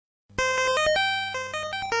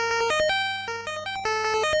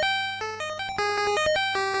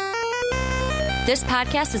This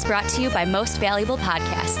podcast is brought to you by Most Valuable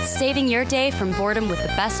Podcasts, saving your day from boredom with the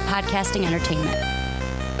best podcasting entertainment.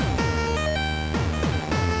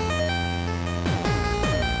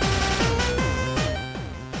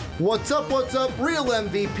 What's up, real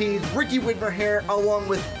MVPs, Ricky Widmer here, along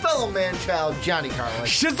with fellow man-child Johnny Carlin.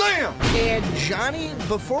 Shazam! And Johnny,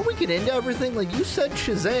 before we get into everything, like you said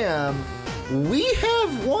Shazam, we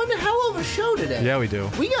have one hell of a show today. Yeah, we do.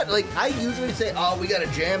 We got, I usually say, we got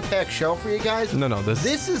a jam-packed show for you guys. No,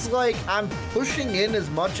 This is like, I'm pushing in as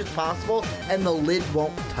much as possible, and the lid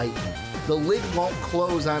won't tighten. The lid won't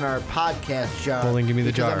close on our podcast jar. Well, then give me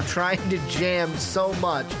the jar. I'm trying to jam so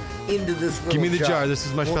much into this little jar. Give me the jar. This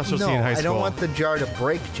is my specialty in high school. I don't want the jar to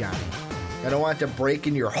break, Johnny. I don't want it to break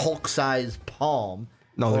in your Hulk-sized palm.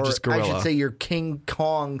 No, they're just gorilla. I should say your King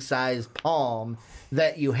Kong-sized palm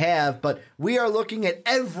that you have. But we are looking at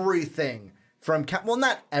everything from,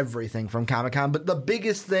 not everything from Comic-Con, but the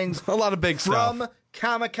biggest things. A lot of big stuff. From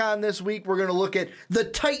Comic-Con this week, we're going to look at the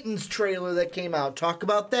Titans trailer that came out. Talk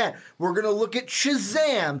about that. We're going to look at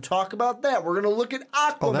Shazam. Talk about that. We're going to look at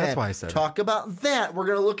Aquaman. Oh, that's why I said Talk about that. We're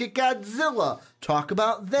going to look at Godzilla. Talk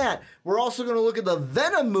about that. We're also going to look at the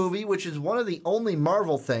Venom movie, which is one of the only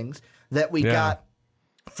Marvel things that we got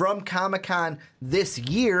from Comic-Con this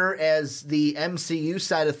year, as the MCU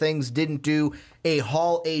side of things didn't do a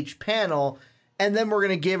Hall H panel. And then we're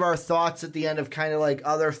going to give our thoughts at the end of kind of like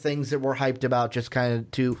other things that we're hyped about, just kind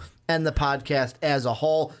of to end the podcast as a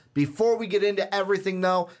whole. Before we get into everything,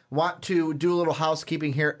 though, want to do a little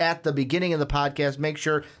housekeeping here at the beginning of the podcast. Make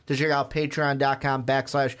sure to check out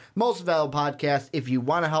patreon.com/Most Valuable Podcast if you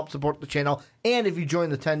want to help support the channel. And if you join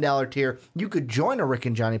the $10 tier, you could join a Rick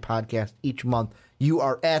and Johnny podcast each month. You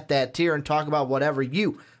are at that tier and talk about whatever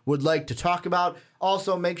you would like to talk about.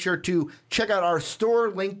 Also, make sure to check out our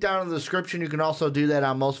store, link down in the description. You can also do that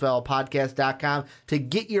on mostvaluablepodcast.com to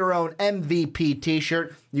get your own MVP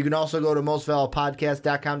t-shirt. You can also go to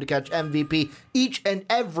mostvaluablepodcast.com to catch MVP each and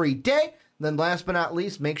every day. Then last but not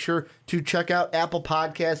least, make sure to check out Apple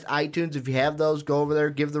Podcasts, iTunes. If you have those, go over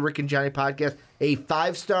there, give the Rick and Johnny podcast a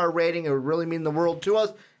 5-star rating. It would really mean the world to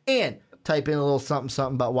us. And type in a little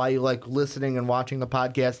something about why you like listening and watching the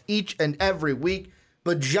podcast each and every week.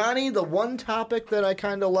 But Johnny, the one topic that I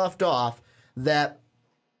kind of left off that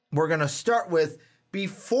we're going to start with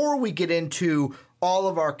before we get into all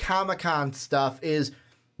of our Comic-Con stuff is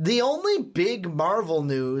the only big Marvel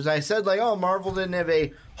news. I said Marvel didn't have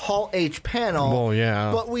a Hall H panel. Well,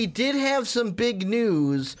 yeah. But we did have some big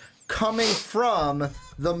news coming from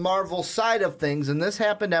the Marvel side of things. And this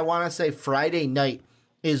happened, I want to say Friday night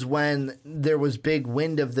is when there was big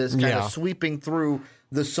wind of this kind of sweeping through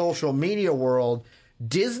the social media world.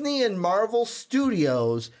 Disney and Marvel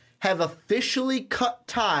Studios have officially cut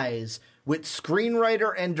ties with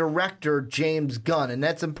screenwriter and director James Gunn. And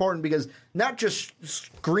that's important because not just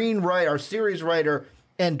screenwriter, series writer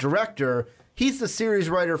and director, he's the series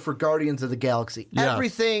writer for Guardians of the Galaxy. Yeah.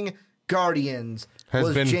 Everything Guardians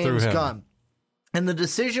was James Gunn. And the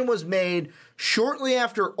decision was made shortly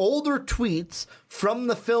after older tweets from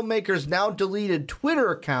the filmmaker's now deleted Twitter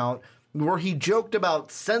account where he joked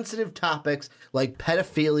about sensitive topics like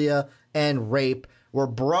pedophilia and rape were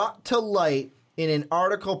brought to light in an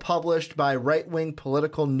article published by right-wing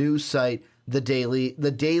political news site The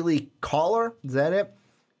Daily Caller. Is that it?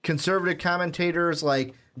 Conservative commentators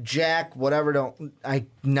like Jack, I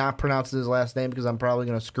not pronounce his last name because I'm probably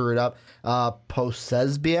going to screw it up,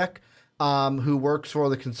 Posesbiec, who works for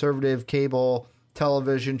the conservative cable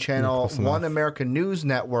television channel One American News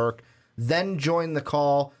Network, then joined the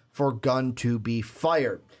call for Gunn to be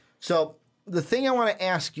fired. So the thing I want to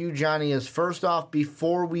ask you, Johnny, is first off,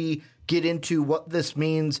 before we get into what this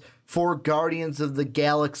means for Guardians of the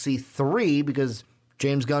Galaxy 3, because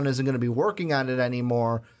James Gunn isn't going to be working on it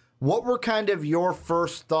anymore, what were kind of your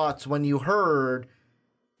first thoughts when you heard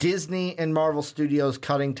Disney and Marvel Studios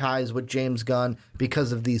cutting ties with James Gunn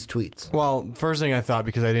because of these tweets? Well, first thing I thought,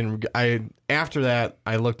 because after that,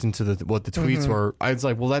 I looked into what the tweets were. I was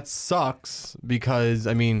like, well, that sucks because,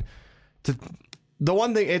 the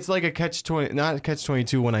one thing, it's like a catch-20, not a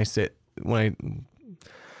catch-22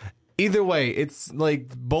 either way, it's like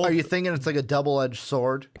both. Are you thinking it's like a double-edged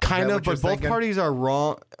sword? Kind of, but both parties are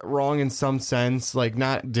wrong in some sense, like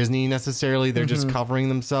not Disney necessarily. They're just covering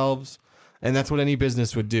themselves. And that's what any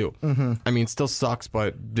business would do. It still sucks,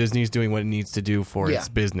 but Disney's doing what it needs to do for its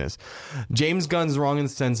business. James Gunn's wrong in the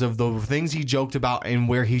sense of the things he joked about and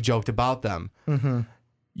where he joked about them.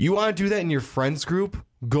 You want to do that in your friends group?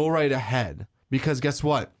 Go right ahead. Because guess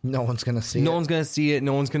what? No one's going to see it. No one's going to see it.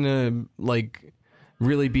 No one's going to,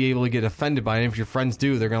 really be able to get offended by it. And if your friends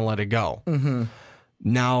do, they're going to let it go.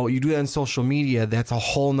 Now, you do that on social media, that's a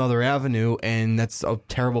whole nother avenue, and that's a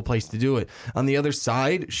terrible place to do it. On the other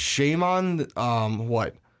side, shame on,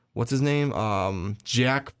 what's his name?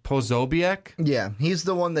 Jack Posobiec? Yeah, he's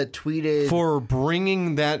the one that tweeted... For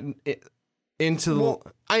bringing that into the...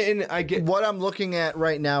 I get... What I'm looking at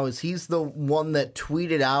right now is he's the one that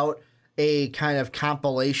tweeted out a kind of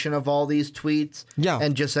compilation of all these tweets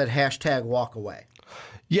and just said hashtag walk away.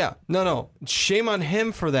 Yeah, no. Shame on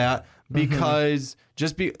him for that, because...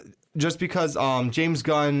 Just because James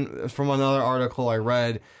Gunn, from another article I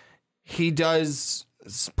read, he does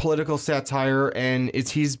political satire and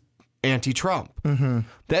he's anti-Trump.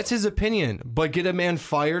 That's his opinion, but get a man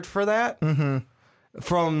fired for that? And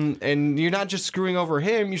you're not just screwing over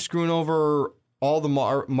him, you're screwing over all the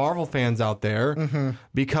Marvel fans out there,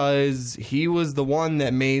 because he was the one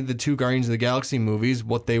that made the 2 Guardians of the Galaxy movies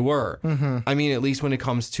what they were. I mean, at least when it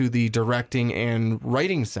comes to the directing and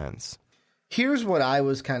writing sense. Here's what I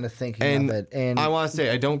was kind of thinking of it. And I want to say,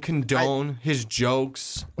 I don't condone his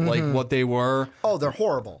jokes, like what they were. Oh, they're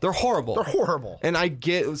horrible. They're horrible. They're horrible. And I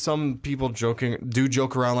get some people joke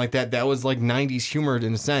around like that. That was like 90s humor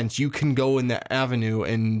in a sense. You can go in that avenue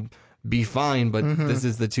and be fine, but this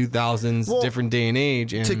is the 2000s, different day and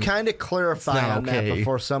age. And to kind of clarify on that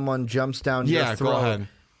before someone jumps down your throat. Go ahead.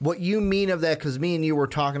 What you mean of that, because me and you were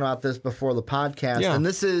talking about this before the podcast, and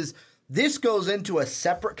this goes into a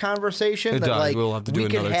separate conversation that like we'll have to do we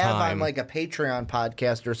could have time on like a Patreon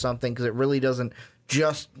podcast or something, because it really doesn't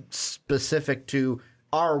just specific to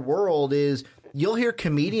our world. Is you'll hear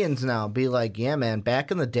comedians now be like, yeah, man,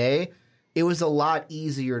 back in the day, it was a lot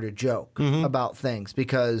easier to joke about things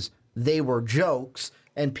because they were jokes.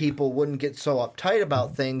 And people wouldn't get so uptight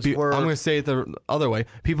about things. I'm going to say it the other way.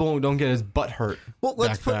 People don't get as butthurt. Well,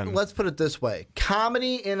 let's put it this way.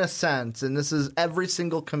 Comedy, in a sense, and this is every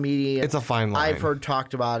single comedian. It's a fine line. I've heard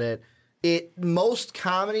talked about it. Most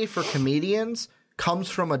comedy for comedians comes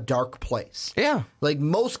from a dark place. Yeah. Like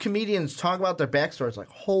most comedians talk about their backstory. It's like,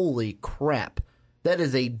 holy crap, that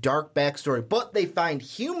is a dark backstory. But they find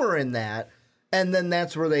humor in that, and then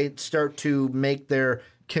that's where they start to make their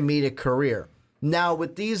comedic career. Now,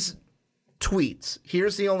 with these tweets,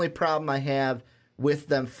 here's the only problem I have with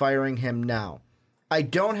them firing him now. I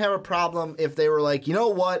don't have a problem if they were like, you know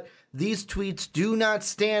what? These tweets do not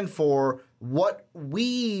stand for what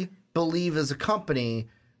we believe as a company.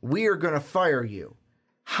 We are going to fire you.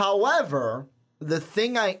 However, the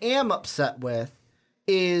thing I am upset with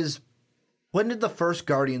is, when did the first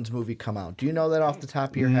Guardians movie come out? Do you know that off the top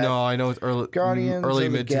of your head? No, I know it's early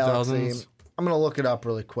mid-2000s. I'm going to look it up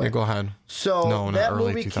really quick. Yeah, go ahead. So that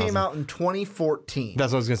movie came out in 2014.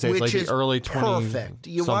 That's what I was going to say. It's like the early 20s. Perfect.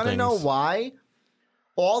 You want to know why?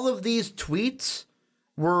 All of these tweets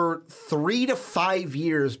were 3 to 5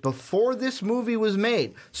 years before this movie was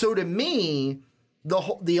made. So to me,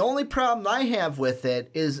 the only problem I have with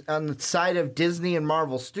it is on the side of Disney and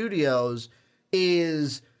Marvel Studios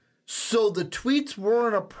is, so the tweets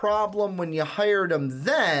weren't a problem when you hired them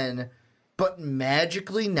then, but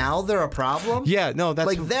magically now they're a problem? Yeah, no,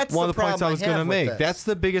 that's one of the points I was going to make. This. That's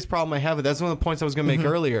the biggest problem I have. That's one of the points I was going to make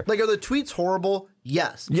earlier. Like, are the tweets horrible?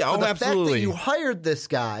 Yes. Yeah, but the absolutely. fact that you hired this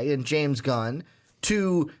guy and James Gunn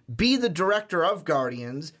to be the director of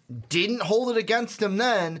Guardians, didn't hold it against him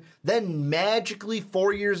then magically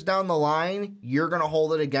 4 years down the line, you're going to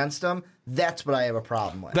hold it against him. That's what I have a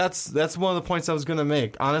problem with. That's one of the points I was going to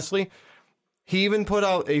make. Honestly, he even put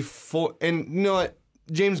out a full, and you know what?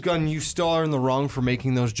 James Gunn, you still are in the wrong for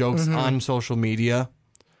making those jokes on social media.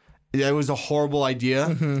 It was a horrible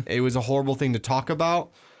idea. It was a horrible thing to talk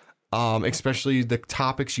about, especially the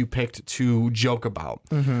topics you picked to joke about.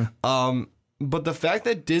 But the fact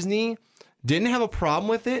that Disney didn't have a problem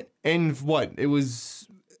with it, and it was,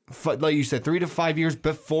 like you said, 3 to 5 years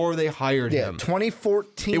before they hired him.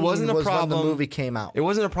 2014 was when the movie came out. It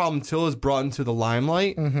wasn't a problem until it was brought into the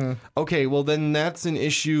limelight. Okay, well then that's an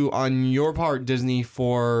issue on your part, Disney,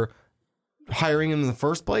 for hiring him in the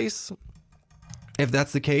first place, if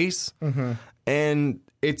that's the case. And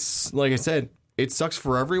it's, like I said, it sucks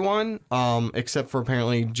for everyone, except for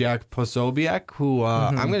apparently Jack Posobiec, who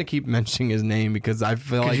I'm going to keep mentioning his name because I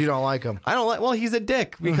feel like you don't like him. I don't like. Well, he's a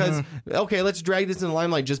dick because okay, let's drag this in the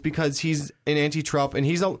limelight just because he's an anti-Trump and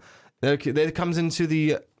that comes into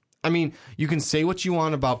the. I mean, you can say what you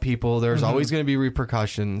want about people. There's always going to be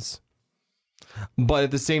repercussions, but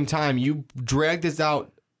at the same time, you drag this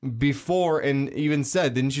out before and even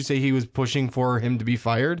said, didn't you say he was pushing for him to be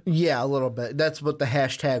fired? Yeah, a little bit. That's what the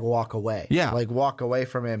hashtag walk away. Yeah. Like walk away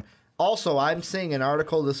from him. Also, I'm seeing an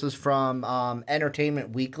article. This is from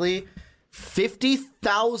Entertainment Weekly.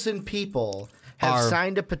 50,000 people have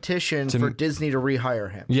signed a petition for Disney to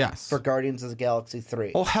rehire him. Yes. For Guardians of the Galaxy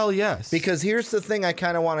 3. Oh, hell yes. Because here's the thing I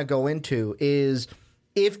kind of want to go into is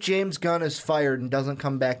if James Gunn is fired and doesn't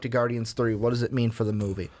come back to Guardians 3, what does it mean for the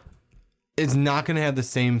movie? It's not going to have the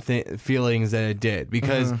same feelings that it did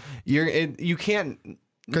because you can't.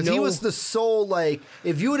 Because he was the sole, like,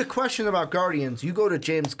 if you had a question about Guardians, you go to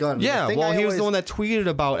James Gunn. Yeah, well, he was the one that tweeted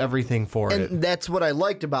about everything for it. And that's what I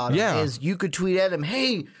liked about him, is you could tweet at him,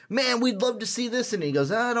 hey, man, we'd love to see this. And he goes,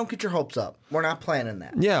 don't get your hopes up. We're not planning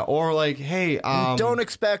that. Yeah, or like, hey. Don't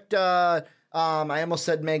expect, I almost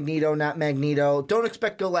said Magneto, not Magneto. Don't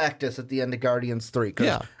expect Galactus at the end of Guardians 3,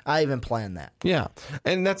 because I even planned that. Yeah,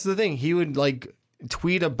 and that's the thing. He would, like,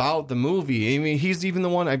 tweet about the movie. I mean, he's even the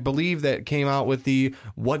one, I believe, that came out with the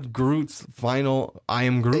what Groot's final I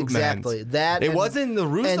am Groot exactly that it wasn't the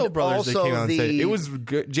Russo brothers that came out and said it was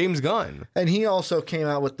James Gunn. And he also came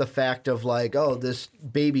out with the fact of like, oh, this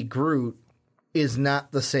baby Groot is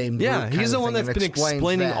not the same Groot. Yeah, he's the one that's been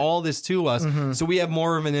explaining all this to us, so we have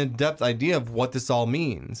more of an in-depth idea of what this all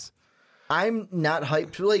means. I'm not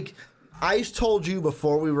hyped. Like, I told you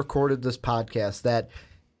before we recorded this podcast that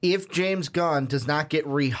if James Gunn does not get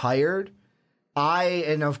rehired,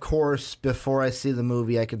 and of course, before I see the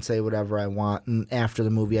movie, I can say whatever I want, and after the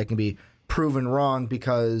movie, I can be proven wrong,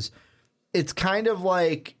 because it's kind of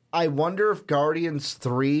like, I wonder if Guardians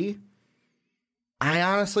 3, I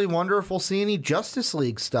honestly wonder if we'll see any Justice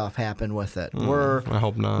League stuff happen with it. I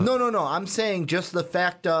hope not. No. I'm saying just the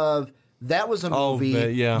fact of, that was a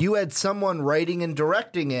movie. You had someone writing and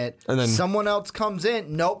directing it. And then someone else comes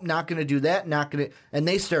in. Nope, not going to do that. Not going to. And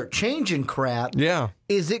they start changing crap. Yeah.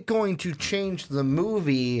 Is it going to change the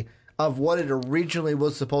movie of what it originally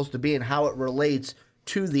was supposed to be and how it relates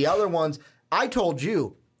to the other ones? I told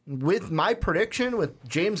you, with my prediction, with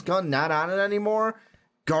James Gunn not on it anymore,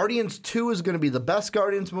 Guardians 2 is going to be the best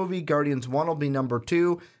Guardians movie. Guardians 1 will be number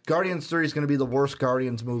 2. Guardians 3 is going to be the worst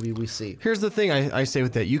Guardians movie we see. Here's the thing I say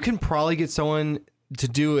with that. You can probably get someone to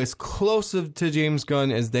do as close to James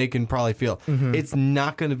Gunn as they can probably feel. It's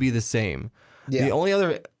not going to be the same. Yeah.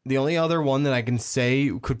 The only other one that I can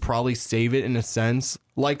say could probably save it in a sense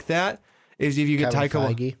like that is if you get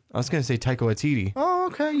Taika. I was going to say Taika Waititi. Oh,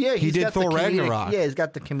 okay. Yeah, he did Thor Ragnarok. Yeah, he's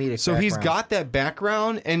got the comedic So background. He's got that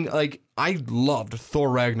background, and like I loved Thor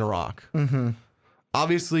Ragnarok.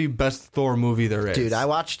 Obviously, best Thor movie there is. Dude, I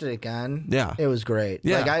watched it again. Yeah. It was great.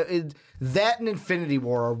 Yeah. Like that and Infinity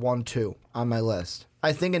War are 1-2 on my list.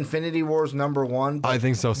 I think Infinity War is number 1. I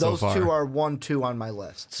think so far. Those two are 1-2 on my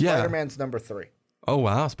list. Spider-Man's number 3. Oh,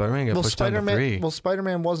 wow. Spider-Man got pushed down to 3. Well,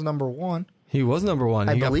 Spider-Man was number 1. He was number 1.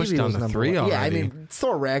 He got pushed down to 3 already. Yeah, I mean,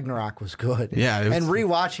 Thor Ragnarok was good. Yeah. And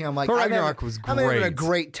rewatching, I'm like, Thor Ragnarok was great. I'm having a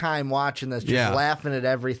great time watching this, just laughing at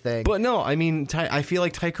everything. But no, I mean, I feel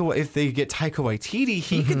like if they get Taika Waititi,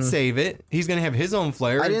 he could save it. He's going to have his own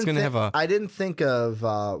flair. It's going to have a... I didn't think of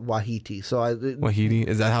Wahiti. Wahiti?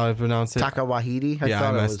 Is that how I pronounce it? Taka Wahiti?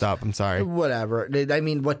 I messed up. I'm sorry. Whatever. I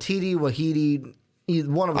mean, Wahiti...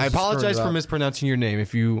 One of us. I apologize for mispronouncing your name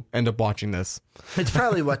if you end up watching this. It's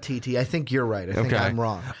probably Watiti. I think you're right. I think I'm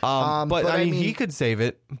wrong. But I mean, he could save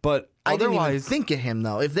it. But I otherwise, didn't even think of him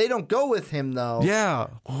though. If they don't go with him though,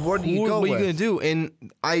 what do you go with? What are you gonna do? And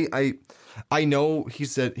I know he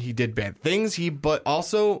said he did bad things. But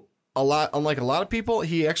also unlike a lot of people,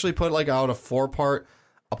 he actually put out a 4-part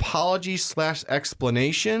apology /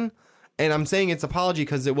 explanation. And I'm saying it's apology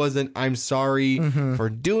because it wasn't, I'm sorry for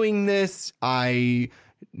doing this. I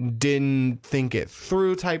didn't think it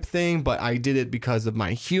through type thing, but I did it because of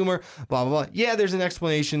my humor, blah, blah, blah. Yeah, there's an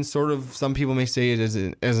explanation. Sort of, some people may say it as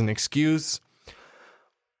an excuse.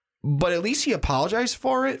 But at least he apologized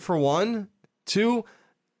for it, for one. 2,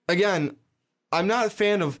 again, I'm not a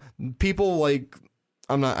fan of people like,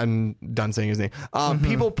 I'm done saying his name.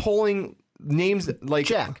 People pulling names like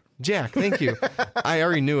Jack, thank you. I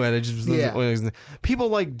already knew it. I just was people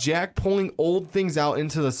like Jack pulling old things out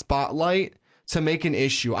into the spotlight to make an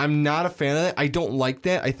issue. I'm not a fan of that. I don't like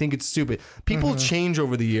that. I think it's stupid. People change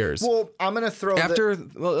over the years. Well, I'm gonna throw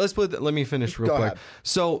let me finish real quick. Ahead.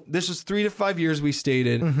 So this was 3 to 5 years we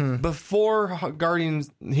stated before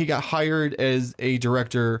Guardians. He got hired as a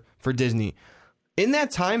director for Disney. In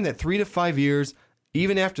that time, that 3 to 5 years.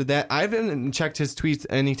 Even after that, I haven't checked his tweets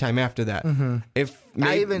anytime after that.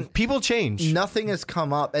 People change. Nothing has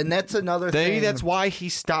come up, and that's another thing. Maybe that's why he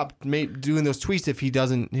stopped doing those tweets. If he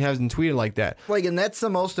hasn't tweeted like that. And that's the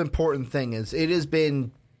most important thing. Is it has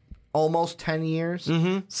been almost 10 years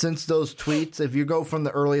since those tweets. If you go from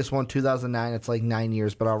the earliest one, 2009, it's like 9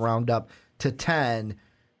 years, but I'll round up to 10.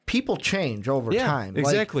 people change over time.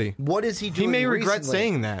 Exactly. Like, what is he doing? He may regret recently?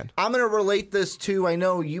 saying that. I'm going to relate this to, I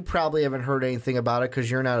know you probably haven't heard anything about it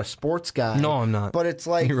because you're not a sports guy. No, I'm not. But it's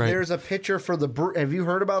like, Right. there's a pitcher for the have you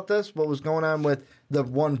heard about this? What was going on with the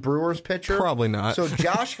one Brewers pitcher? Probably not. So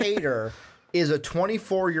Josh Hader is a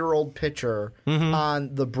 24-year-old pitcher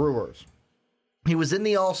on the Brewers. He was in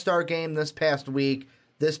the All-Star game this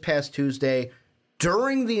past Tuesday.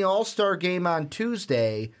 During the All-Star game on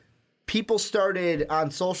Tuesday, people started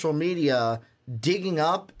on social media digging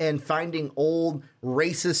up and finding old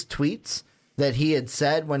racist tweets that he had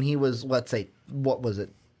said when he was, let's say, what was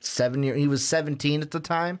it, 7 years? He was 17 at the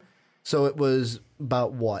time. So it was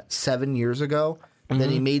about, 7 years ago that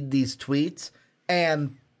he made these tweets.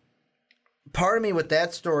 And part of me with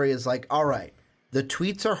that story is like, all right, the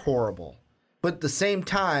tweets are horrible. But at the same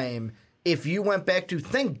time, if you went back to,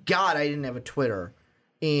 thank God I didn't have a Twitter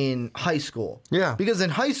in high school. Yeah. Because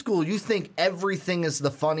in high school, you think everything is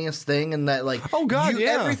the funniest thing and that, like, oh, God,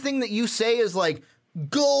 everything that you say is, like,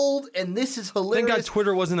 gold and this is hilarious. Thank God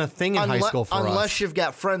Twitter wasn't a thing in high school for us. Unless you've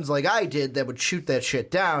got friends like I did that would shoot that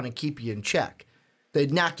shit down and keep you in check.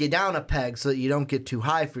 They'd knock you down a peg so that you don't get too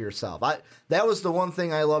high for yourself. That was the one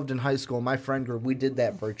thing I loved in high school. My friend group, we did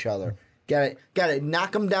that for each other. Got to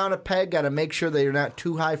knock them down a peg. Got to make sure that you're not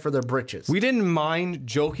too high for their britches. We didn't mind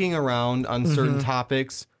joking around on certain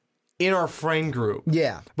topics in our friend group.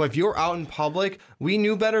 Yeah. But if you're out in public, we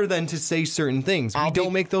knew better than to say certain things. We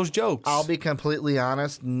don't make those jokes. I'll be completely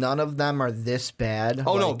honest. None of them are this bad.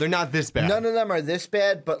 Oh, no, they're not this bad. None of them are this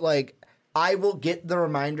bad, but, like, I will get the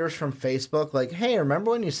reminders from Facebook, like, hey,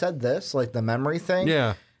 remember when you said this? Like, the memory thing?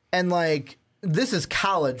 Yeah. And, like, this is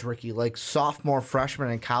college, Ricky, like sophomore,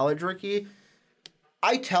 freshman in college, Ricky.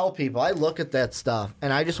 I tell people, I look at that stuff,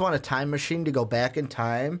 and I just want a time machine to go back in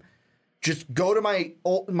time. Just go to my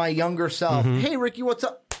younger self. Hey, Ricky, what's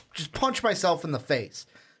up? Just punch myself in the face.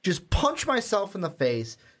 Just punch myself in the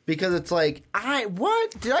face because it's like,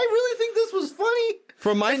 what? Did I really think this was funny?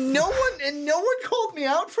 And no one called me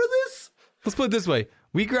out for this? Let's put it this way.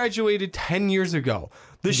 We graduated 10 years ago.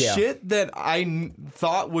 The shit that I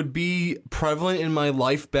thought would be prevalent in my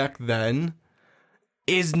life back then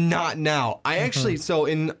is not now. I actually, so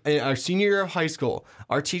in our senior year of high school,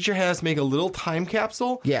 our teacher had us make a little time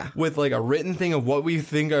capsule with like a written thing of what we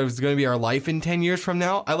think is going to be our life in 10 years from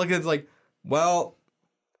now. I look at it like, well,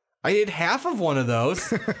 I did half of one of those.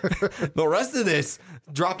 The rest of this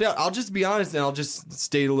dropped out. I'll just be honest and I'll just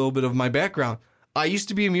state a little bit of my background. I used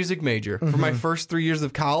to be a music major for my first 3 years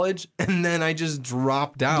of college, and then I just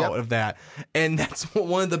dropped out of that. And that's what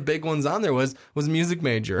one of the big ones on there was music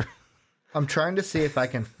major. I'm trying to see if I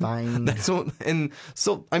can find... So,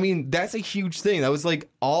 I mean, that's a huge thing. That was like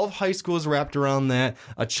all of high school was wrapped around that.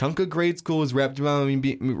 A chunk of grade school was wrapped around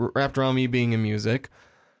me being in music.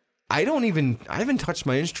 I haven't touched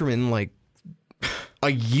my instrument in like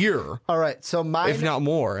a year. All right, so if not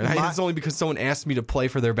more. And it's only because someone asked me to play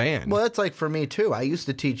for their band. Well, that's like for me too. I used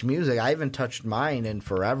to teach music. I haven't touched mine in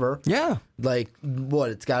forever. Yeah. Like,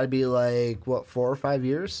 it's got to be like, 4 or 5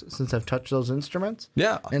 years since I've touched those instruments?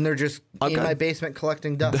 Yeah. And they're just in my basement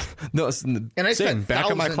collecting dust. No, it's and I spent back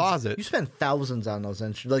of my closet. You spent thousands on those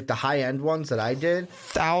instruments, like the high-end ones that I did.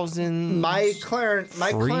 Thousands. My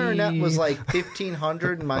clarinet was like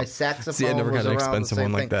 $1,500, and my saxophone See, I never was got an around expensive the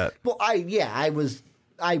same one like thing. that. Well,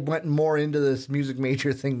 I went more into this music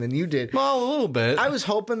major thing than you did. Well, a little bit. I was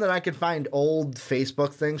hoping that I could find old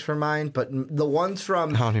Facebook things for mine, but the ones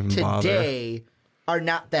from today are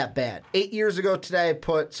not that bad. 8 years ago today,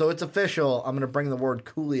 so it's official, I'm going to bring the word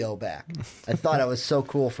Coolio back. I thought I was so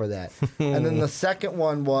cool for that. And then the second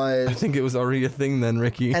one was... I think it was already a thing then,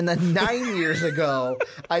 Ricky. And then 9 years ago,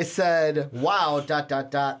 I said, wow, ...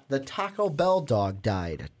 the Taco Bell dog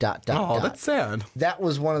died, ... Oh, that's sad. That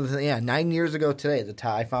was one of the 9 years ago today,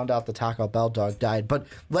 I found out the Taco Bell dog died. But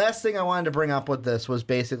last thing I wanted to bring up with this was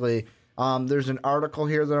basically, there's an article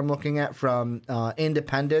here that I'm looking at from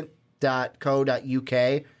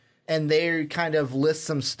independent.co.uk, and they kind of list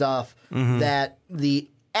some stuff that the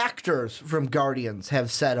actors from Guardians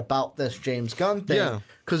have said about this James Gunn thing. Yeah.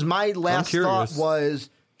 Because my last thought was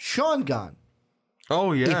Sean Gunn.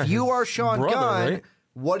 Oh, yeah. If you are Sean Gunn, right?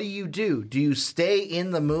 What do? Do you stay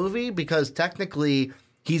in the movie? Because technically,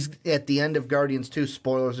 he's at the end of Guardians 2,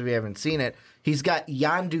 spoilers if you haven't seen it, he's got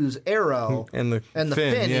Yondu's arrow and the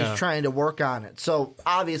fin. He's trying to work on it. So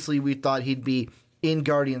obviously we thought he'd be in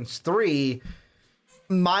Guardians 3.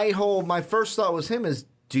 My first thought was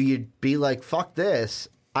do you be like, fuck this,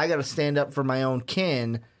 I got to stand up for my own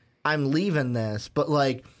kin, I'm leaving this. But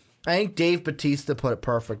like, I think Dave Bautista put it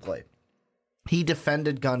perfectly. He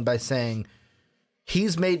defended Gunn by saying,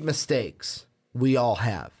 he's made mistakes. We all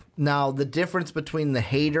have. Now, the difference between the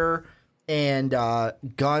Hader and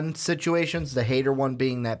Gunn situations, the Hader one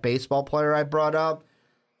being that baseball player I brought up,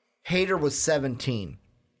 Hader was 17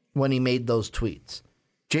 when he made those tweets.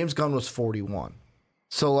 James Gunn was 41.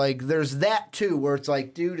 So, like, there's that, too, where it's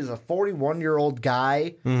like, dude, as a 41-year-old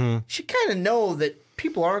guy, you should kind of know that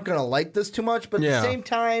people aren't going to like this too much. But at the same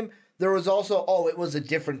time, there was also, it was a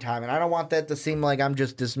different time. And I don't want that to seem like I'm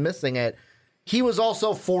just dismissing it. He was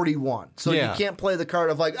also 41. So you can't play the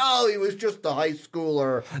card of like, he was just a high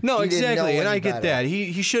schooler. No, exactly. And I get better. that.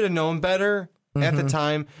 He should have known better at the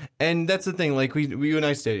time. And that's the thing. Like you and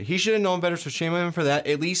I stated, he should have known better. So shame on him for that.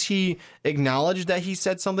 At least he acknowledged that he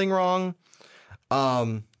said something wrong.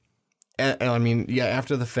 And I mean,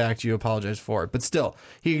 after the fact, you apologize for it. But still,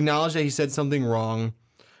 he acknowledged that he said something wrong.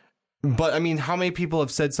 But I mean, how many people have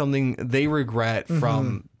said something they regret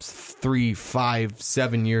from 3, 5,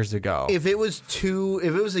 7 years ago? If it was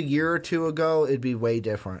a year or two ago, it'd be way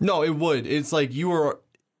different. No, it would. It's like you're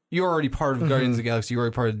already part of Guardians of the Galaxy. You're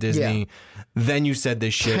already part of Disney. Yeah. Then you said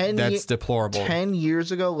this shit. That's deplorable. 10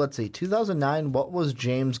 years ago, let's see, 2009, what was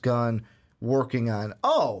James Gunn working on?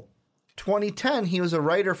 2010, he was a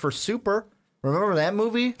writer for Super. Remember that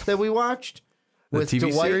movie that we watched? The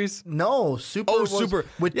TV Dwight? series? No, Super. Super.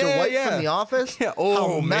 With Dwight from The Office? Yeah.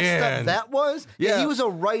 How messed up that was? Yeah. He was a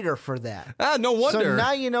writer for that. No wonder. So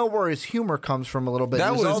now you know where his humor comes from a little bit.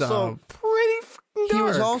 That was also pretty fucking dark. He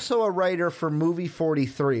was also a writer for Movie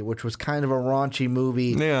 43, which was kind of a raunchy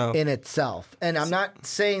movie in itself. And I'm not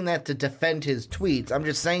saying that to defend his tweets. I'm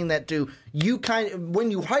just saying that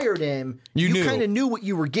when you hired him, you kind of knew what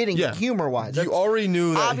you were getting humor-wise. You already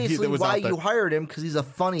knew that obviously that was why out there. you hired him, because he's a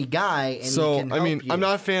funny guy and so, he can help you. I'm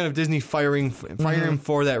not a fan of Disney firing him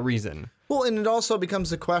for that reason. Well, and it also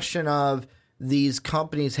becomes a question of these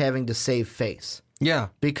companies having to save face. Yeah.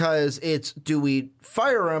 Because it's, do we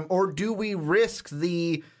fire him or do we risk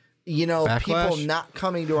the, Backlash? People not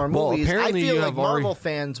coming to our movies? I feel like Marvel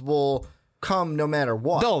fans will come no matter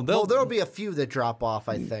what. There'll be a few that drop off,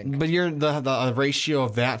 I think. But you're the ratio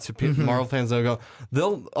of that to Marvel fans that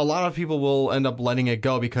go, a lot of people will end up letting it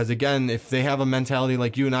go because, again, if they have a mentality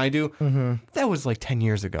like you and I do, that was like 10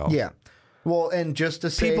 years ago. Yeah. Well, and just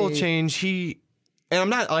to say... People change. And I'm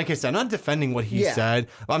not, like I said, I'm not defending what he said.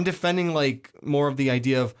 I'm defending, like, more of the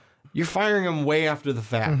idea of you're firing him way after the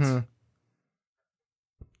fact.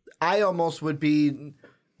 I almost would be,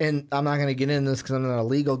 and I'm not going to get into this because I'm not a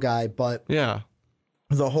legal guy, but I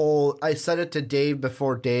said it to Dave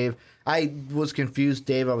before Dave. I was confused,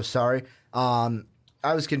 Dave. I was sorry. I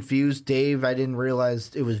was confused, Dave. I didn't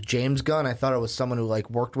realize it was James Gunn. I thought it was someone who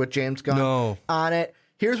worked with James Gunn on it.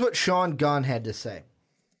 Here's what Sean Gunn had to say.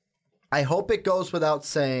 I hope it goes without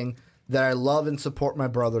saying that I love and support my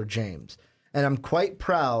brother James, and I'm quite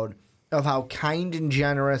proud of how kind and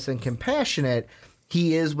generous and compassionate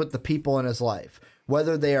he is with the people in his life,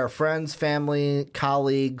 whether they are friends, family,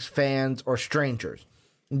 colleagues, fans, or strangers.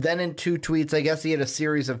 Then in 2 tweets, I guess he had a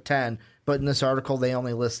series of 10, but in this article they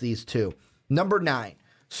only list these 2. Number 9.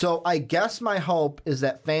 So I guess my hope is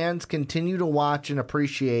that fans continue to watch and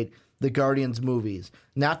appreciate the Guardians movies,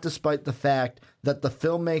 not despite the fact that the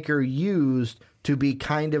filmmaker used to be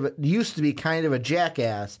kind of a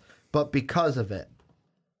jackass, but because of it.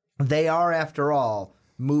 They are, after all,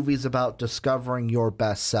 movies about discovering your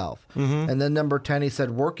best self. And then number 10, he said,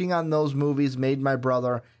 working on those movies made my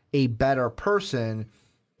brother a better person,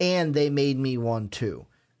 and they made me one too.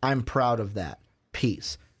 I'm proud of that.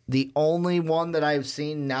 Peace. The only one that I've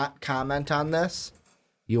seen not comment on this,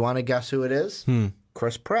 you want to guess who it is?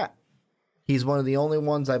 Chris Pratt. He's one of the only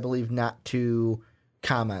ones, I believe, not to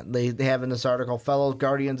comment. They have in this article, fellow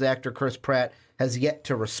Guardians actor Chris Pratt has yet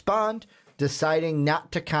to respond, deciding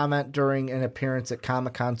not to comment during an appearance at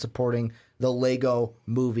Comic-Con supporting the Lego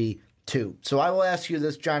Movie 2. So I will ask you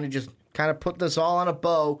this, Johnny, just kind of put this all on a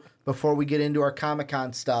bow before we get into our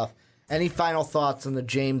Comic-Con stuff. Any final thoughts on the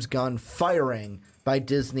James Gunn firing by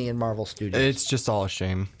Disney and Marvel Studios? It's just all a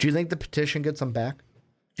shame. Do you think the petition gets him back?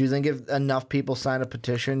 Do you think if enough people sign a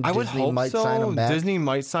petition, I would Disney hope might so. sign him back? Disney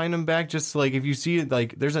might sign him back. Just like if you see it,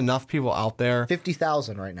 there's enough people out there.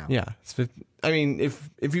 50,000 right now. Yeah, I mean, if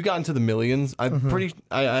you got into the millions, I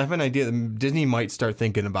have an idea that Disney might start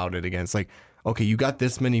thinking about it again. It's like, okay, you got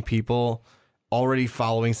this many people already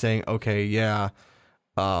following, saying, okay,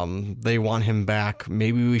 they want him back.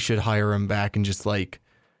 Maybe we should hire him back and just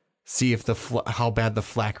see if how bad the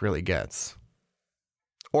flack really gets.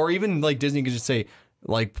 Or even Disney could just say,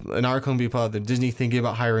 an article can be put out that Disney thinking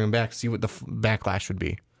about hiring him back, see what the backlash would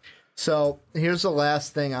be. So here's the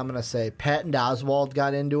last thing I'm going to say. Patton Oswalt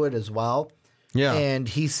got into it as well. Yeah. And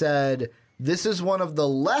he said, this is one of the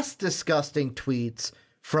less disgusting tweets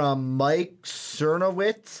from Mike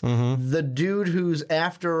Cernowitz, the dude who's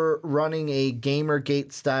after running a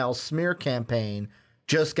Gamergate-style smear campaign,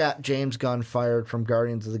 just got James Gunn fired from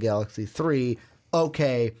Guardians of the Galaxy 3.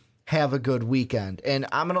 Okay, have a good weekend. And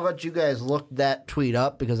I'm going to let you guys look that tweet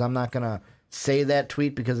up because I'm not going to say that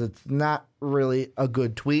tweet because it's not really a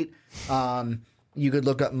good tweet. You could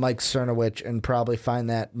look up Mike Cernowitz and probably find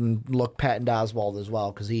that and look Patton Oswalt as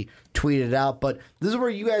well because he tweeted it out. But this is where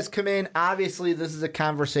you guys come in. Obviously, this is a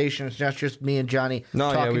conversation. It's not just me and Johnny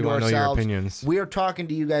talking we to want ourselves. to know your opinions. We are talking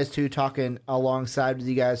to you guys, too, talking alongside with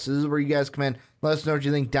you guys. So this is where you guys come in. Let us know what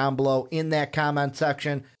you think down below in that comment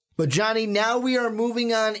section. But, Johnny, now we are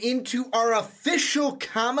moving on into our official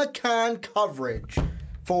Comic-Con coverage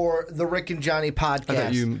for the Rick and Johnny podcast.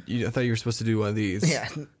 I thought you were supposed to do one of these. Yeah.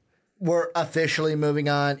 We're officially moving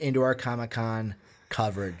on into our Comic-Con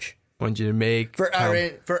coverage. I want you to make... For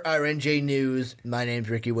RNJ News, my name's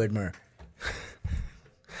Ricky Widmer.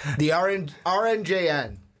 The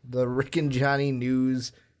RNJN, the Rick and Johnny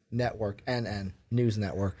News Network, NN, News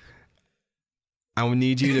Network. I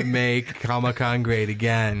need you to make Comic-Con great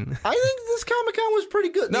again. I think this Comic-Con was pretty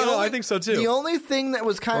good. No, I think so too. The only thing that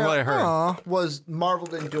was kind of was Marvel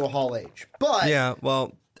didn't do a Hall H. But yeah,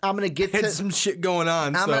 well, I'm gonna get to some shit going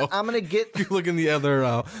on. I'm gonna get. If you look in the other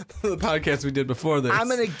the podcast we did before this, I'm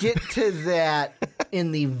gonna get to that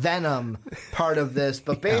in the Venom part of this.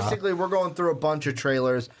 But basically, we're going through a bunch of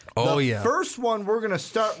trailers. The first one we're gonna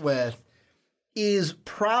start with is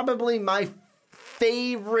probably my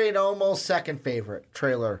favorite, almost second favorite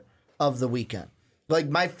trailer of the weekend. Like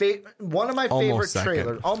one of my favorite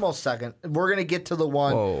trailers, almost second. We're gonna get to the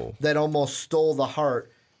one that almost stole the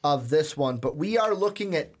heart of this one, but we are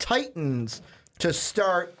looking at Titans to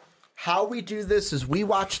start. How we do this is we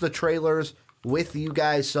watch the trailers with you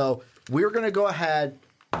guys. So we're gonna go ahead,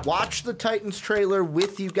 watch the Titans trailer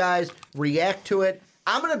with you guys, react to it.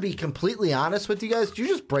 I'm going to be completely honest with you guys. Did you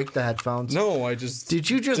just break the headphones? No, I just... Did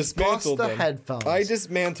you just bust the headphones? I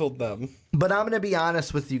dismantled them. But I'm going to be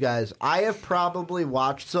honest with you guys. I have probably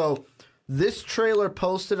watched... So this trailer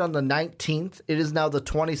posted on the 19th. It is now the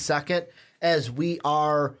 22nd as we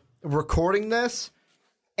are recording this.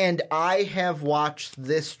 And I have watched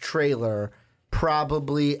this trailer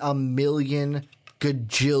probably a million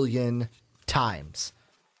gajillion times.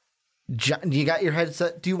 You got your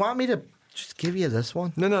headset? Do you want me to... just give you this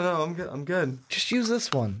one? No, I'm good. Just use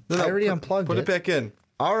this one. I already unplugged it. Put it back in.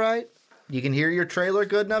 All right. You can hear your trailer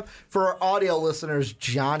good enough? For our audio listeners,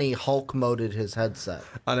 Johnny Hulk moded his headset.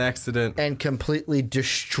 On accident. And completely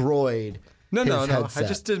destroyed his headset. I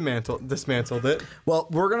just dismantled it. Well,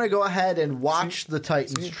 we're going to go ahead and watch the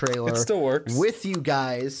Titans trailer. It still works. With you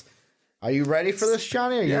guys. Are you ready for this,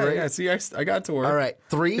 Johnny? Are you ready? Yeah, see, I got it to work. All right.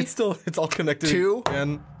 3. It's all connected. 2,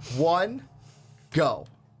 and 1, go.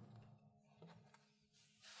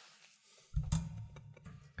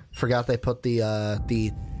 Forgot they put the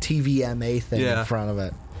TVMA thing in front of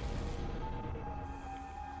it.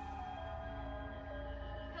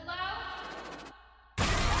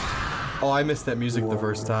 Oh, I missed that music the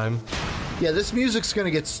first time. Yeah, this music's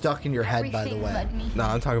gonna get stuck in your head, by the way. No,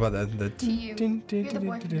 I'm talking about the You're the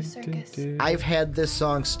boy from the circus. I've had this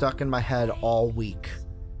song stuck in my head all week.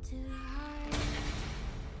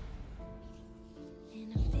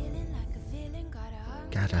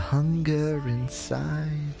 Got a hunger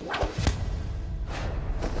inside.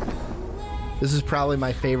 This is probably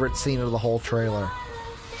my favorite scene of the whole trailer.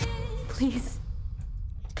 Please.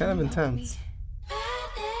 Kind of intense.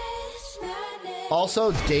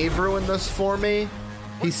 Also, Dave ruined this for me.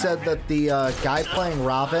 He said that the guy playing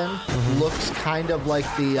Robin looks kind of like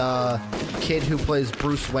the kid who plays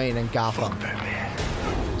Bruce Wayne in Gotham.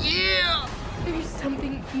 Yeah! There's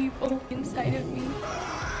something evil inside of me.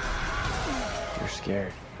 You're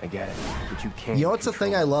scared. I get it. But you can't. You know what's the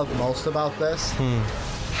thing I love most about this?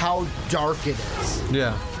 How dark it is.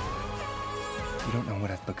 Yeah. You don't know what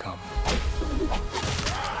I've become.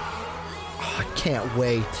 Oh, I can't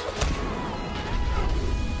wait.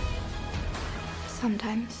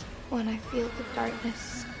 Sometimes, when I feel the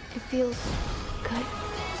darkness, it feels good.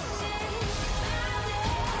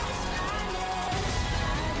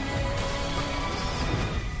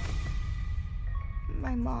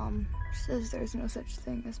 My mom says there's no such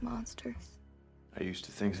thing as monsters. I used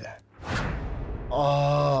to think that.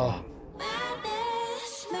 Oh.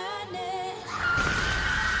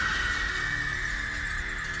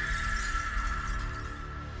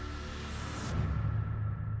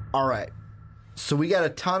 All right. So we got a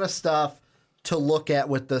ton of stuff to look at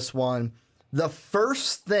with this one. The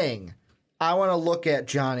first thing I want to look at,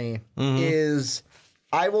 Johnny, is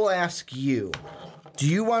I will ask you, do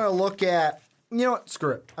you want to look at You know what?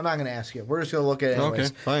 Screw it. I'm not going to ask you. We're just going to look at it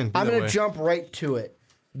anyways. Okay, fine. I'm going to jump right to it.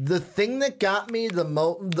 The thing that got me the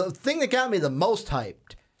most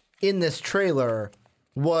hyped in this trailer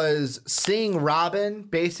was seeing Robin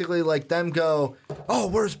basically like them go, "Oh,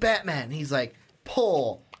 where's Batman?" He's like,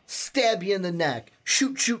 "Pull, stab you in the neck,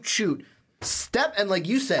 shoot, shoot, shoot." Step, and like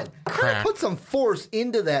you said, kind of put some force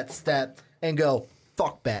into that step and go,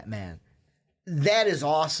 "Fuck Batman." That is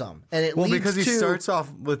awesome, and it leads because he to, starts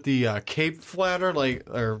off with the cape flutter, like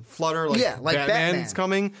Batman's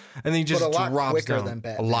coming, and then he just drops down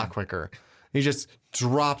a lot quicker. He just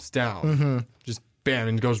drops down, just bam,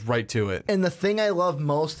 and goes right to it. And the thing I love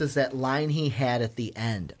most is that line he had at the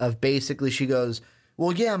end of basically she goes,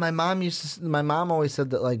 "Well, yeah, my mom always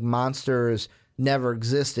said that like monsters never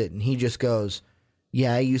existed," and he just goes,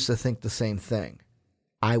 "Yeah, I used to think the same thing.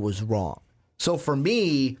 I was wrong." So for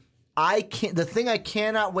me, the thing I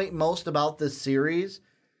cannot wait most about this series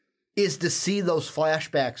is to see those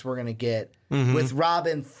flashbacks we're going to get with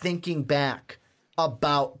Robin thinking back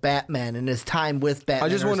about Batman and his time with Batman.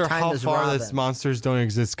 I just wonder how far this monsters don't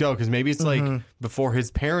exist go, because maybe it's like before his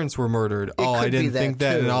parents were murdered. I didn't think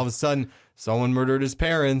that, and all of a sudden someone murdered his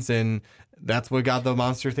parents, and that's what got the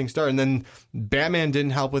monster thing started. And then Batman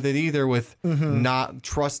didn't help with it either, with not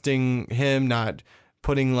trusting him, not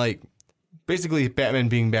putting basically Batman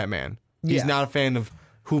being Batman. He's not a fan of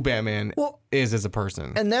who Batman is as a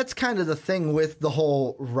person. And that's kind of the thing with the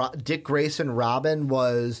whole Dick Grayson Robin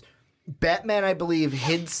was Batman, I believe,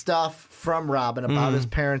 hid stuff from Robin about his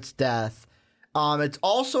parents' death. It's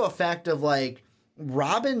also a fact of like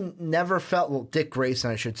Robin never felt, Dick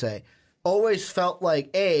Grayson, I should say, always felt like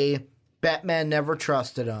A, Batman never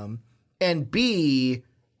trusted him, and B,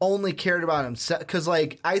 only cared about himself. Because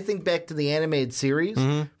like I think back to the animated series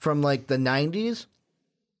from like the 90s,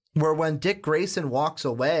 where when Dick Grayson walks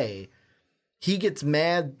away, he gets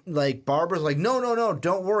mad. Like Barbara's like, no,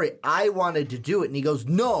 don't worry, I wanted to do it. And he goes,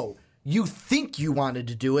 "No, you think you wanted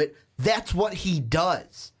to do it. That's what he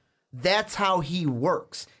does. That's how he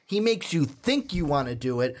works. He makes you think you want to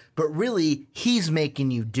do it, but really he's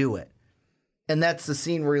making you do it." And that's the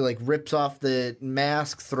scene where he like rips off the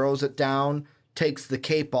mask, throws it down, takes the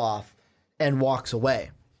cape off, and walks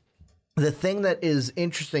away. The thing that is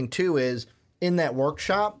interesting too is in that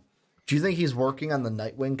workshop, do you think he's working on the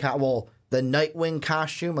Nightwing the Nightwing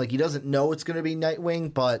costume? Like he doesn't know it's going to be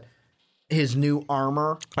Nightwing, but his new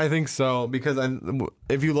armor? I think so, because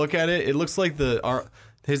if you look at it, it looks like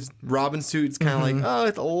his Robin suit's kind of like, oh,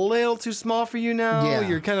 it's a little too small for you now. Yeah.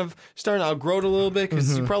 You're kind of starting to outgrow it a little bit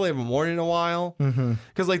because you probably haven't worn it in a while.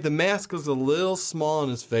 Because like the mask is a little small on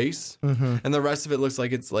his face, and the rest of it looks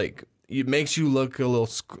like it's like it makes you look a little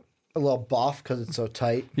buff because it's so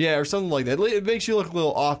tight. Yeah, or something like that. It makes you look a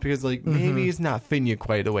little off because like maybe it's not fitting you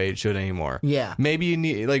quite the way it should anymore. Yeah. Maybe you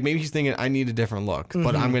need maybe he's thinking I need a different look,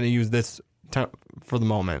 but I'm going to use this for the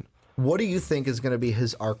moment. What do you think is going to be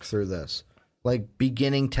his arc through this? Like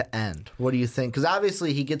beginning to end. What do you think? Because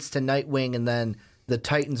obviously he gets to Nightwing and then the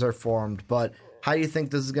Titans are formed, but how do you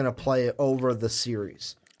think this is going to play over the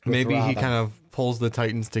series? Maybe Robin? he kind of pulls the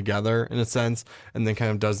Titans together in a sense and then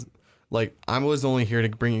kind of does like, I was only here to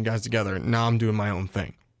bring you guys together. Now I'm doing my own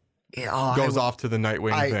thing. Yeah, Goes off to the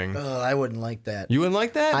Nightwing thing. I wouldn't like that. You wouldn't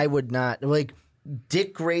like that? I would not. Like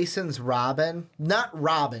Dick Grayson's Robin, not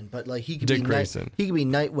Robin, but like he could Dick be Grayson. He could be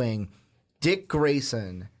Nightwing. Dick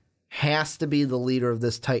Grayson has to be the leader of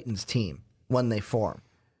this Titans team when they form,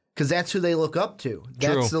 because that's who they look up to.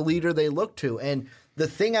 That's the leader they look to. And the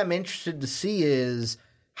thing I'm interested to see is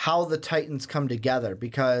how the Titans come together,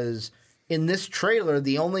 because in this trailer,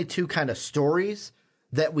 the only two kind of stories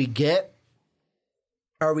that we get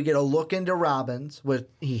are we get a look into Robin's, where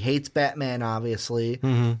he hates Batman, obviously,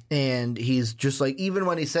 and he's just like, even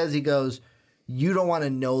when he says, he goes, "You don't want to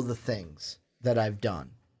know the things that I've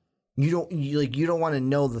done. You don't want to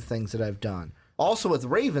know the things that I've done." Also with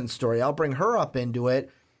Raven's story, I'll bring her up into it.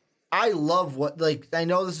 I love I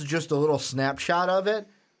know this is just a little snapshot of it.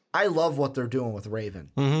 I love what they're doing with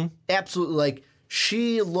Raven. Absolutely.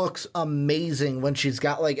 She looks amazing when she's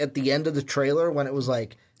got at the end of the trailer when it was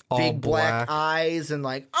like all big black eyes and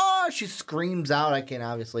she screams out. I can't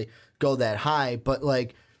obviously go that high, but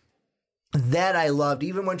that I loved.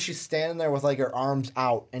 Even when she's standing there with her arms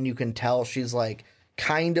out and you can tell she's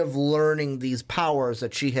kind of learning these powers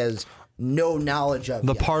that she has no knowledge of.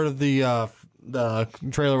 The yet. part of the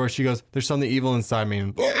trailer where she goes, "There's something evil inside me,"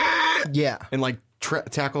 and yeah, and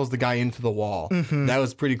tackles the guy into the wall. That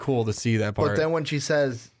was pretty cool to see that part. But then when she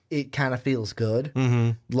says it kind of feels good,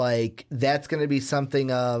 that's going to be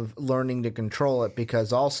something of learning to control it,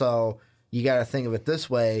 because also you got to think of it this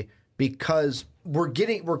way, because we're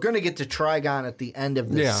going to get to Trigon at the end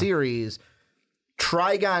of the series.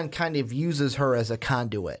 Trigon kind of uses her as a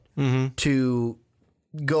conduit to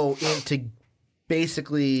go into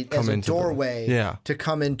basically as a doorway to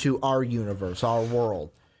come into our universe, our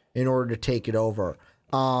world, in order to take it over.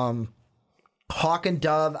 Hawk and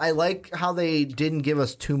Dove, I like how they didn't give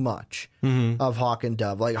us too much of Hawk and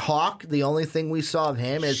Dove. Like Hawk, the only thing we saw of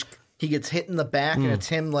him is he gets hit in the back and it's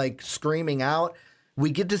him like screaming out.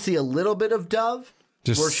 We get to see a little bit of Dove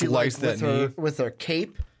just where she slice that with her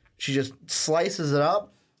cape, she just slices it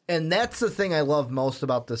up. And that's the thing I love most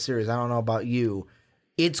about this series. I don't know about you.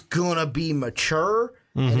 It's going to be mature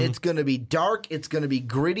and it's going to be dark. It's going to be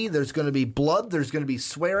gritty. There's going to be blood. There's going to be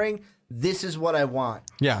swearing. This is what I want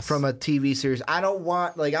from a TV series. I don't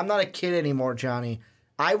want, like, I'm not a kid anymore, Johnny.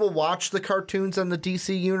 I will watch the cartoons on the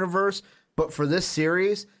DC universe, but for this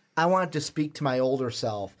series, I want it to speak to my older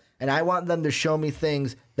self, and I want them to show me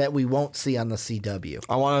things that we won't see on the CW.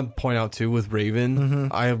 I want to point out, too, with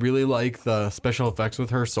Raven, I really like the special effects with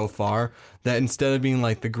her so far, that instead of being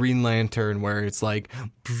like the Green Lantern where it's like,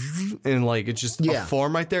 and like it's just a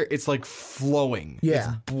form right there, it's like flowing. Yeah. It's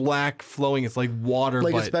black flowing. It's like water.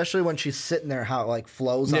 Like, especially when she's sitting there, how it like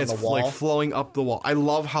flows on the wall. It's like flowing up the wall. I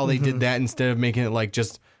love how they did that instead of making it like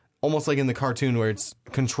just almost like in the cartoon where it's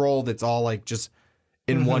controlled. It's all like just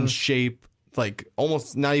in one shape. Like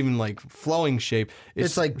almost not even like flowing shape.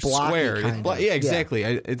 It's like blocky square. Yeah, exactly.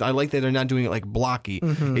 I like that they're not doing it like blocky.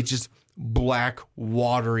 It's just black,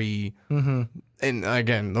 watery. And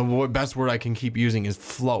again, the best word I can keep using is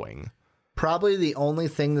flowing. Probably the only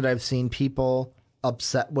thing that I've seen people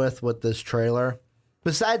upset with this trailer,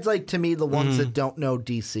 besides like to me the ones that don't know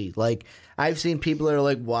DC. Like I've seen people that are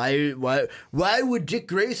like, why would Dick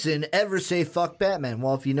Grayson ever say fuck Batman?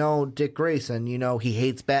 Well, if you know Dick Grayson, you know he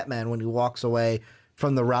hates Batman when he walks away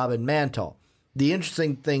from the Robin mantle. The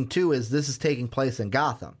interesting thing too is this is taking place in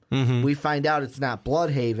Gotham. We find out it's not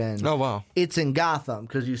Bloodhaven. Oh wow, it's in Gotham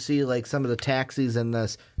because you see like some of the taxis in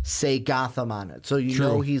this say Gotham on it, so you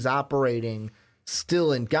know he's operating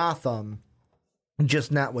still in Gotham.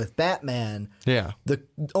 Just not with Batman. Yeah. The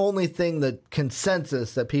only thing, the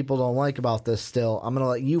consensus that people don't like about this still, I'm going to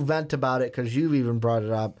let you vent about it because you've even brought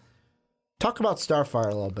it up. Talk about Starfire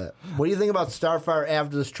a little bit. What do you think about Starfire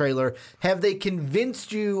after this trailer? Have they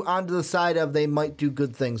convinced you onto the side of they might do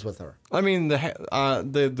good things with her? I mean,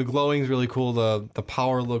 the glowing's really cool. The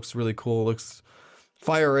power looks really cool. It looks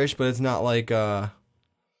fire-ish, but it's not like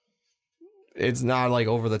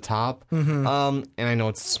over the top. And I know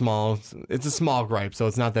it's small. It's a small gripe, so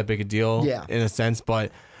it's not that big a deal in a sense,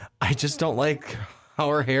 but I just don't like how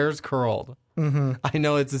her hair's curled. I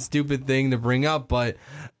know it's a stupid thing to bring up, but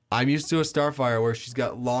I'm used to a Starfire where she's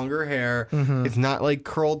got longer hair. It's not like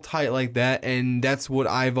curled tight like that, and that's what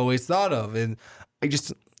I've always thought of. And I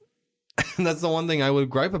just that's the one thing I would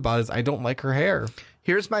gripe about is I don't like her hair.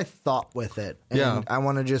 Here's my thought with it. And I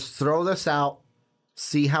want to just throw this out,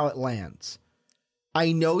 see how it lands.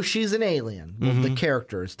 I know she's an alien. Well, the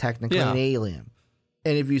character is technically an alien.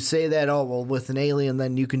 And if you say that, oh, well, with an alien,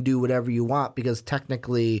 then you can do whatever you want because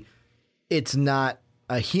technically it's not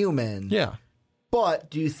a human. Yeah. But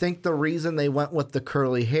do you think the reason they went with the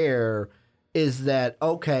curly hair is that,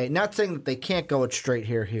 okay, not saying that they can't go with straight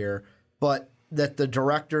hair here, but that the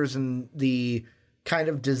directors and the kind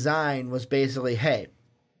of design was basically, hey,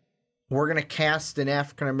 we're going to cast an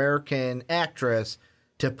African-American actress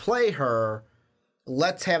to play her.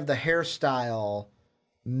 Let's have the hairstyle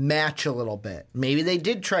match a little bit. Maybe they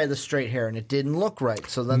did try the straight hair and it didn't look right,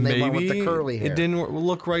 so then they went with the curly hair. It didn't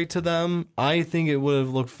look right to them. I think it would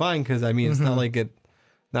have looked fine because I mean it's not like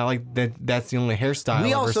that's the only hairstyle.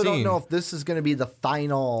 We I've also ever don't seen. know if this is going to be the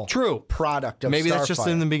final product of Maybe Starfire. that's just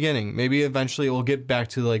in the beginning. Maybe eventually it will get back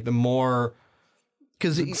to like the more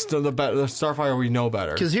because the Starfire we know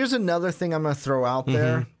better. Because here's another thing I'm going to throw out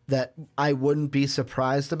there that I wouldn't be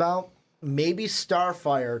surprised about. Maybe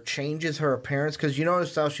Starfire changes her appearance because you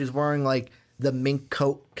notice how she's wearing like the mink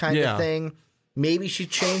coat kind of thing. Maybe she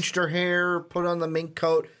changed her hair, put on the mink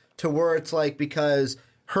coat to where it's like because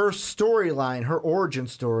her storyline, her origin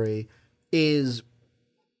story is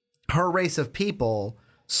her race of people.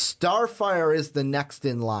 Starfire is the next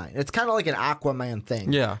in line. It's kind of like an Aquaman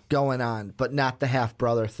thing going on, but not the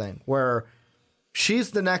half-brother thing where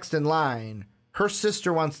she's the next in line. Her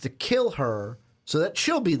sister wants to kill her so that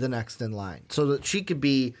she'll be the next in line, so that she could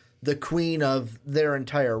be the queen of their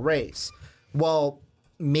entire race. Well,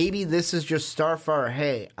 maybe this is just Starfire,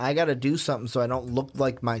 hey, I got to do something so I don't look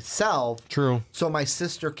like myself. True. So my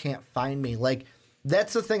sister can't find me. Like,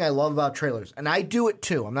 that's the thing I love about trailers. And I do it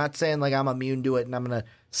too. I'm not saying like I'm immune to it and I'm going to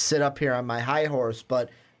sit up here on my high horse, but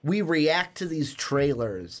we react to these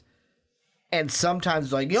trailers. And sometimes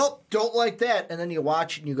it's like, nope, don't like that. And then you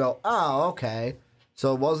watch it and you go, oh, okay.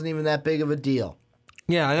 So it wasn't even that big of a deal.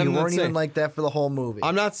 Yeah, you weren't even like that for the whole movie.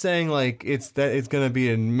 I'm not saying like it's going to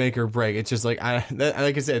be a make or break. It's just like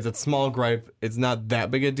like I said, it's a small gripe. It's not that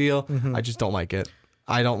big a deal. I just don't like it.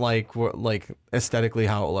 I don't like aesthetically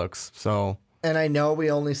how it looks. So, and I know we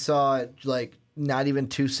only saw like not even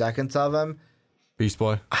 2 seconds of him. Beast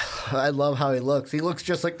Boy. I love how he looks. He looks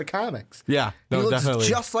just like the comics. Yeah, no, he looks definitely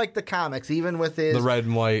just like the comics, even with his the red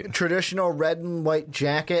and white traditional red and white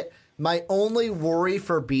jacket. My only worry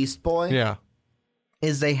for Beast Boy,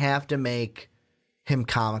 is they have to make him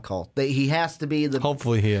comical. He has to be the.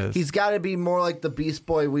 Hopefully, he is. He's got to be more like the Beast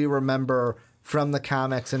Boy we remember from the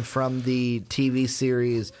comics and from the TV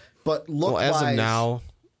series. But look-wise, as of now,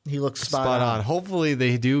 he looks spot on. Hopefully,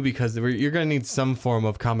 they do because you're going to need some form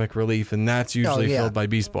of comic relief, and that's usually filled by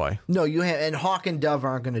Beast Boy. No, you have, and Hawk and Dove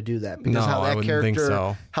aren't going to do that because I wouldn't think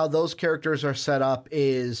so. How those characters are set up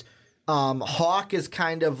is. Hawk is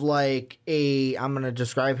kind of like I'm going to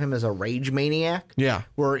describe him as a rage maniac. Yeah.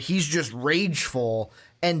 Where he's just rageful,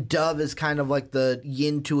 and Dove is kind of like the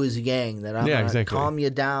yin to his yang, that I'm going to calm you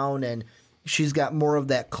down, and she's got more of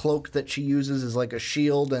that cloak that she uses as like a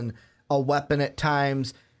shield and a weapon at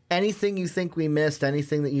times. Anything you think we missed,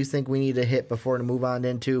 anything that you think we need to hit before to move on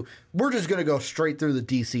into, we're just going to go straight through the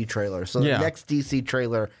DC trailer. So the next DC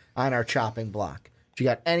trailer on our chopping block. Do you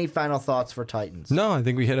got any final thoughts for Titans? No, I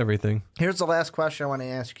think we hit everything. Here's the last question I want to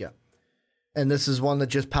ask you. And this is one that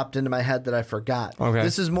just popped into my head that I forgot. Okay.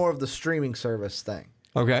 This is more of the streaming service thing.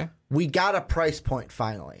 Okay. We got a price point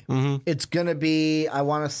finally. Mm-hmm. It's going to be, I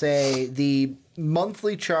want to say, the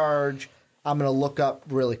monthly charge, I'm going to look up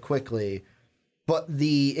really quickly. But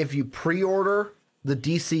if you pre-order the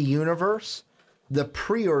DC Universe, the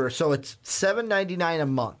pre-order, so it's $7.99 a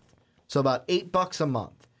month. So about $8 a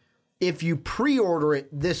month. If you pre-order it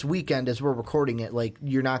this weekend as we're recording it, like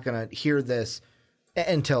you're not going to hear this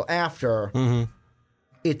until after,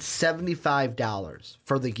 it's $75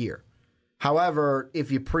 for the year. However, if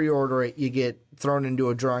you pre-order it, you get thrown into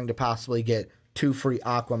a drawing to possibly get 2 free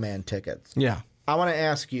Aquaman tickets. Yeah. I want to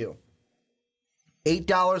ask you,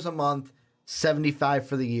 $8 a month, $75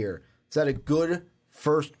 for the year. Is that a good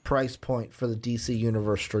first price point for the DC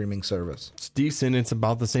Universe streaming service? It's decent. It's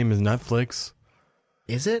about the same as Netflix.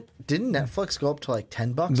 Is it? Didn't Netflix go up to like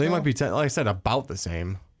 $10? They might be, like I said, about the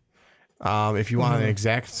same. If you want an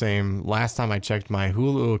exact same, last time I checked my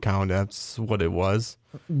Hulu account, that's what it was.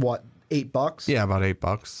 What, $8? Yeah, about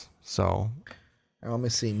 $8. So, let me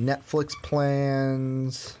see. Netflix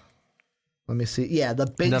plans. Let me see. Yeah, the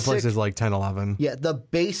basic. Netflix is like $10, $11. Yeah, the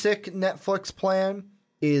basic Netflix plan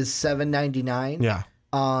is $7.99. Yeah.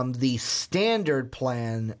 The standard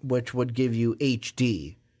plan, which would give you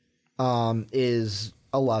HD, is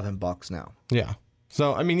 $11 now. Yeah.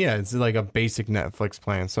 So, I mean, yeah, it's like a basic Netflix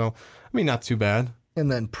plan. So, I mean, not too bad.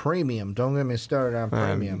 And then premium. Don't get me started on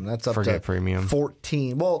premium. That's up to premium.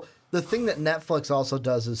 $14. Well, the thing that Netflix also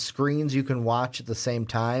does is screens you can watch at the same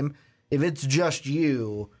time. If it's just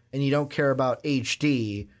you and you don't care about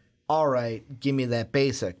HD, all right, give me that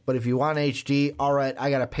basic. But if you want HD, all right, I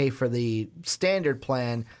got to pay for the standard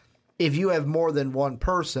plan. If you have more than one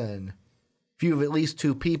person, if you have at least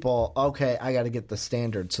 2 people, okay, I got to get the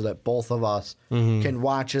standard so that both of us can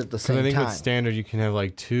watch it at the same time. I think with standard, you can have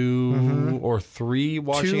like 2 or 3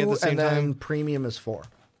 watching at the same time. And then premium is 4.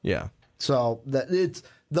 Yeah. So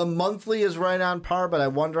the monthly is right on par, but I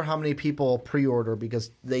wonder how many people pre-order,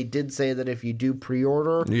 because they did say that if you do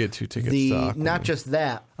pre-order, you get 2 tickets to Aquaman. Not just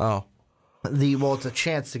that. Oh. It's a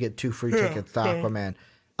chance to get 2 free tickets to Aquaman.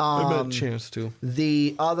 I bet a chance to.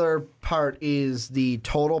 The other part is the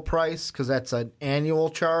total price, because that's an annual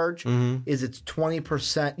charge, is it's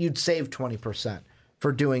 20%. You'd save 20%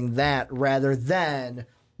 for doing that rather than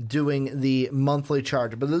doing the monthly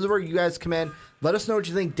charge. But this is where you guys come in. Let us know what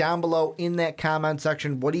you think down below in that comment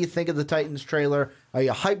section. What do you think of the Titans trailer? Are you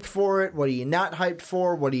hyped for it? What are you not hyped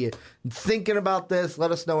for? What are you thinking about this? Let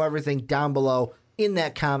us know everything down below in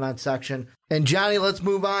that comment section. And Johnny, let's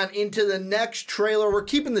move on into the next trailer. We're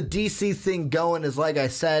keeping the DC thing going, as like I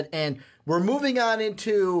said, and we're moving on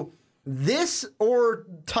into this, or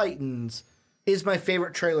Titans is my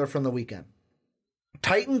favorite trailer from the weekend.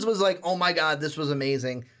 Titans was like, oh my God, this was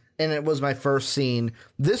amazing. And it was my first scene.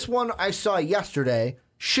 This one I saw yesterday.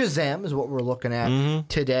 Shazam is what we're looking at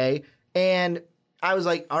today. And I was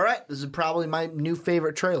like, all right, this is probably my new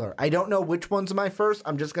favorite trailer. I don't know which one's my first.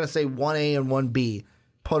 I'm just going to say 1A and 1B.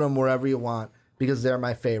 Put them wherever you want because they're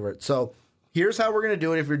my favorite. So here's how we're going to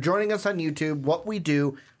do it. If you're joining us on YouTube, what we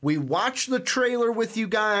do, we watch the trailer with you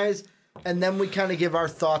guys, and then we kind of give our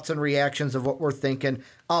thoughts and reactions of what we're thinking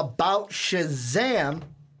about Shazam.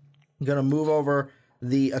 I'm going to move over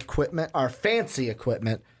the equipment, our fancy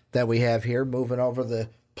equipment, that we have here. Moving over the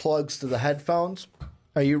plugs to the headphones.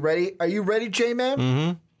 Are you ready? Are you ready, J-Man?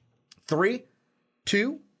 Mm-hmm. 3,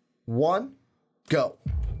 2, 1, go.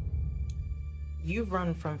 You've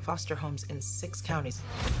run from foster homes in 6 counties.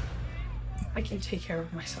 I can take care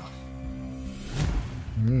of myself.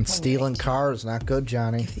 Stealing cars, not good,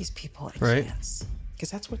 Johnny. Give these people a Right. chance.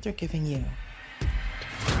 Because that's what they're giving you.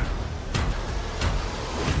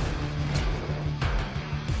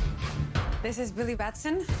 This is Billy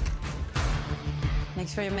Batson. Make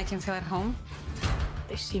sure you make him feel at home.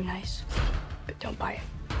 They seem nice, but don't buy it.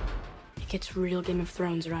 It gets real Game of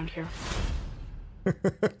Thrones around here.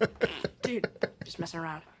 Dude, just messing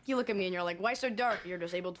around. You look at me and you're like, why so dark? You're a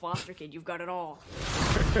disabled foster kid. You've got it all.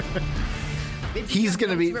 He's going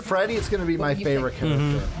to be, Freddy is going to be my favorite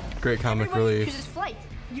character. Great comic Everybody relief. chooses flight.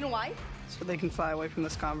 You know why? So they can fly away from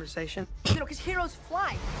this conversation. You know, because heroes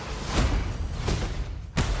fly.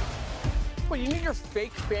 What, you need your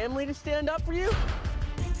fake family to stand up for you?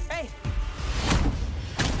 Hey.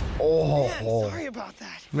 Oh, Man, sorry about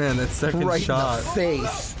that. Man, that second right shot. in the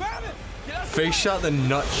face. Face shot, the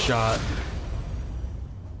nut shot.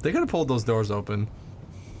 They could have pulled those doors open.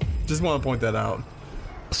 Just want to point that out.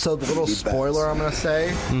 So the little spoiler I'm going to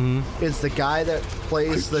say is the guy that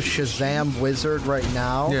plays the Shazam wizard right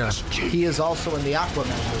now. Yeah. He is also in the Aquaman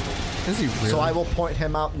movie. Is he really? So I will point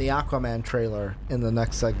him out in the Aquaman trailer in the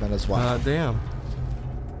next segment as well. Damn.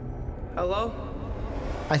 Hello?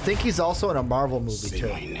 I think he's also in a Marvel movie Say too.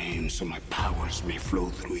 my name so my powers may flow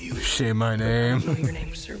through you. Say my name. Know your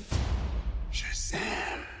name, sir.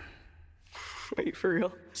 Shazam. Wait, for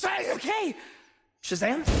real? Say, okay!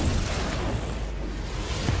 Shazam?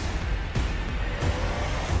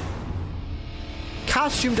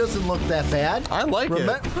 Costume doesn't look that bad. I like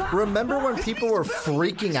it. Remember when people were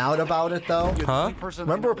freaking out about it though? Huh?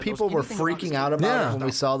 Remember when people were freaking out about it when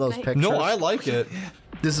we saw those pictures? No, I like it.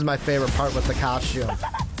 This is my favorite part with the costume.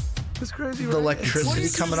 That's crazy, The electricity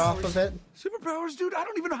coming off of it. Superpowers, dude. I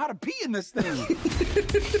don't even know how to pee in this thing. Is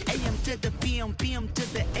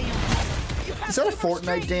that a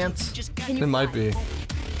Fortnite dance? It might be. I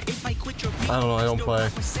don't know. I don't play.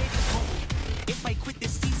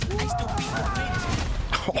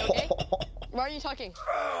 Why are you talking?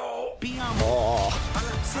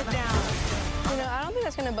 Sit down. You know, I don't think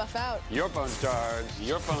that's gonna buff out. Your phone's charged.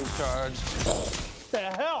 Your phone's charged. The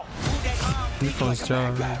hell? Your phone's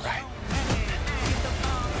charged.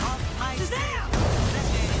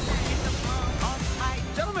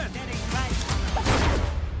 Gentlemen!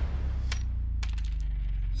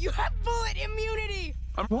 You have bullet immunity!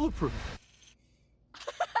 I'm bulletproof.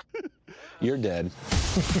 You're dead.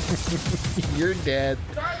 You're dead.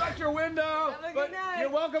 Sorry about your window, but you're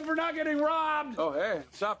welcome for not getting robbed. Oh, hey,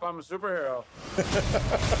 what's up? I'm a superhero.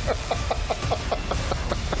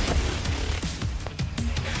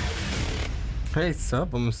 Hey,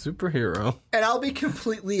 sup? I'm a superhero. And I'll be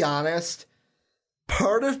completely honest.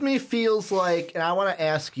 Part of me feels like, and I want to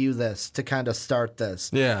ask you this to kind of start this.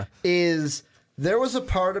 Yeah. Is there was a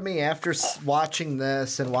part of me after watching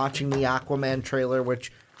this and watching the Aquaman trailer,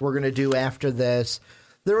 which we're going to do after this,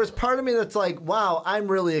 there was part of me that's like, wow, I'm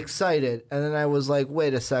really excited. And then I was like,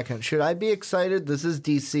 wait a second, should I be excited? This is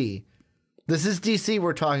DC. This is DC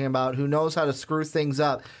we're talking about, who knows how to screw things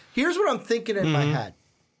up. Here's what I'm thinking in my head.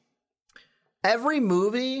 Every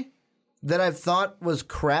movie that I've thought was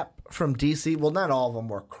crap from DC, well, not all of them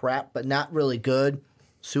were crap, but not really good.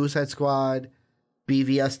 Suicide Squad,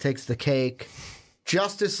 BVS Takes the Cake.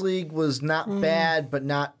 Justice League was not bad, but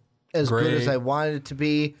not as good Great. as I wanted it to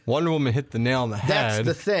be. Wonder Woman hit the nail on the head. That's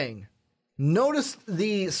the thing. Notice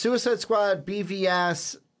the Suicide Squad,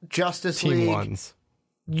 BVS, Justice Team League. ones.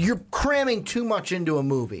 You're cramming too much into a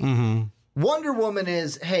movie. Wonder Woman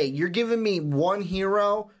is, hey, you're giving me one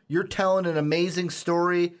hero, you're telling an amazing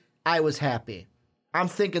story. I was happy. I'm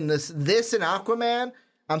thinking this and Aquaman,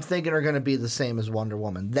 I'm thinking are going to be the same as Wonder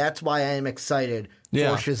Woman. That's why I am excited for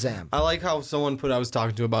Shazam. I like how someone I was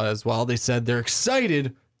talking to about it as well. They said they're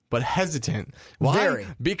excited but hesitant. Why? Very.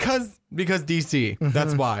 Because DC.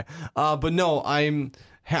 That's why. But no,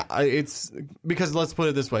 it's because let's put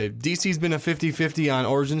it this way. DC's been a 50-50 on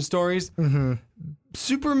origin stories.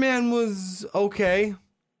 Superman was okay.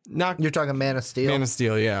 You're talking Man of Steel? Man of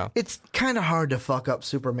Steel, yeah. It's kind of hard to fuck up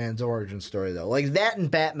Superman's origin story, though. Like that and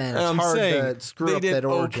Batman, it's I'm hard saying, to screw they up did that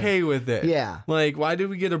origin. okay with it. Yeah. Like, why did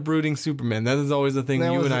we get a brooding Superman? That is always the thing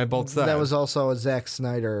you and I both said. That was also a Zack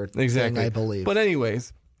Snyder exactly. thing, I believe. But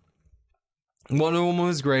anyways, Wonder Woman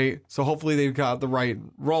was great, so hopefully they've got the right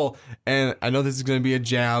role. And I know this is going to be a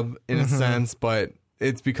jab in a sense, but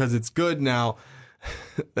it's because it's good now.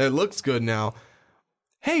 It looks good now.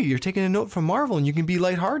 Hey, you're taking a note from Marvel and you can be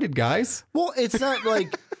lighthearted, guys. Well, it's not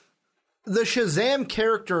like the Shazam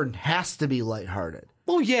character has to be lighthearted.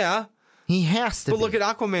 Well, yeah. He has to But be. look at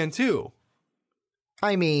Aquaman, too.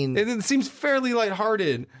 I mean... It seems fairly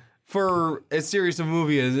lighthearted for as serious a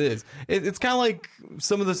movie as it is. It's kind of like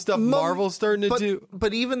some of the stuff Marvel's starting to do.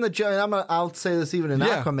 But even I'll say this even in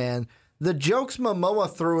Aquaman, the jokes Momoa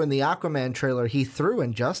threw in the Aquaman trailer, he threw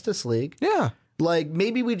in Justice League. Yeah. Like,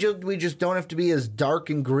 maybe we just don't have to be as dark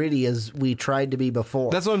and gritty as we tried to be before.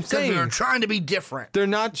 That's what I'm saying. They're trying to be different. They're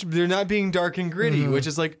not being dark and gritty, which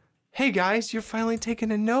is like, hey guys, you're finally taking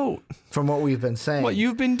a note from what we've been saying. What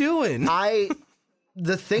you've been doing.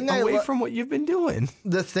 The thing from what you've been doing.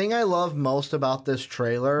 The thing I love most about this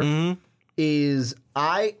trailer is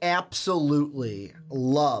I absolutely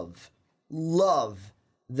love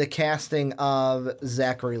the casting of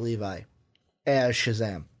Zachary Levi as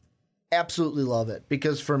Shazam. Absolutely love it.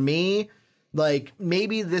 Because for me, like,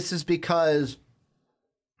 maybe this is because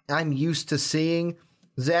I'm used to seeing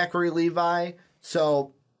Zachary Levi.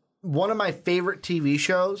 So one of my favorite TV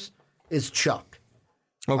shows is Chuck.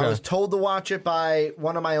 Okay. I was told to watch it by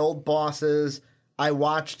one of my old bosses. I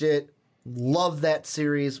watched it. Loved that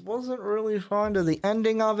series. Wasn't really fond of the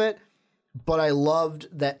ending of it, but I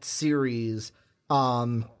loved that series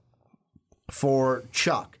for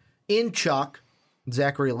Chuck. In Chuck,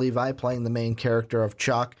 Zachary Levi, playing the main character of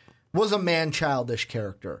Chuck, was a man-childish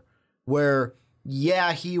character where,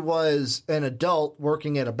 yeah, he was an adult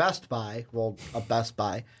working at a Best Buy. Well, a Best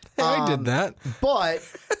Buy. I did that. But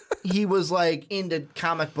he was like into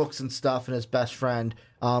comic books and stuff, and his best friend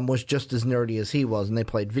was just as nerdy as he was, and they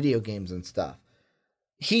played video games and stuff.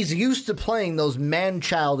 He's used to playing those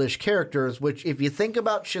man-childish characters, which if you think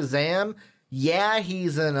about Shazam, yeah,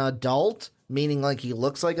 he's an adult, meaning like he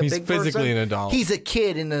looks like a big person. He's physically an adult. He's a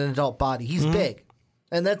kid in an adult body. He's big.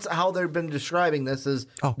 And that's how they've been describing this as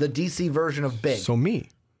the DC version of big. So me.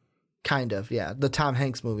 Kind of, yeah. The Tom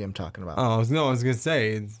Hanks movie I'm talking about. Oh, no, I was going to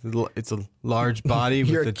say, it's a large body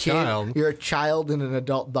with a child. You're a child in an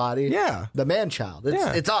adult body. Yeah. The man-child.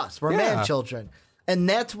 It's us. We're man-children. And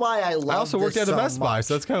that's why I love I also worked at a Best Buy,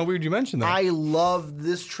 so that's kind of weird you mentioned that. I love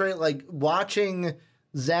this trailer. Like, watching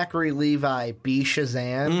Zachary Levi be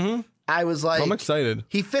Shazam, I was like... I'm excited.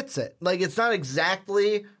 He fits it. Like, it's not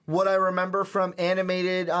exactly what I remember from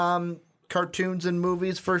animated cartoons and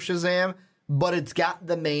movies for Shazam, but it's got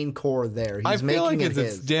the main core there. He's I feel making like it it's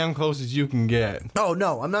his. as damn close as you can get. Oh,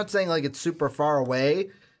 no. I'm not saying like it's super far away,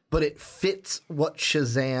 but it fits what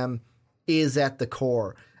Shazam is at the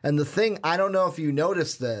core. And the thing, I don't know if you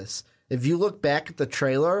noticed this, if you look back at the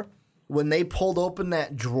trailer, when they pulled open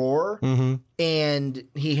that drawer and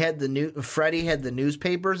he had Freddy had the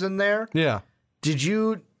newspapers in there. Yeah. Did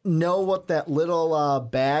you know what that little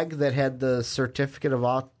bag that had the certificate of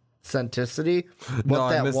authenticity, what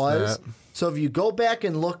I missed was? that. So if you go back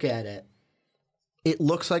and look at it, it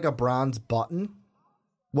looks like a bronze button.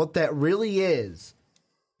 What that really is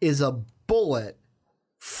a bullet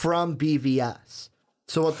from BVS.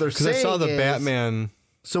 So what they're saying I saw the Batman.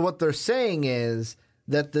 So what they're saying is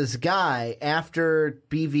that this guy, after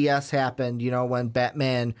BVS happened, you know, when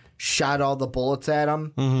Batman shot all the bullets at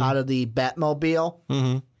him out of the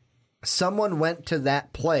Batmobile, someone went to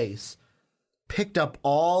that place, picked up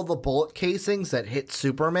all the bullet casings that hit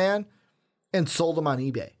Superman, and sold them on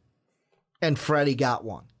eBay. And Freddy got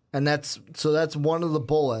one. And that's one of the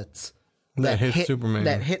bullets that hit Superman.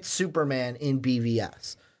 That hit Superman in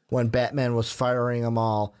BVS when Batman was firing them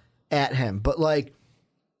all at him. But like,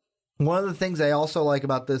 one of the things I also like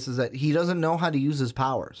about this is that he doesn't know how to use his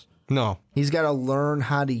powers. No. He's got to learn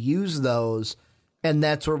how to use those. And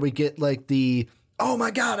that's where we get like oh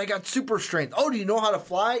my God, I got super strength. Oh, do you know how to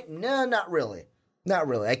fly? No, not really. Not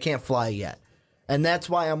really. I can't fly yet. And that's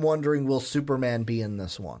why I'm wondering, will Superman be in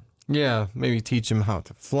this one? Yeah, maybe teach him how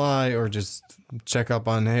to fly or just check up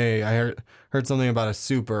on, hey, I heard something about a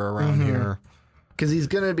super around here. Because he's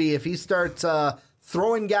going to be, if he starts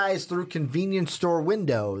throwing guys through convenience store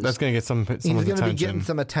windows, that's going to get someone's attention. He's going to be getting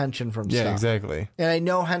some attention from stuff. Yeah, exactly. And I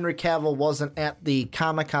know Henry Cavill wasn't at the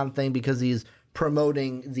Comic-Con thing because he's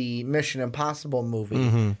promoting the Mission Impossible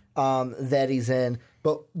movie that he's in.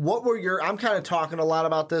 But what were I'm kind of talking a lot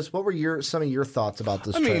about this. What were some of your thoughts about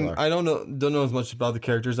this trailer? I mean, I don't know as much about the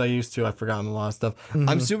characters I used to. I've forgotten a lot of stuff.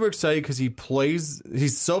 I'm super excited because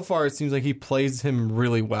so far it seems like he plays him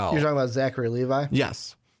really well. You're talking about Zachary Levi?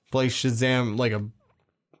 Yes. Plays Shazam like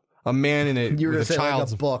a man in it. You were going to say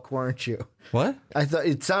child's like a book, weren't you? What? I thought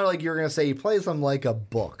it sounded like you were going to say he plays him like a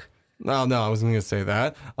book. No, I wasn't going to say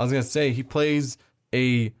that. I was going to say he plays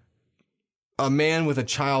a man with a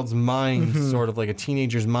child's mind, sort of like a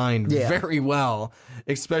teenager's mind, very well,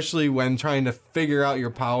 especially when trying to figure out your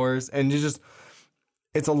powers. And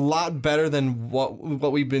it's a lot better than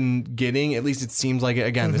what we've been getting. At least it seems like it.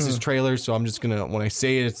 Again, this is trailers, so I'm just gonna, when I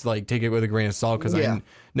say it, it's like take it with a grain of salt because I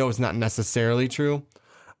know it's not necessarily true.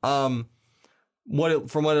 From what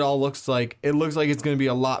it all looks like it's gonna be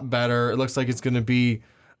a lot better. It looks like it's gonna be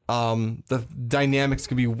the dynamics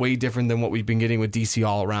could be way different than what we've been getting with DC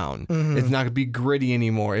all around. It's not gonna be gritty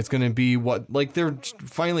anymore. It's gonna be they're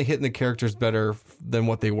finally hitting the characters better than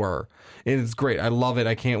what they were. And it's great. I love it.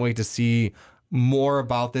 I can't wait to see more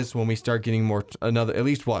about this when we start getting at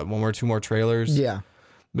least one or two more trailers. Yeah.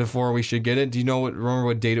 Before we should get it. Do you remember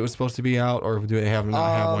what date it was supposed to be out, or do they not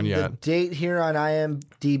have one yet? The date here on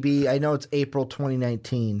IMDb, I know it's April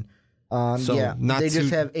 2019. They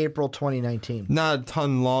just have April 2019. Not a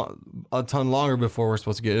ton longer before we're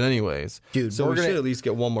supposed to get it anyways. Dude, so we should at least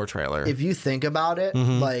get one more trailer. If you think about it,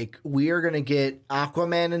 like we are going to get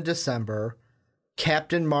Aquaman in December,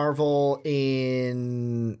 Captain Marvel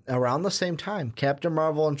in around the same time. Captain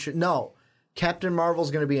Marvel's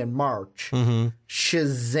going to be in March.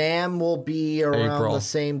 Shazam will be around the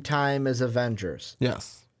same time as Avengers.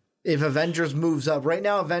 Yes. If Avengers moves up, right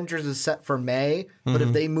now Avengers is set for May, but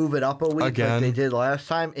if they move it up a week like they did last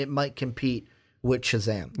time, it might compete with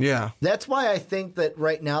Shazam. Yeah. That's why I think that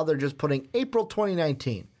right now they're just putting April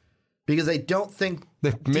 2019 because I don't think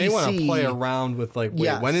they may want to play around with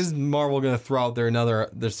when is Marvel going to throw out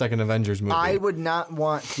their second Avengers movie? I would not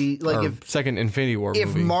want second Infinity War movie.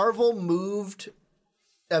 If Marvel moved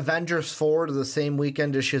Avengers 4 to the same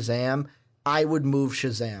weekend as Shazam, I would move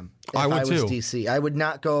Shazam. If I was DC. I would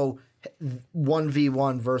not go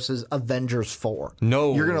 1v1 versus Avengers 4.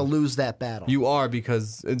 No. You're going to lose that battle. You are,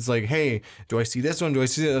 because it's like, hey, do I see this one? Do I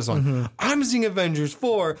see this one? I'm seeing Avengers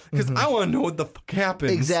 4 because I want to know what the fuck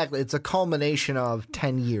happens. Exactly. It's a culmination of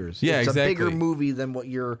 10 years. Yeah, it's exactly. a bigger movie than what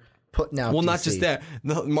you're putting out. Well, DC. not just that.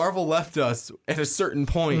 Marvel left us at a certain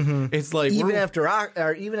point. It's like even after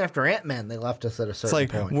Ant-Man, they left us at a certain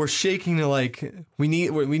point. We're shaking to we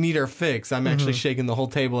need our fix. I'm actually shaking the whole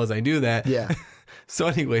table as I do that. Yeah. So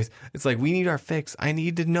anyways, it's like, we need our fix. I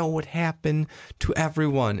need to know what happened to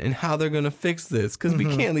everyone and how they're going to fix this, because we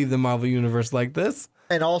can't leave the Marvel Universe like this.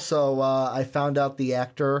 And also, I found out the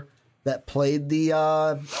actor that played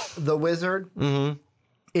the wizard.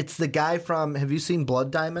 It's the guy from, have you seen Blood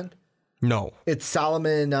Diamond? No. It's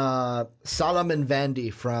Solomon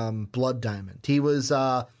Vandy from Blood Diamond. He was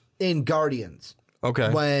in Guardians. Okay.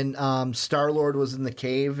 When Star-Lord was in the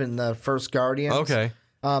cave in the first Guardians. Okay.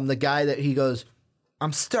 The guy that he goes,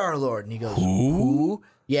 I'm Star-Lord. And he goes, who?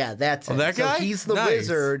 Yeah, that's it. That guy? So he's the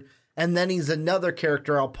wizard. And then he's another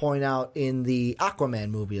character I'll point out in the Aquaman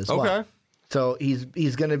movie as well. Okay. So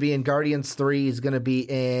he's going to be in Guardians 3. He's going to be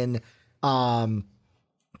in not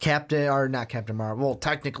Captain Marvel. Well,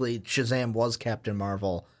 technically Shazam was Captain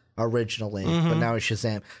Marvel originally, but now he's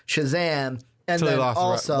Shazam. And so then they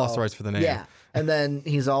lost also the rights for the name. Yeah. And then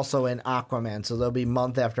he's also in Aquaman. So there'll be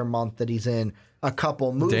month after month that he's in a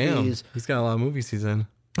couple movies. Damn, he's got a lot of movies he's in.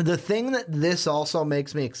 The thing that this also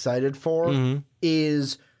makes me excited for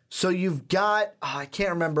is, so you've got, I can't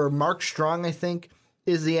remember, Mark Strong, I think,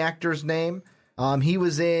 is the actor's name. He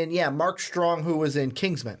was in, Mark Strong, who was in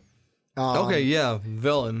Kingsman.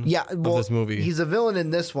 Villain of this movie. He's a villain in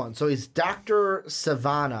this one. So he's Dr.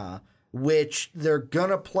 Savannah, which they're going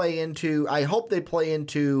to play into, I hope they play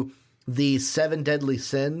into the 7 Deadly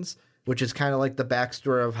Sins, which is kind of like the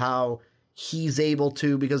backstory of how he's able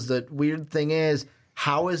to, because the weird thing is,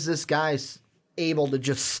 how is this guy able to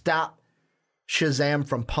just stop Shazam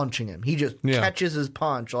from punching him? He just catches his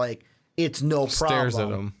punch like it's no problem. Stares at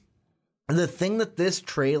him. The thing that this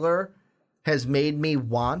trailer has made me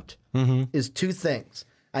want is 2 things.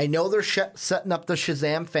 I know they're setting up the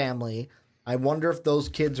Shazam family. I wonder if those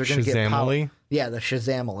kids are going to get power. Yeah, the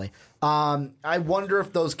Shazamily. I wonder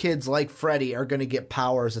if those kids, like Freddy, are going to get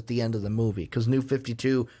powers at the end of the movie. Because New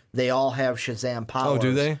 52, they all have Shazam powers. Oh,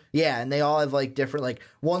 do they? Yeah, and they all have different,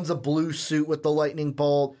 one's a blue suit with the lightning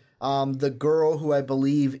bolt. The girl who I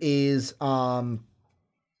believe is Martha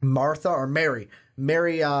or Mary.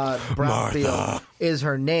 Mary Brownfield is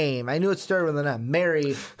her name. I knew it started with an M.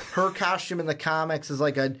 Mary, her costume in the comics is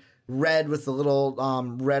a red with the little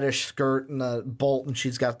reddish skirt and the bolt, and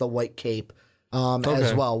she's got the white cape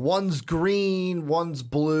as well. One's green, one's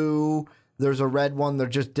blue. There's a red one. They're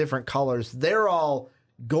just different colors. They're all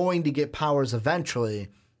going to get powers eventually.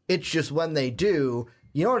 It's just when they do.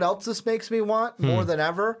 You know what else this makes me want more than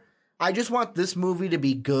ever? I just want this movie to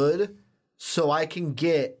be good so I can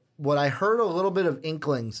get what I heard a little bit of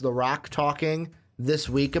inklings, The Rock talking this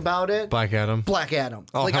week about it. Black Adam.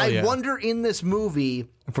 Oh, I wonder in this movie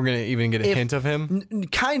if we're going to even get a hint of him.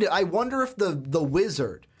 Kind of. I wonder if the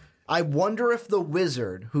wizard, I wonder if the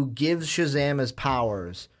wizard who gives Shazam his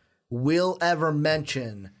powers will ever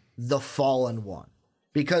mention the Fallen One.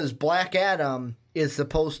 Because Black Adam is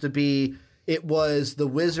supposed to be, it was the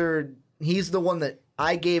wizard, he's the one that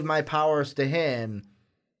I gave my powers to him,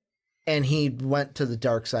 and he went to the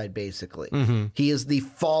dark side, basically. Mm-hmm. He is the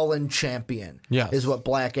fallen champion, is what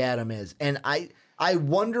Black Adam is. And I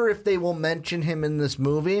wonder if they will mention him in this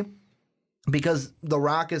movie, because The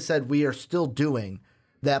Rock has said we are still doing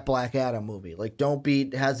that Black Adam movie. Like, don't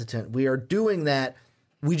be hesitant. We are doing that.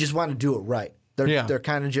 We just want to do it right. They're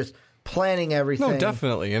kind of just planning everything. No,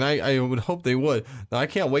 definitely. And I would hope they would. Now, I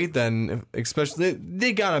can't wait then, especially,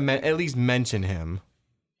 they got to at least mention him.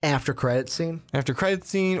 After credit scene? After credit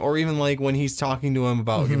scene, or even like when he's talking to him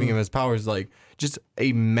about giving him his powers, like just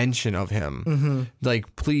a mention of him. Mm-hmm.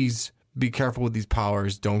 Like, please be careful with these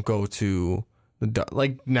powers. Don't go to the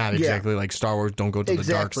like, not exactly like Star Wars. Don't go to the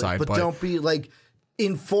dark side, but don't be like,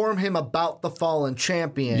 inform him about the fallen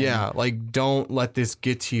champion. Yeah, like don't let this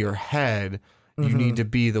get to your head. You need to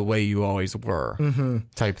be the way you always were,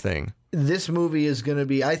 type thing. This movie is going to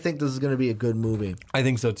be, I think this is going to be a good movie. I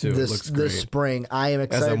think so too. It looks great. This spring. I am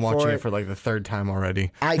excited for it. As I'm watching it for like the third time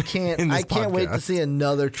already. I can't wait to see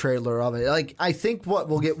another trailer of it. Like, I think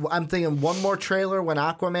I'm thinking one more trailer when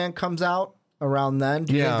Aquaman comes out around then.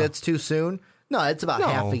 Do you think that's too soon? No, it's about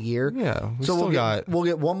half a year. Yeah. We'll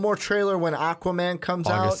get one more trailer when Aquaman comes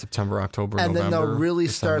out. August, September, October, and November. And then they'll really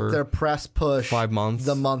start their press push 5 months.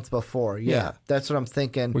 The month before. Yeah. That's what I'm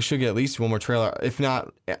thinking. We should get at least one more trailer. If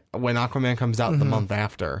not, when Aquaman comes out the month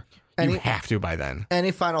after. You have to by then.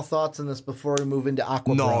 Any final thoughts on this before we move into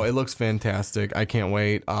Aquaman? No, it looks fantastic. I can't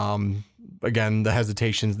wait. Again, the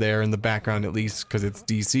hesitation's there in the background at least because it's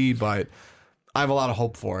DC, but I have a lot of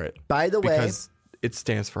hope for it. By the way, it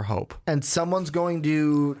stands for hope. And someone's going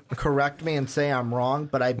to correct me and say I'm wrong,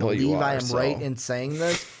 but I believe I am right in saying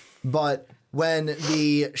this. But when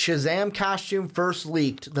the Shazam costume first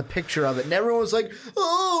leaked, the picture of it, and everyone was like,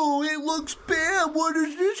 oh, it looks bad. What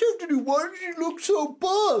does this have to do? Why does he look so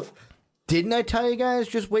buff? Didn't I tell you guys,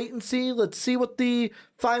 just wait and see? Let's see what the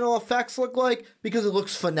final effects look like, because it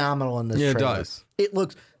looks phenomenal in this trailer. Yeah, it does. It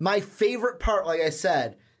looks, my favorite part, like I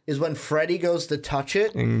said, is when Freddy goes to touch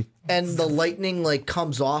it and the lightning like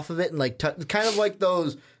comes off of it and like kind of like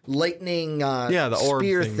those lightning the orb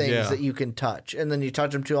spear things, things that you can touch, and then you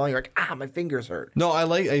touch them too long, you're like, my fingers hurt. No,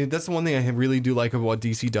 that's the one thing I really do like about what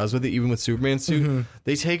DC does with it, even with Superman's suit.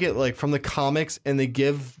 They take it like from the comics and they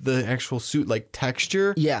give the actual suit like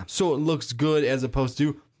texture, so it looks good as opposed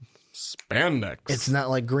to spandex. It's not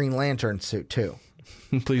like Green Lantern suit too.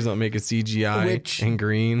 Please don't make it CGI and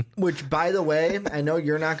green. Which, by the way, I know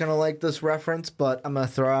you're not going to like this reference, but I'm going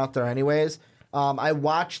to throw it out there anyways. I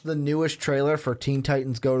watched the newest trailer for Teen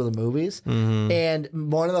Titans Go to the Movies, and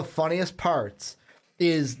one of the funniest parts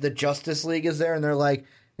is the Justice League is there, and they're like,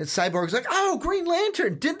 and Cyborg's like, oh, Green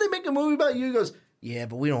Lantern, didn't they make a movie about you? He goes, yeah,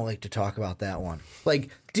 but we don't like to talk about that one. Like,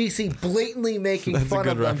 DC blatantly making fun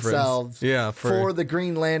of themselves for the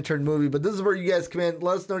Green Lantern movie. But this is where you guys come in.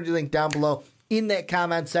 Let us know what you think down below in that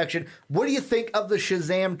comment section. What do you think of the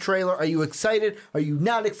Shazam trailer? Are you excited? Are you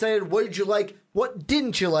not excited? What did you like? What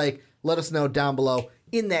didn't you like? Let us know down below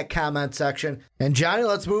in that comment section. And Johnny,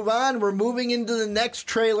 let's move on. We're moving into the next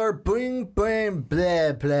trailer. Bing, bang,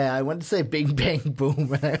 blah, blah. I wanted to say bing, bang,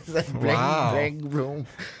 boom. And I said bing, bang, boom.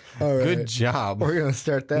 All right. Good job. We're going to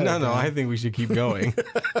start that. No, I think we should keep going.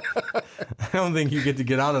 I don't think you get to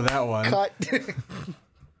get out of that one. Cut.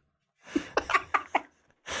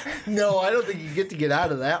 No, I don't think you get to get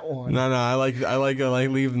out of that one. No, I like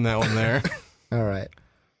leaving that one there. All right.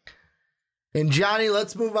 And Johnny,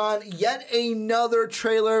 let's move on. Yet another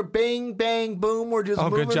trailer. Bang, bang, boom. We're just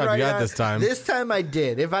moving good job. Right you got on. this time. This time I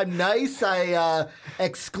did. If I'm nice, I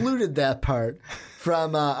excluded that part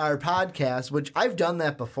from our podcast, which I've done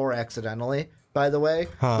that before accidentally, by the way.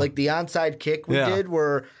 Like the onside kick we did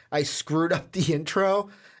where I screwed up the intro,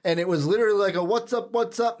 and it was literally like a what's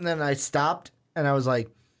up, and then I stopped, and I was like,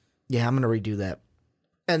 yeah, I'm going to redo that.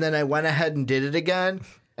 And then I went ahead and did it again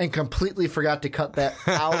and completely forgot to cut that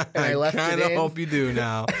out, and I left it in. I kind of hope you do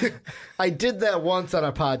now. I did that once on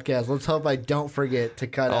a podcast. Let's hope I don't forget to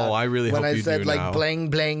cut out. Oh, I really hope you do now. When I said like blang,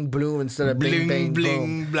 blang, bloom instead of bling, bang,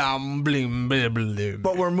 bling, boom. Blam, bling, bling, bling.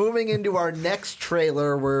 But we're moving into our next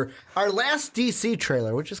trailer, our last DC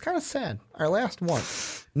trailer, which is kind of sad. Our last one.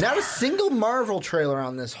 Not a single Marvel trailer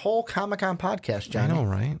on this whole Comic-Con podcast, Johnny. I know,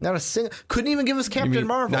 right? Not a single. Couldn't even give us Captain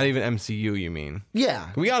Marvel. Not even MCU, you mean?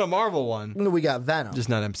 Yeah. We got a Marvel one. We got Venom. Just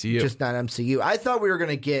not MCU. Just not MCU. I thought we were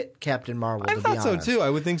going to get Captain Marvel, I to thought be so, honest. too. I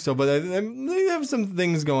would think so. But they have some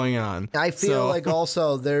things going on. I feel like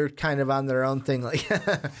also they're kind of on their own thing. Like,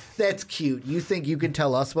 that's cute. You think you can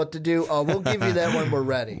tell us what to do? Oh, we'll give you that when we're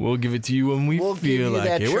ready. We'll give it to you when we feel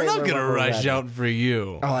like it. We're not going to rush out for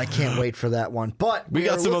you. Oh, I can't wait for that one. But we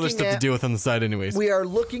got some other stuff to deal with on the side anyways. We are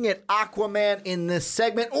looking at Aquaman in this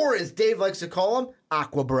segment, or as Dave likes to call him,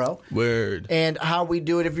 Aqua Bro. Word. And how we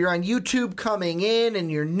do it. If you're on YouTube coming in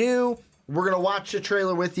and you're new, we're going to watch the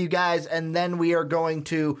trailer with you guys, and then we are going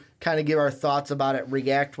to kind of give our thoughts about it,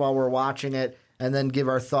 react while we're watching it, and then give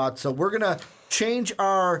our thoughts. So we're going to change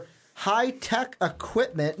our high-tech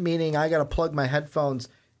equipment, meaning I got to plug my headphones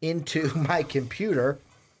into my computer.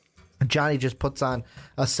 Johnny just puts on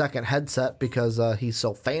a second headset because he's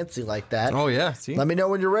so fancy like that. Oh, yeah. See? Let me know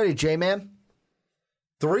when you're ready, J-Man.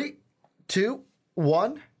 3, 2,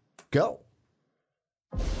 1, go.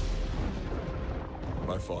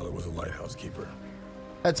 My father was a lighthouse keeper.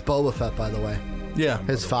 That's Boba Fett, by the way. Yeah.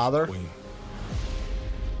 His father. Queen.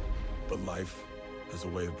 But life is a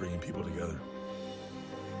way of bringing people together.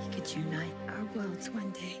 We could unite our worlds one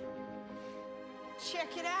day.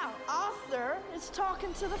 Check it out. Arthur is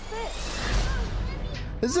talking to the fish.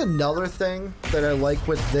 This is another thing that I like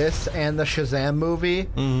with this and the Shazam movie.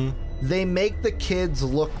 Mm-hmm. They make the kids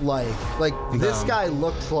look like this guy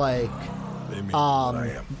looks like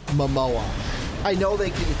Momoa. I know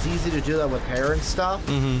it's easy to do that with hair and stuff.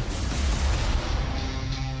 Mm-hmm.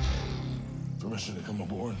 Permission to come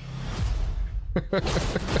aboard.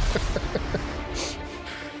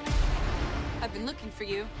 I've been looking for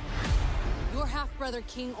you. Your half-brother,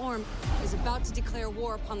 King Orm, is about to declare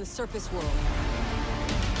war upon the surface world.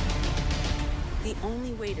 The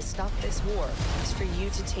only way to stop this war is for you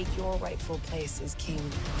to take your rightful place as king.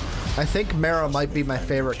 I think Mara might be my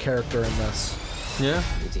favorite character in this. Yeah?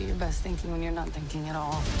 You do your best thinking when you're not thinking at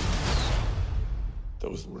all.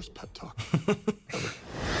 That was the worst pep talk. I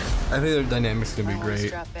think their dynamic's going to be great.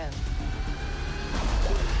 Strap in.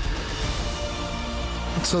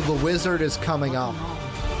 So the wizard is coming up.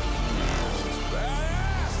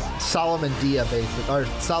 Solomon Dia, basically, or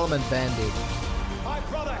Solomon Vandy. My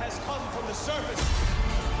brother has come from the surface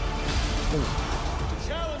to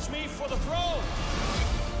challenge me for the throne.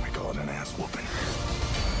 We call it an ass whooping.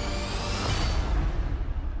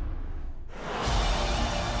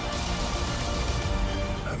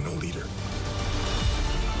 I'm no leader.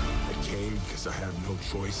 I came because I have no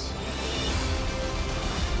choice.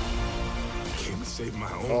 I came to save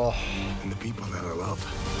my own and the people that I love.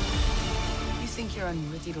 You think you're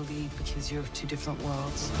unworthy to lead because you're of two different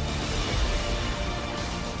worlds.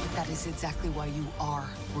 But that is exactly why you are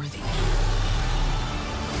worthy.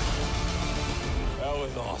 That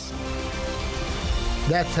was awesome.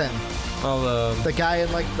 That's him. Oh, the guy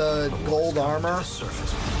in like the gold armor.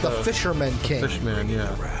 The Fisherman King. Fisherman, yeah.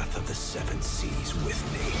 The wrath of the seven seas with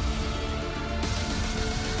me.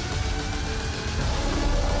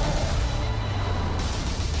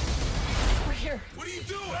 We're here. What are you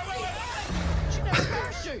doing? She never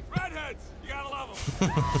parachute. Redheads, you gotta love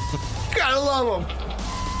them. Gotta love him.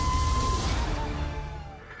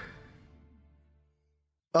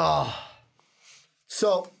 Oh.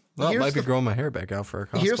 So I might be growing my hair back out for a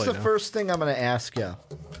cosplay. Here's the now. first thing I'm going to ask you.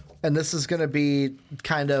 And this is going to be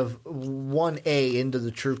kind of 1A into the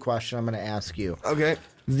true question I'm going to ask you. Okay.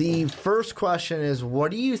 The first question is,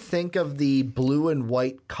 what do you think of the blue and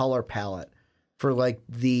white color palette for like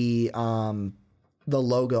the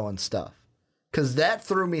logo and stuff? Because that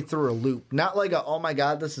threw me through a loop. Not like oh my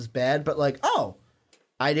God, this is bad, but like, oh,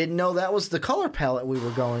 I didn't know that was the color palette we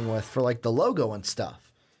were going with for like the logo and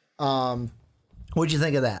stuff. What'd you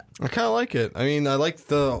think of that? I kind of like it. I mean, I like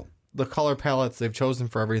the color palettes they've chosen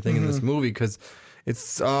for everything in this movie because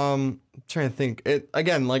it's I'm trying to think. It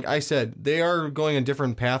again, like I said, they are going a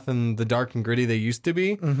different path than the dark and gritty they used to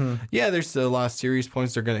be. Yeah, there's a lot of serious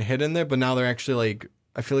points they're going to hit in there, but now they're actually like,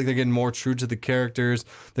 I feel like they're getting more true to the characters.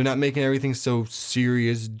 They're not making everything so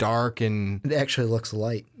serious, dark, and it actually looks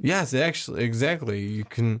light. Yes, it actually exactly. You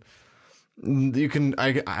can.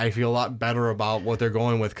 I feel a lot better about what they're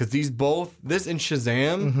going with because this and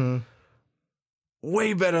Shazam,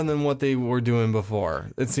 way better than what they were doing before.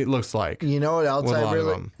 It looks like. You know what else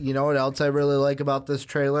I really like about this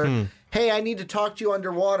trailer? Hey, I need to talk to you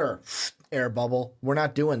underwater. Air bubble. We're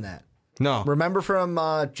not doing that. No. Remember from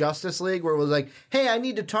Justice League where it was like, hey, I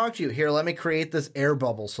need to talk to you. Here, let me create this air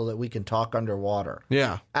bubble so that we can talk underwater.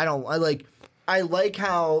 Yeah. I like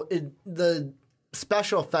how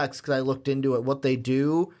special effects, because I looked into it, what they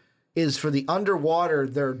do is for the underwater,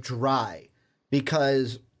 they're dry,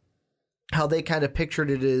 because how they kind of pictured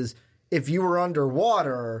it is if you were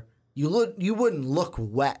underwater, you wouldn't look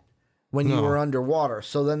wet when you were underwater.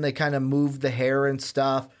 So then they kind of moved the hair and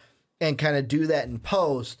stuff and kind of do that in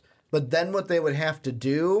post. But then what they would have to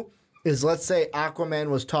do is, let's say Aquaman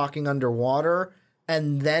was talking underwater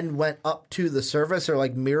and then went up to the surface, or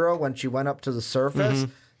like Mira when she went up to the surface,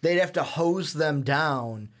 they'd have to hose them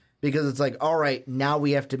down, because it's like, all right, now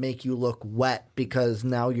we have to make you look wet because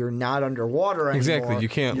now you're not underwater anymore. Exactly. You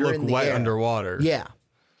can't look wet underwater. Yeah.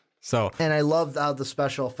 So, and I loved how the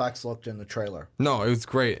special effects looked in the trailer. No, it was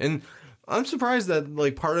great. And I'm surprised that,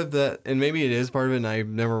 like, part of that, and maybe it is part of it, and I've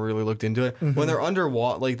never really looked into it, when they're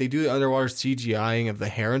underwater, like, they do the underwater CGIing of the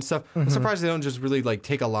hair and stuff. I'm surprised they don't just really, like,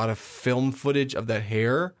 take a lot of film footage of that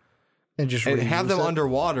hair and just have them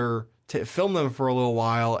underwater, film them for a little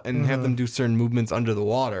while, and have them do certain movements under the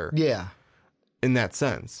water. Yeah. In that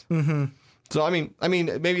sense. So, I mean,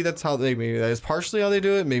 maybe that's how maybe that is partially how they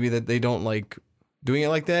do it. Maybe that they don't like doing it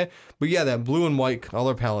like that. But yeah, that blue and white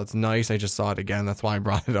color palette's nice. I just saw it again. That's why I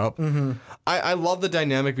brought it up. I love the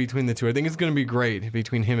dynamic between the two. I think it's going to be great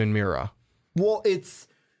between him and Mira. Well, it's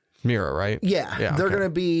Mira, right? Yeah, they're going to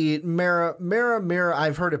be Mira.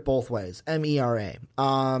 I've heard it both ways. Mera.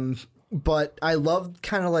 But I love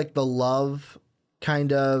kind of like the love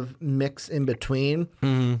kind of mix in between.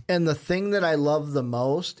 And the thing that I love the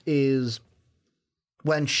most is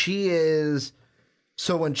when she's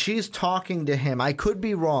talking to him, I could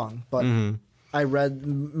be wrong, but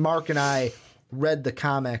Mark and I read the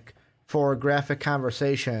comic for a graphic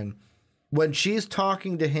conversation. When she's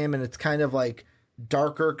talking to him and it's kind of like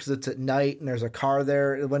darker because it's at night and there's a car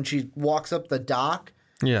there, when she walks up the dock,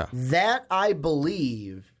 that I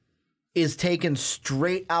believe is taken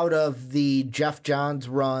straight out of the Jeff Johns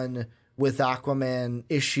run with Aquaman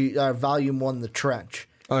Volume 1, The Trench.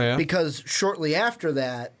 Oh, yeah? Because shortly after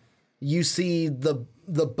that, you see the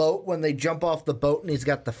boat when they jump off the boat and he's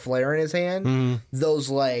got the flare in his hand. Those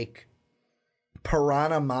like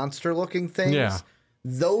piranha monster looking things. Yeah.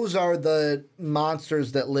 Those are the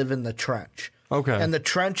monsters that live in the trench. Okay. And the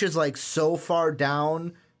trench is like so far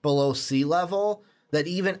down below sea level that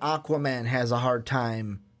even Aquaman has a hard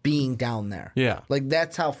time being down there. Yeah. Like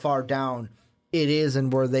that's how far down it is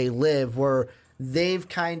and where they live, where they've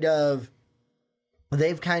kind of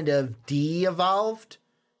de-evolved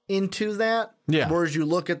into that. Yeah. Whereas you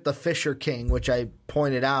look at the Fisher King, which I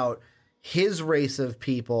pointed out, his race of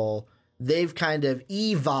people, they've kind of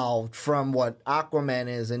evolved from what Aquaman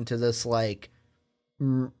is into this like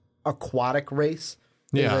aquatic race.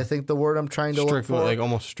 Yeah. Is I think the word I'm trying to look for. Like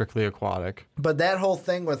almost strictly aquatic. But that whole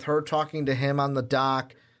thing with her talking to him on the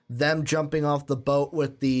dock, them jumping off the boat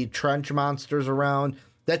with the trench monsters around,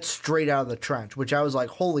 that's straight out of the trench, which I was like,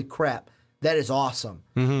 holy crap. That is awesome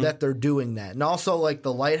that they're doing that. And also, like,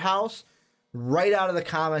 the lighthouse, right out of the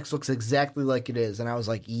comics, looks exactly like it is. And I was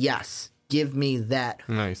like, yes, give me that.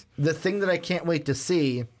 Nice. The thing that I can't wait to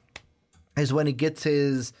see is when he gets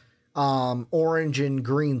his orange and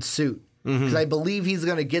green suit. Because I believe he's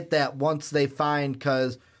going to get that once they find,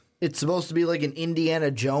 because it's supposed to be like an Indiana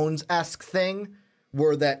Jones-esque thing,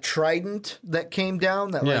 where that trident that came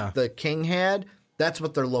down, that like the king had, that's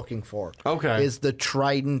what they're looking for. Okay. Is the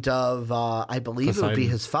trident of, I believe Poseidon. it would be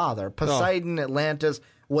his father. Poseidon, Atlantis,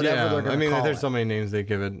 whatever they're going to call it. There's so many names they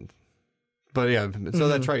give it. But yeah, so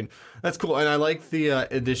that trident. That's cool. And I like the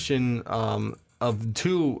addition of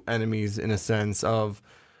two enemies, in a sense, of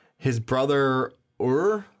his brother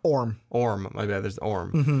Orm, my bad, there's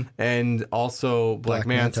Orm. And also Black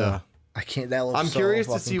Manta. I can't, that looks I'm so curious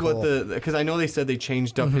to see cool. what because I know they said they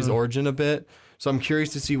changed up his origin a bit. So I'm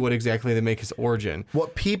curious to see what exactly they make his origin.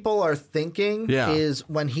 What people are thinking is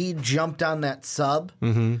when he jumped on that sub,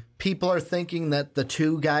 people are thinking that the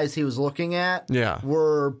two guys he was looking at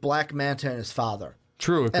were Black Manta and his father.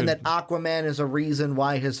 True. And that Aquaman is a reason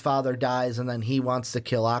why his father dies, and then he wants to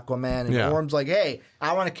kill Aquaman. And Orm's like, hey,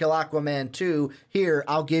 I want to kill Aquaman too. Here,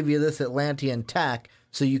 I'll give you this Atlantean tech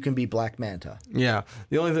so you can be Black Manta. Yeah.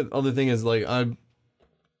 The only other thing is, like,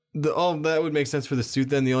 that would make sense for the suit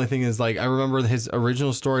then. The only thing is, like, I remember his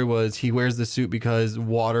original story was he wears the suit because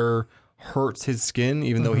water hurts his skin,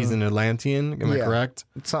 even though he's an Atlantean. Am I correct?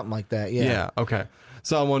 Something like that, yeah. Okay.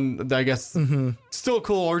 So I guess, still a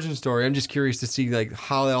cool origin story. I'm just curious to see, like,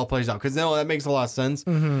 how that all plays out. Because that makes a lot of sense.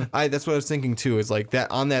 That's what I was thinking, too, is, like,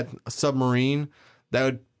 that on that submarine, that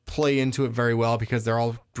would play into it very well because they're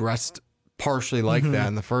all dressed partially like that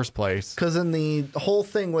in the first place. Because in the whole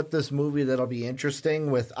thing with this movie that'll be interesting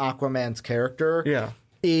with Aquaman's character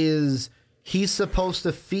is he's supposed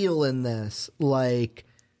to feel in this like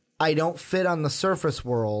I don't fit on the surface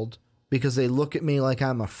world because they look at me like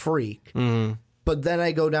I'm a freak. Mm-hmm. But then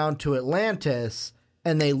I go down to Atlantis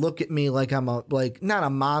and they look at me like I'm not a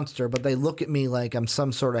monster, but they look at me like I'm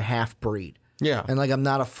some sort of half-breed. Yeah. And like I'm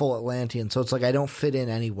not a full Atlantean. So it's like I don't fit in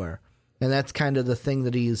anywhere. And that's kind of the thing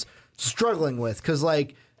that he's struggling with. Because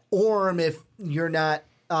like Orm, if you're not,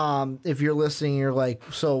 if you're listening, you're like,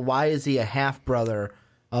 so why is he a half-brother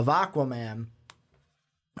of Aquaman?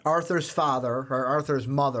 Arthur's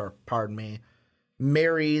mother,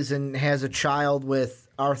 marries and has a child with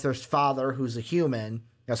Arthur's father, who's a human,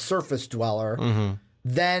 a surface dweller. Mm-hmm.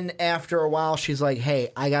 Then after a while, she's like, hey,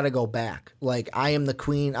 I got to go back. Like, I am the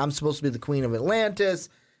queen. I'm supposed to be the queen of Atlantis.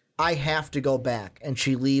 I have to go back. And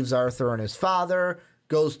she leaves Arthur and his father,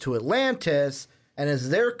 goes to Atlantis, and as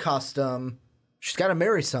their custom, she's got to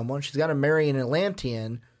marry someone. She's got to marry an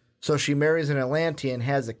Atlantean. So she marries an Atlantean,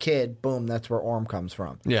 has a kid. Boom, that's where Orm comes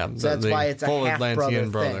from. Yeah, so that's why it's a half-brother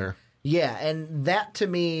brother. thing. Yeah, and that to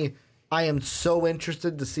me, I am so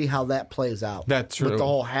interested to see how that plays out. That's true. With the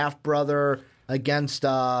whole half-brother against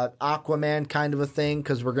Aquaman kind of a thing,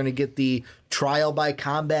 because we're going to get the trial by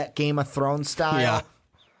combat Game of Thrones style. Yeah.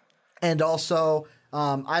 And also,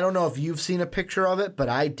 I don't know if you've seen a picture of it, but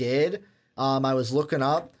I did. I was looking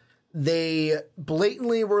up. They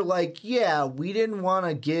blatantly were like, yeah, we didn't want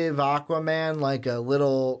to give Aquaman like a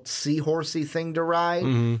little seahorsey thing to ride.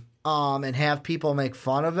 Mm-hmm. And have people make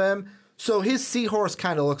fun of him. So his seahorse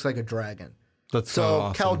kind of looks like a dragon. That's so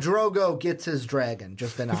awesome. Khal Drogo gets his dragon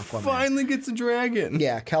just in Aquaman. Finally gets a dragon.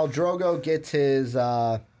 Yeah, Khal Drogo gets his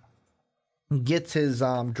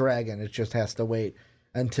dragon. It just has to wait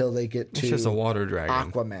until they get to It's just a water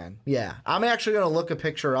dragon. Aquaman. Yeah. I'm actually going to look a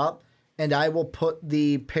picture up and I will put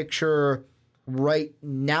the picture right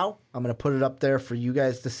now. I'm going to put it up there for you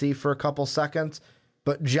guys to see for a couple seconds.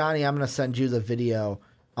 But Johnny, I'm going to send you the video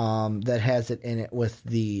that has it in it with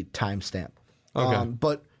the timestamp. Okay.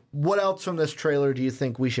 But what else from this trailer do you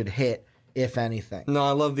think we should hit, if anything? No,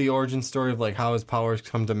 I love the origin story of like how his powers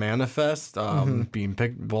come to manifest, being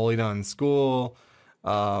bullied on school,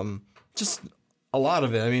 just a lot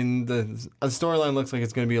of it. I mean, the storyline looks like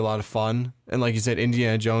it's going to be a lot of fun, and like you said,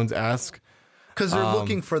 Indiana Jones-esque. Because they're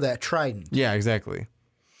looking for that trident. Yeah, exactly.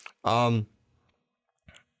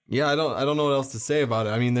 Yeah, I don't know what else to say about it.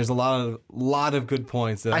 I mean, there's a lot of good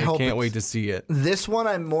points that I can't wait to see it. This one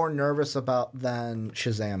I'm more nervous about than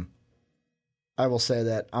Shazam. I will say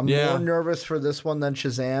that. I'm more nervous for this one than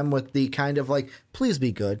Shazam, with the kind of like, please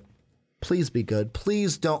be good. Please be good.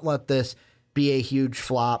 Please don't let this be a huge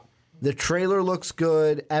flop. The trailer looks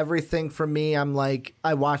good. Everything for me, I'm like,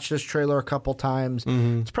 I watched this trailer a couple times.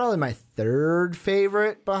 Mm-hmm. It's probably my third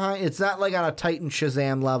favorite behind. It's not like on a Titan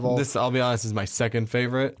Shazam level. This, I'll be honest, is my second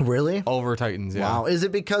favorite. Really? Over Titans, yeah. Wow. Is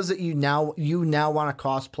it because that you now want to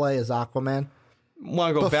cosplay as Aquaman?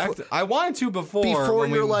 Want to go back? I wanted to before. Before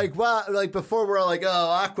you're like, well, like before we're like,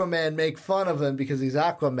 oh, Aquaman, make fun of him because he's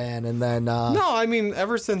Aquaman, and then no, I mean,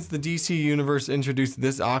 ever since the DC universe introduced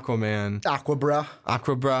this Aquaman, Aquabra,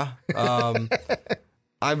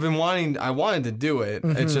 I've been wanting. I wanted to do it.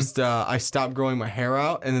 Mm-hmm. It's just I stopped growing my hair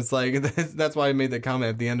out, and it's like that's why I made that comment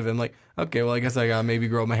at the end of it. I'm like, okay, well, I guess I gotta maybe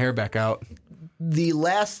grow my hair back out. The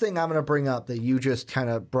last thing I'm gonna bring up that you just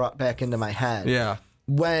kind of brought back into my head, yeah.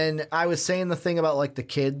 When I was saying the thing about like the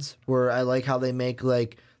kids, where I like how they make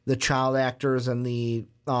like the child actors and the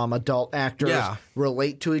adult actors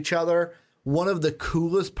relate to each other. One of the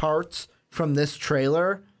coolest parts from this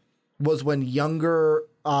trailer was when younger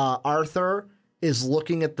Arthur is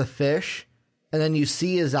looking at the fish, and then you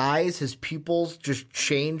see his eyes, his pupils just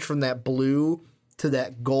change from that blue to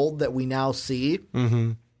that gold that we now see,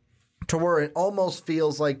 to where it almost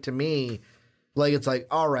feels like, to me, like it's like,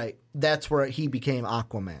 all right, that's where he became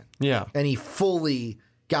Aquaman. Yeah. And he fully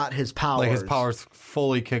got his powers. Like his powers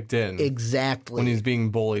fully kicked in. Exactly. When he's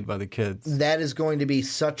being bullied by the kids. That is going to be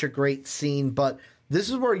such a great scene, but this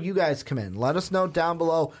is where you guys come in. Let us know down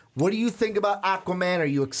below. What do you think about Aquaman? Are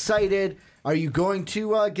you excited? Are you going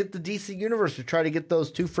to get the DC Universe to try to get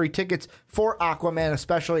those 2 free tickets for Aquaman,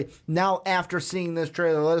 especially now after seeing this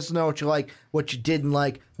trailer? Let us know what you like, what you didn't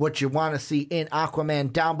like, what you want to see in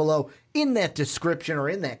Aquaman down below in that description, or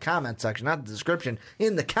in that comment section. Not the description,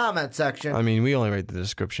 in the comment section. I mean, we only write the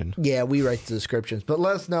description. Yeah, we write the descriptions, but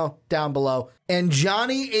let us know down below. And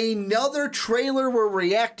Johnny, another trailer we're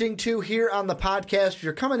reacting to here on the podcast. If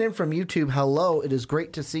you're coming in from YouTube, hello. It is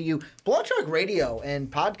great to see you. Blog Talk Radio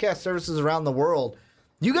and podcast services around the world.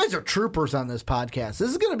 You guys are troopers on this podcast.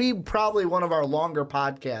 This is going to be probably one of our longer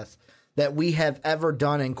podcasts that we have ever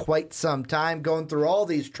done in quite some time, going through all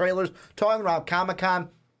these trailers, talking about Comic-Con.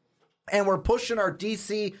 And we're pushing our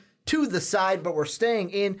DC to the side, but we're staying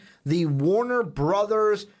in the Warner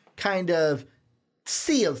Brothers kind of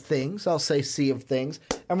sea of things. I'll say sea of things.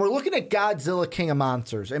 And we're looking at Godzilla King of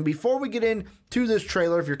Monsters. And before we get into this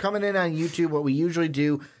trailer, if you're coming in on YouTube, what we usually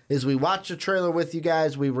do is we watch the trailer with you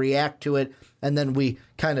guys, we react to it, and then we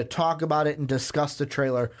kind of talk about it and discuss the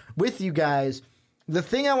trailer with you guys. The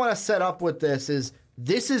thing I want to set up with this is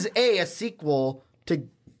a sequel to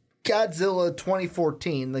Godzilla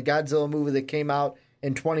 2014, the Godzilla movie that came out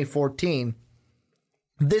in 2014.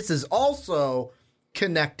 This is also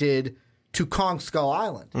connected to Kong Skull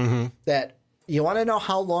Island. That, you want to know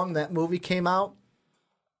how long that movie came out?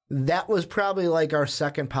 That was probably like our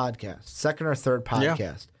second or third podcast.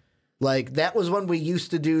 Yeah. Like, that was when we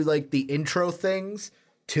used to do like the intro things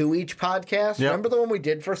to each podcast. Yep. Remember the one we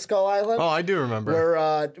did for Skull Island? Oh, I do remember.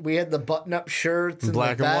 Where we had the button-up shirts and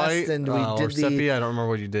black the vest, and white, and we did sepia. I don't remember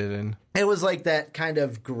what you did in. It was like that kind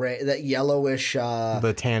of gray, that yellowish.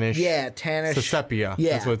 The tannish. Yeah, tannish. It's sepia.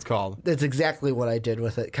 Yeah. That's what it's called. That's exactly what I did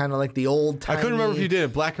with it. Kind of like the old tiny... I couldn't remember if you did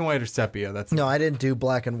it black and white or sepia. No, I didn't do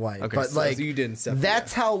black and white. Okay, but so like, you did sepia.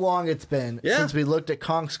 That's how long it's been since we looked at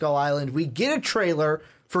Kong Skull Island. We get a trailer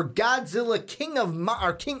for Godzilla King of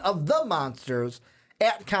the Monsters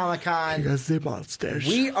at Comic-Con. Yes, the monsters.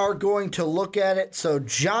 We are going to look at it. So,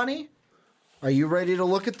 Johnny, are you ready to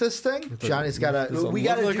look at this thing? Johnny's got to... We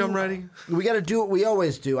got to like I'm ready. We got to do what we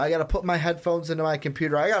always do. I got to put my headphones into my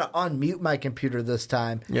computer. I got to unmute my computer this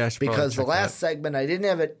time. Yeah, because the last segment, I didn't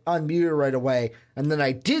have it unmuted right away, and then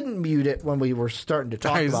I didn't mute it when we were starting to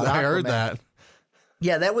talk about Aquaman. I heard that.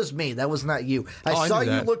 Yeah, that was me. That was not you. I saw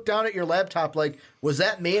you look down at your laptop like, was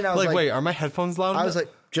that me? And I was like, wait, are my headphones loud enough? I was like,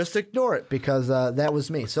 just ignore it because that was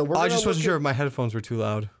me. So I just wasn't sure if my headphones were too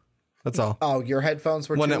loud. That's all. Oh, your headphones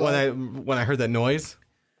were too loud? When I heard that noise?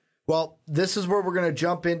 Well, this is where we're going to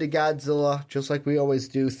jump into Godzilla just like we always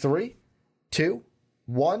do. 3, 2,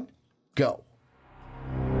 1, go.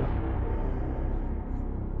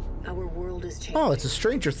 Our world is changing. Oh, it's a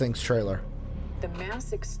Stranger Things trailer. The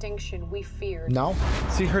mass extinction we feared. No.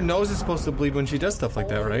 See, her nose is supposed to bleed when she does stuff like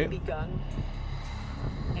that, right? Begun,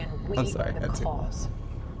 and we I'm sorry, are the cause.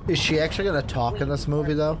 Is she actually going to talk in this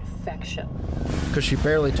movie, though? Infection. Because she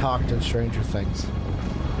barely talked in Stranger Things.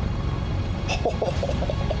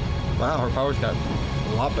 Wow, her powers got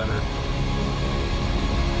a lot better.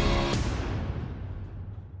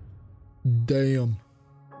 Damn.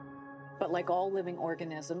 But like all living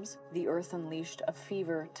organisms, the Earth unleashed a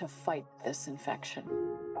fever to fight this infection.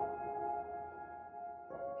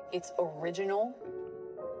 Its original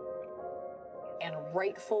and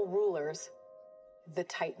rightful rulers, the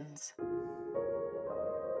Titans.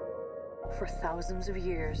 For thousands of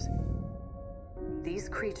years, these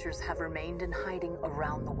creatures have remained in hiding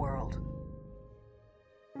around the world.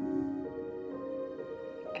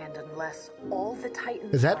 And unless all the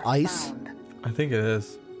Titans is that are ice? found, I think it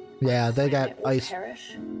is. Yeah, they got ice.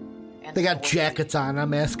 They got so jackets on.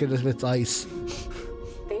 I'm asking if it's ice.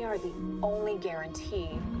 They are the only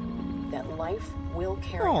guarantee that life will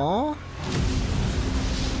carry Aww. on.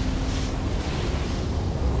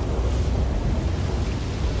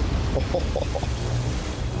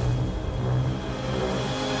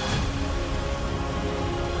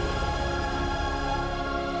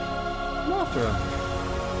 Mothra.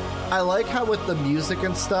 I like how with the music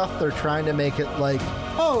and stuff, they're trying to make it like,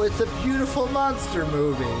 oh, it's a beautiful monster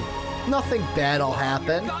movie. Nothing bad'll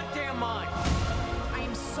happen.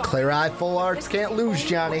 Clear eye, full arts, can't lose,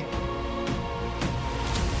 Johnny.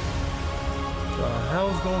 The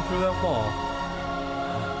hell's going through that wall?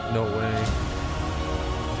 No way.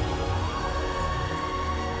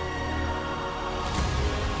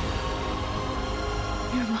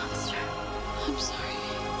 You're a monster. I'm sorry.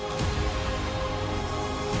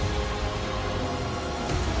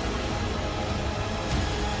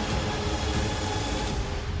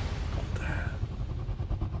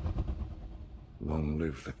 Long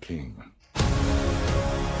live the king.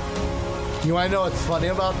 You want to know what's funny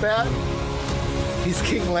about that? He's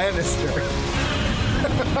King Lannister.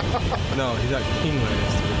 No, he's not King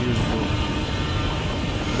Lannister. He was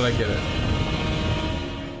but I get it.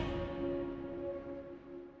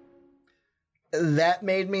 That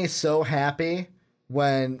made me so happy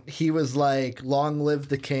when he was like, long live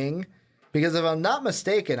the king. Because if I'm not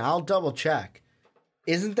mistaken, I'll double check.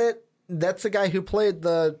 Isn't that's the guy who played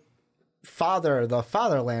the father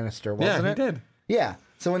Lannister, wasn't it? Yeah, he did. Yeah.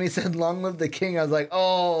 So when he said long live the king, I was like,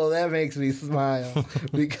 oh, that makes me smile.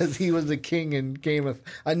 Because he was the king in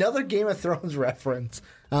another Game of Thrones reference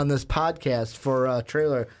on this podcast for a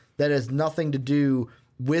trailer that has nothing to do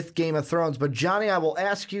with Game of Thrones. But Johnny, I will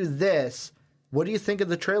ask you this. what do you think of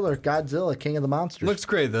the trailer, Godzilla, King of the Monsters? Looks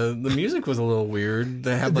great. The music was a little weird.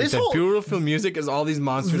 They have like that beautiful music as all these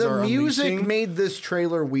monsters are unleashing. The music made this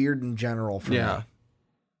trailer weird in general for me.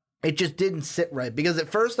 It just didn't sit right. Because at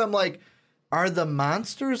first I'm like, are the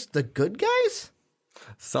monsters the good guys?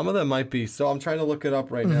 Some of them might be. So I'm trying to look it up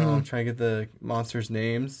right now. I'm trying to get the monsters'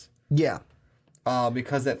 names. Yeah.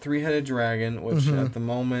 Because that three-headed dragon, which at the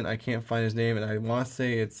moment I can't find his name, and I want to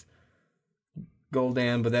say it's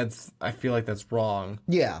Gul'dan, but I feel like that's wrong.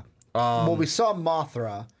 Yeah. Well, we saw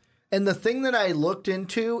Mothra, and the thing that I looked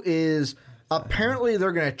into is apparently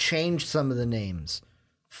they're going to change some of the names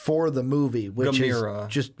for the movie, which Gamera.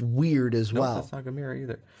 is just weird as well. That's not Gamera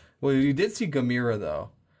either. Well, you did see Gamera though,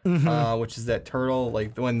 which is that turtle.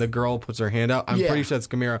 Like when the girl puts her hand out, I'm pretty sure that's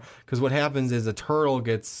Gamera. Because what happens is a turtle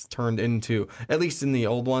gets turned into, at least in the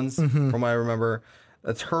old ones, from what I remember.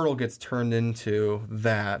 A turtle gets turned into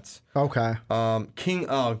that. Okay. King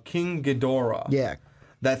Ghidorah. Yeah.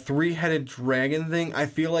 That three-headed dragon thing, I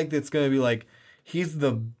feel like it's going to be like, he's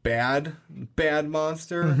the bad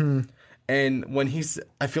monster. And when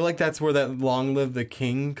I feel like that's where that Long Live the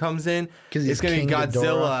King comes in. Because it's going to be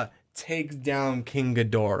Godzilla takes down King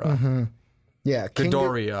Ghidorah. Yeah.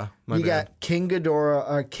 Ghidorah. You got King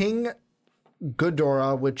Ghidorah,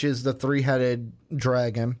 which is the three-headed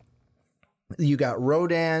dragon. You got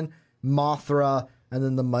Rodan, Mothra, and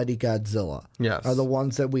then the mighty Godzilla. Yes. Are the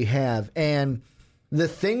ones that we have. And the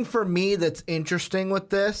thing for me that's interesting with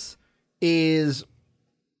this is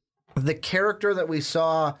the character that we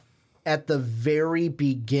saw at the very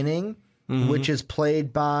beginning, which is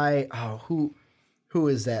played by who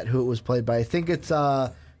is that? Who it was played by? I think it's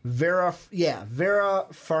Vera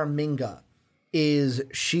Farmiga.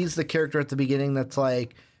 She's the character at the beginning that's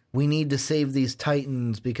like, we need to save these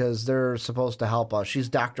Titans because they're supposed to help us. She's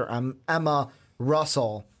Dr. Emma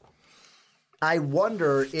Russell. I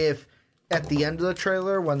wonder if at the end of the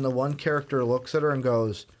trailer, when the one character looks at her and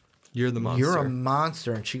goes, "You're the monster. You're a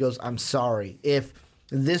monster," and she goes, "I'm sorry." If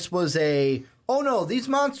this was oh no, these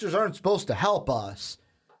monsters aren't supposed to help us.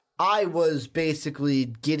 I was basically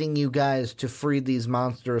getting you guys to free these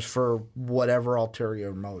monsters for whatever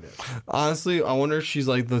ulterior motive. Honestly, I wonder if she's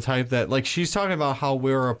like the type that, like, she's talking about how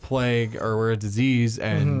we're a plague or we're a disease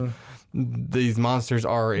and these monsters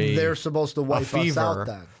are they're supposed to wipe us out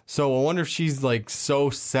then. So I wonder if she's like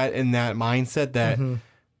so set in that mindset that,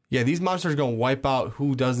 yeah, these monsters are going to wipe out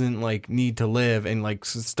who doesn't like need to live and like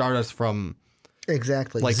start us from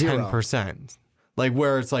exactly like 0. 10%. Like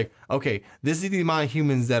where it's like, okay, this is the amount of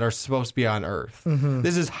humans that are supposed to be on Earth.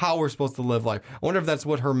 This is how we're supposed to live life. I wonder if that's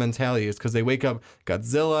what her mentality is, because they wake up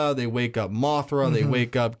Godzilla, they wake up Mothra, they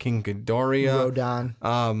wake up King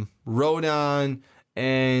Ghidorah, Rodan,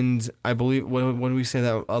 and I believe when we say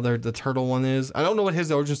that the turtle one is, I don't know what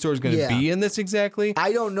his origin story is going to be in this exactly.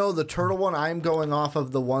 I don't know the turtle one. I'm going off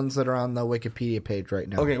of the ones that are on the Wikipedia page right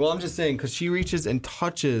now. Okay, well I'm just saying because she reaches and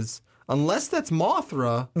touches. Unless that's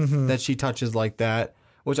Mothra that she touches like that,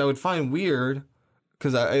 which I would find weird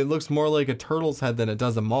because it looks more like a turtle's head than it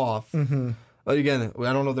does a moth. But again,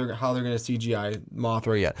 I don't know how they're going to CGI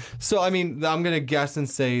Mothra yet. So I mean, I'm going to guess and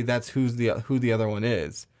say that's who the other one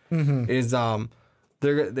is. Is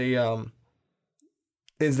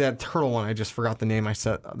is that turtle one? I just forgot the name. I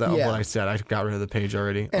said what I said. I got rid of the page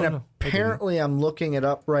already. And apparently, I'm looking it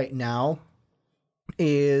up right now.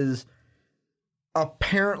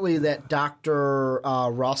 Apparently that Dr.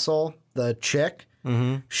 Russell, the chick,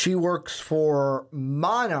 she works for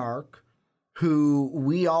Monarch, who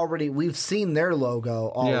we've seen their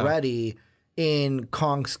logo already in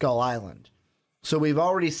Kong Skull Island. So we've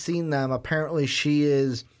already seen them. Apparently she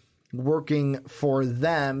is working for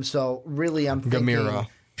them. So really I'm thinking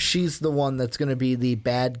she's the one that's going to be the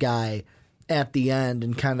bad guy at the end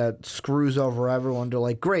and kind of screws over everyone to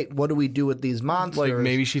like, great, what do we do with these monsters? Like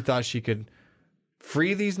maybe she thought she could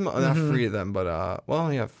free these, not free them, but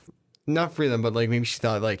not free them, but like maybe she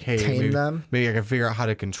thought like, hey, maybe I can figure out how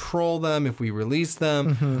to control them if we release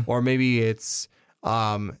them, or maybe it's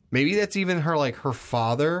maybe that's even her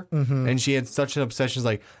father, and she had such an obsession,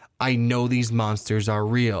 like, I know these monsters are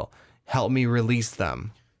real, help me release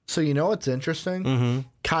them. So you know what's interesting?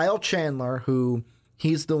 Kyle Chandler, who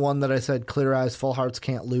he's the one that I said Clear Eyes, Full Hearts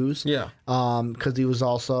Can't Lose, because he was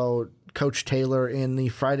also Coach Taylor in the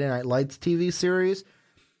Friday Night Lights TV series.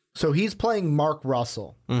 So he's playing Mark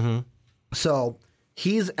Russell. So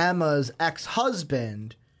he's Emma's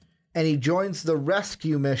ex-husband, and he joins the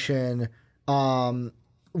rescue mission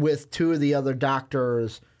with two of the other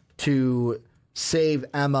doctors to save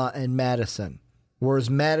Emma and Madison. Whereas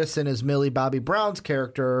Madison is Millie Bobby Brown's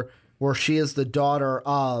character, where she is the daughter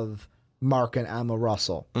of Mark and Emma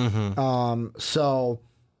Russell. So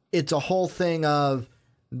it's a whole thing of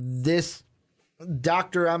this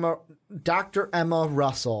Dr. Emma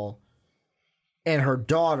Russell and her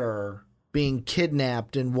daughter being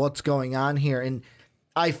kidnapped and what's going on here. And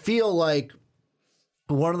I feel like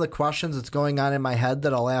one of the questions that's going on in my head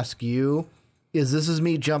that I'll ask you is, this is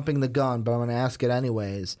me jumping the gun, but I'm going to ask it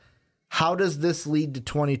anyways. How does this lead to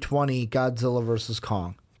 2020 Godzilla versus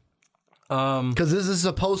Kong? Because this is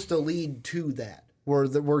supposed to lead to that.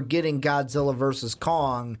 We're getting Godzilla versus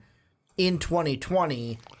Kong in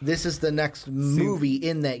 2020. This is the next movie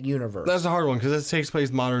in that universe. That's a hard one because this takes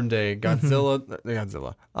place modern day.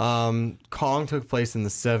 Godzilla. Kong took place in the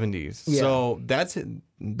 70s. Yeah. So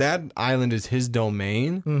that island is his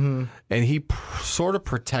domain, and he sort of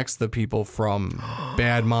protects the people from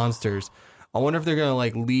bad monsters. I wonder if they're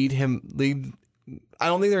going to lead. I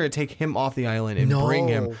don't think they're going to take him off the island and bring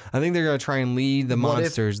him. I think they're going to try and lead the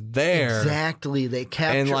monsters there. Exactly. They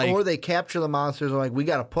capture they capture the monsters and we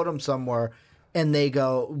got to put them somewhere, and they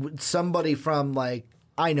go, somebody from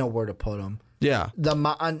I know where to put them. Yeah.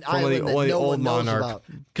 An island that no one knows about.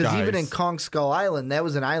 Because even in Kong Skull Island, that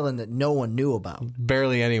was an island that no one knew about.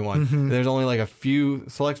 Barely anyone. There's only a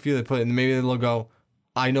select few that put it, and maybe they'll go,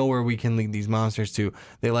 I know where we can lead these monsters to.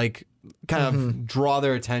 They kind of draw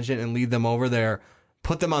their attention and lead them over there,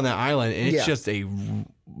 put them on that island, and it's just a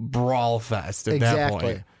brawl fest at that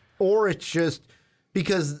point. Or it's just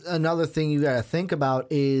because another thing you got to think about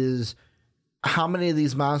is how many of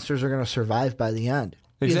these monsters are going to survive by the end.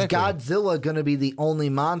 Exactly. Is Godzilla going to be the only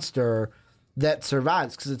monster that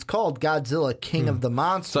survives? Because it's called Godzilla, King of the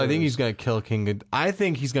Monsters. So I think he's going to kill King Ghidorah. I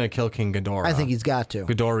think he's going to kill King Ghidorah. I think he's got to.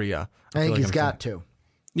 Ghidorah. I think he's got to.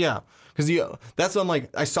 Yeah. Because that's what I'm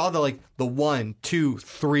I saw the 1, 2,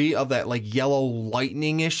 3 of that yellow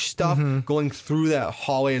lightning-ish stuff going through that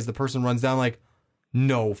hallway as the person runs down.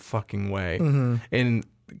 No fucking way. And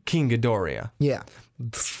King Ghidorah. Yeah.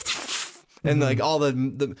 And all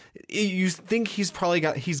the you think he's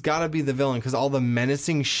got to be the villain because all the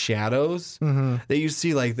menacing shadows that you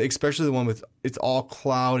see, especially the one with it's all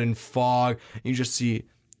cloud and fog, and you just see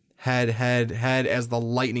head as the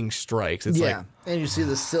lightning strikes. It's and you see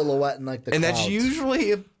the silhouette and the and clouds. That's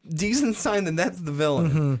usually a decent sign that that's the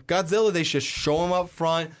villain. Godzilla, they just show him up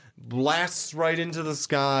front, blasts right into the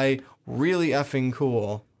sky, really effing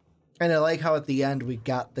cool. And I like how at the end we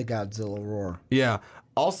got the Godzilla roar. Yeah.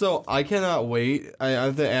 Also, I cannot wait. I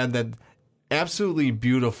have to add that absolutely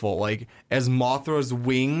beautiful. As Mothra's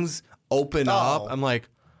wings open up, I'm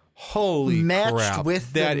holy crap.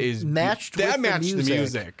 Matched the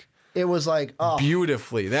music. It was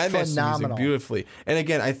beautifully. That matched the music beautifully. And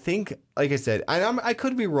again, I think, like I said, I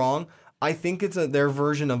could be wrong. I think it's their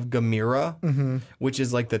version of Gamera, which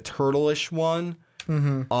is the turtle-ish one.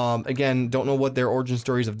 Again, don't know what their origin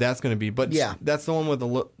stories of that's going to be, but that's the one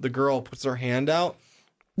where the girl puts her hand out.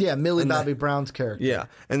 Yeah, Millie Bobby Brown's character. Yeah,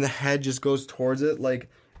 and the head just goes towards it.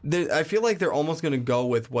 I feel like they're almost going to go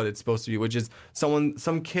with what it's supposed to be, which is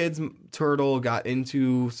some kid's turtle got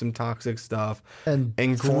into some toxic stuff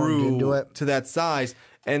and grew into it to that size,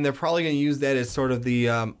 and they're probably going to use that as sort of the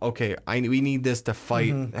we need this to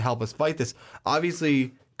fight, help us fight this.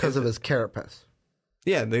 Obviously, because of his carapace.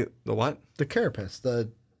 Yeah, the what? The carapace, the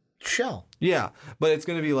shell. Yeah, but it's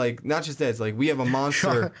going to be not just that. It's we have a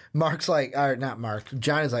monster. Mark's not Mark.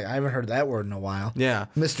 Johnny's I haven't heard that word in a while. Yeah.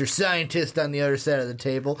 Mr. Scientist on the other side of the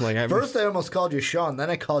table. First, I almost called you Sean, then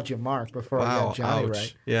I called you Mark before I got Johnny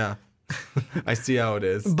right. Yeah. I see how it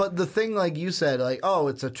is. But the thing, you said,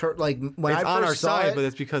 it's a turtle. When it's I on first our saw side, it, but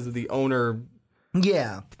it's because of the owner.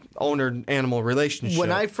 Yeah. Owner-animal relationship.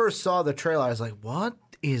 When I first saw the trailer, I was what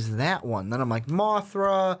is that one? Then I'm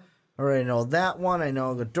Mothra. I already know that one. I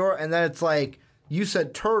know Ghidorah. And then it's you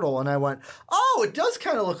said turtle, and I went, oh, it does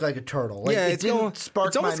kind of look like a turtle. It didn't spark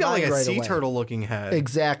it's almost got a sea turtle looking head.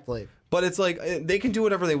 Exactly. But it's they can do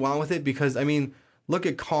whatever they want with it because, look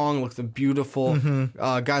at Kong, looks beautiful.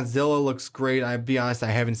 Godzilla looks great. I'll be honest,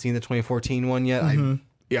 I haven't seen the 2014 one yet.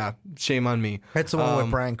 Shame on me. That's the one with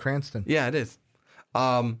Bryan Cranston. Yeah, it is.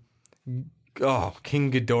 King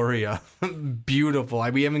Ghidorah.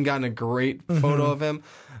 Beautiful. We haven't gotten a great photo of him,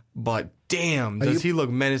 but damn, does he look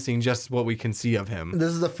menacing just what we can see of him.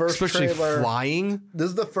 This is the first Especially trailer. Flying. This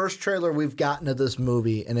is the first trailer we've gotten of this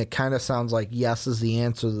movie, and it kind of sounds like yes is the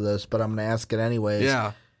answer to this, but I'm going to ask it anyways.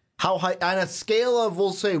 Yeah. How high, on a scale of,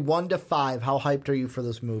 we'll say 1 to 5, how hyped are you for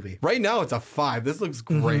this movie? Right now, it's a 5. This looks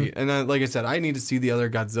great. And like I said, I need to see the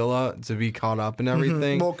other Godzilla to be caught up and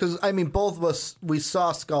everything. Well, because, both of us, we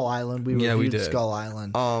saw Skull Island. We reviewed Skull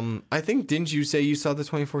Island. I think, didn't you say you saw the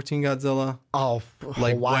 2014 Godzilla? Oh,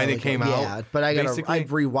 when it came out? Yeah, but I'd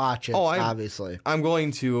rewatch it, obviously. I'm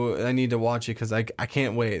going to. I need to watch it because I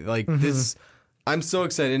can't wait. This I'm so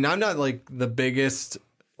excited. And I'm not like the biggest,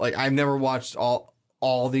 like I've never watched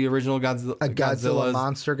all the original Godzilla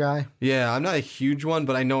monster guy. Yeah, I'm not a huge one,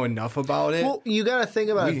 but I know enough about it. Well, you got to think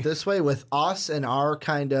about it this way with us and our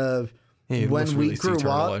kind of when we grew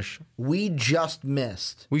up, we just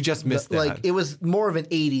missed that. Like it was more of an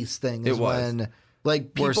 80s thing. It was when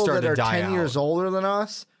like people that are 10 years older than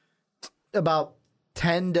us, about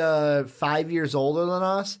 10 to 5 years older than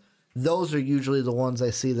us, those are usually the ones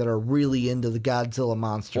I see that are really into the Godzilla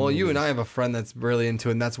monster movies. You and I have a friend that's really into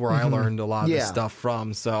it, and that's where I learned a lot of this stuff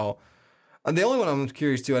from. So the only one I'm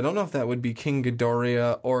curious to, I don't know if that would be King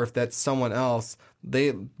Ghidorah or if that's someone else.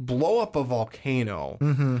 They blow up a volcano,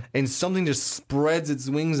 and something just spreads its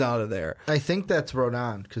wings out of there. I think that's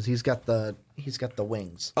Rodan because he's got the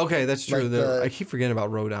wings. Okay, that's true. Like I keep forgetting about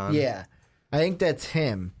Rodan. Yeah. I think that's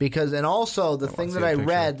him because, and also the thing that I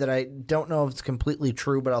read that I don't know if it's completely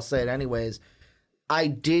true, but I'll say it anyways. I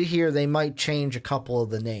did hear they might change a couple of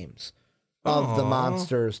the names of the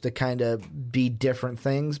monsters to kind of be different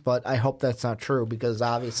things, but I hope that's not true because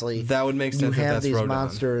obviously that would make sense. You have these Rodan.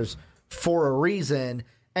 monsters for a reason.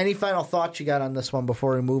 Any final thoughts you got on this one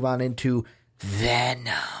before we move on into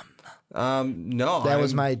Venom? No, that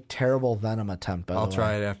was my terrible Venom attempt. I'll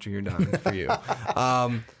try it after you're done for you.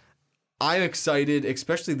 I'm excited,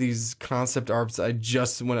 especially these concept arts. I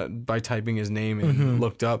just went by typing his name and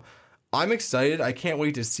looked up. I'm excited. I can't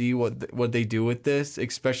wait to see what they do with this,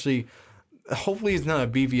 especially hopefully it's not a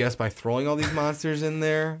BVS by throwing all these monsters in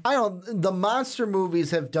there. The monster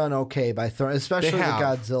movies have done okay by throwing, especially the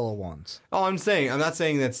Godzilla ones. Oh, I'm not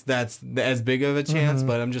saying that's as big of a chance,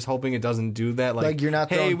 but I'm just hoping it doesn't do that. Like you're not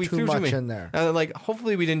throwing too much in there.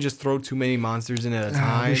 Hopefully we didn't just throw too many monsters in at a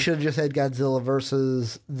time. We should have just had Godzilla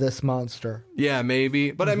versus this monster. Yeah,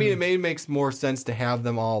 maybe. But I mean, it makes more sense to have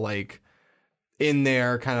them all like in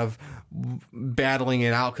there kind of battling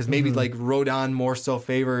it out because maybe like Rodan more so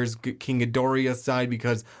favors King Ghidorah's side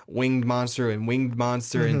because winged monster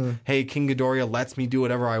and hey, King Ghidorah lets me do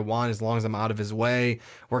whatever I want as long as I'm out of his way,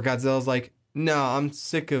 where Godzilla's like, no, I'm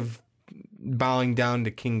sick of bowing down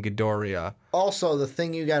to King Ghidorah. Also, the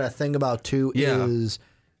thing you got to think about too is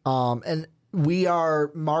and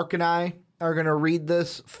Mark and I are going to read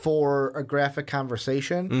this for a graphic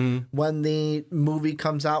conversation when the movie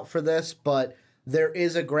comes out for this, but there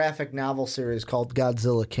is a graphic novel series called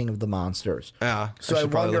Godzilla King of the Monsters. Yeah, so I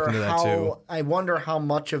wonder how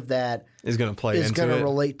much of that is going to play into it. Is going to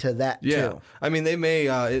relate to that too. I mean, they may.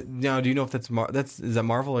 Now, do you know if is that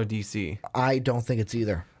Marvel or DC? I don't think it's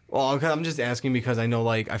either. Well, I'm just asking because I know,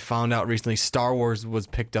 like, I found out recently Star Wars was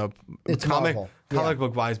picked up. It's comic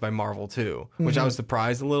book wise by Marvel too, which I was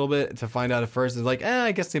surprised a little bit to find out at first. It's like,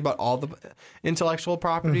 I guess they bought all the intellectual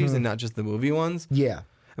properties and not just the movie ones. Yeah.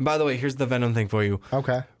 And by the way, here's the Venom thing for you.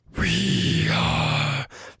 Okay. We are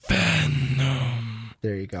Venom.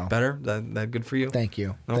 There you go. Better? That good for you? Thank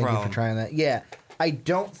you. No Thank problem. you for trying that. Yeah. I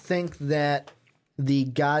don't think that the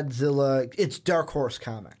Godzilla... It's Dark Horse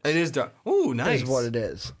Comics. It is Dark... Ooh, nice. Is what it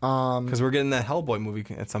is. Because we're getting that Hellboy movie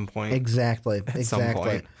at some point. Exactly. Some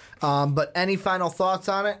point. But any final thoughts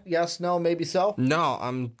on it? Yes, no, maybe so? No,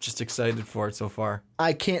 I'm just excited for it so far.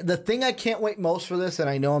 The thing I can't wait most for this, and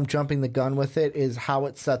I know I'm jumping the gun with it, is how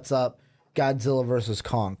it sets up Godzilla versus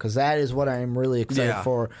Kong, because that is what I am really excited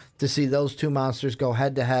for, to see those two monsters go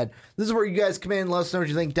head to head. This is where you guys come in and let us know what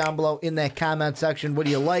you think down below in that comment section. What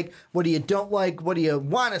do you like? What do you don't like? What do you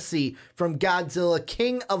want to see from Godzilla,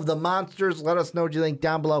 King of the Monsters? Let us know what you think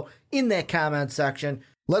down below in that comment section.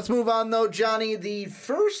 Let's move on though, Johnny. The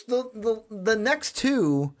next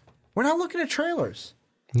two, we're not looking at trailers.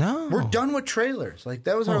 No. We're done with trailers. Like,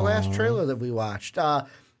 that was our last trailer that we watched.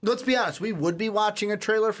 Let's be honest, we would be watching a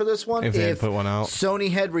trailer for this one if they had put one out. Sony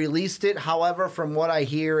had released it. However, from what I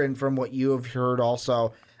hear and from what you have heard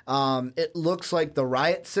also, it looks like the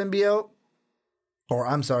Riot symbiote, or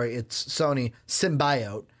I'm sorry, it's Sony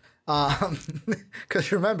Symbiote.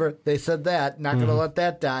 Because remember, they said that, not going to let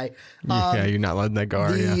that die. You're not letting that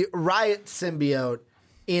go. The Riot symbiote,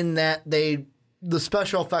 in that the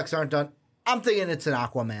special effects aren't done. I'm thinking it's an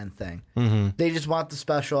Aquaman thing. They just want the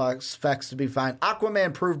special effects to be fine.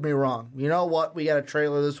 Aquaman proved me wrong. You know what? We got a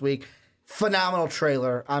trailer this week. Phenomenal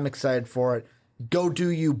trailer. I'm excited for it. Go do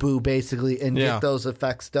you, boo, basically, and get those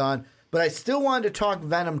effects done. But I still wanted to talk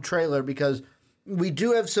Venom trailer because we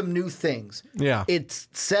do have some new things. Yeah. It's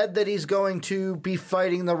said that he's going to be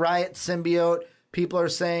fighting the Riot symbiote. People are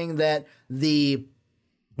saying that the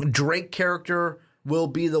Drake character will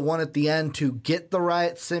be the one at the end to get the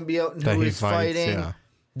Riot symbiote and who he's fighting. Yeah.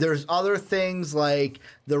 There's other things like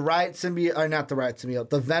the Riot symbiote, or not the Riot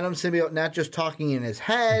symbiote, the Venom symbiote not just talking in his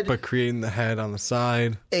head, but creating the head on the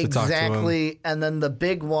side. Exactly. And then the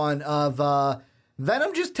big one of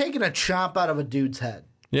Venom just taking a chomp out of a dude's head.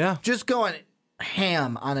 Yeah. Just going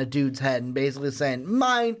ham on a dude's head and basically saying,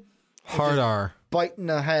 mine. Hard R. Biting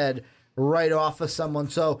the head right off of someone.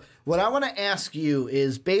 So what I want to ask you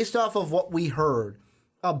is, based off of what we heard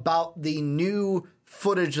about the new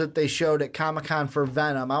footage that they showed at Comic-Con for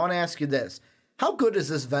Venom, I want to ask you this. How good is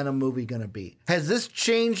this Venom movie going to be? Has this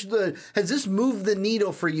has this moved the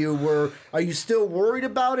needle for you? Are you still worried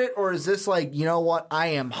about it? Or is this like, you know what? I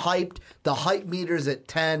am hyped. The hype meter's at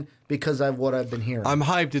 10 because of what I've been hearing. I'm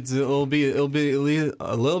hyped. It'll be a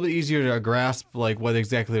little bit easier to grasp like what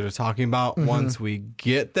exactly they're talking about once we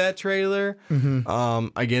get that trailer.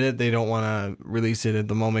 I get it. They don't want to release it at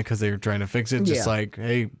the moment because they're trying to fix it. Just like,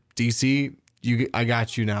 hey, DC, I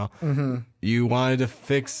got you now. You wanted to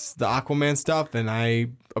fix the Aquaman stuff, and I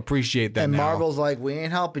appreciate that. And now. Marvel's like, we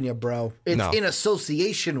ain't helping you, bro. It's in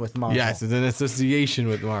association with Marvel. Yes, it's in association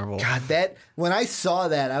with Marvel. God, when I saw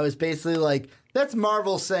that, I was basically like, that's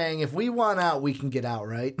Marvel saying, if we want out, we can get out,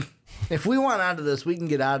 right? If we want out of this, we can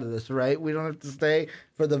get out of this, right? We don't have to stay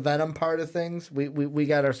for the Venom part of things. We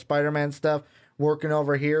got our Spider-Man stuff working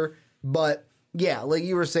over here. But yeah, like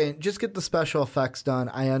you were saying, just get the special effects done.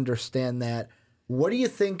 I understand that. What do you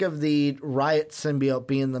think of the Riot symbiote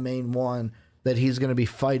being the main one that he's going to be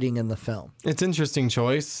fighting in the film? It's an interesting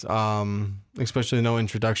choice, especially no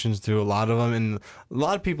introductions to a lot of them. And a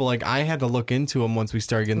lot of people, like, I had to look into them once we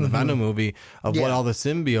started getting the Venom movie of what all the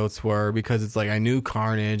symbiotes were, because it's like I knew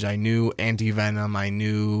Carnage, I knew Anti-Venom, I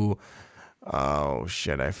knew... Oh,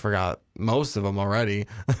 shit, I forgot most of them already,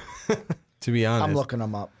 to be honest. I'm looking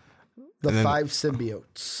them up. The 5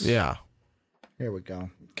 symbiotes. Yeah. Here we go.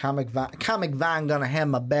 Comic Vine gonna have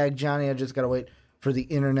my bag, Johnny. I just gotta wait for the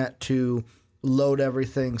internet to load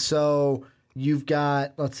everything. So you've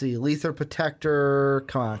got, let's see, Lether Protector.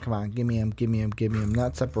 Come on. Give me him.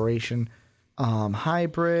 Not Separation.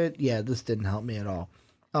 Hybrid. Yeah, this didn't help me at all.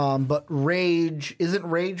 But Rage. Isn't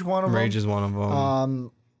Rage one of them? Rage is one of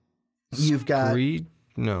them. You've got...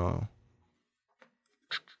 No.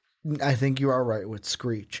 I think you are right with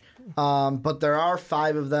Screech. But there are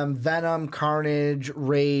 5 of them. Venom, Carnage,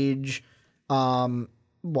 Rage, Plague?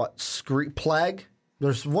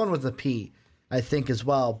 There's one with a P, I think, as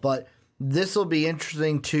well. But this will be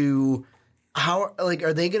interesting to... are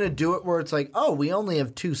they going to do it where it's like, oh, we only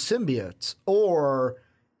have 2 symbiotes? Or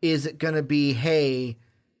is it going to be, hey,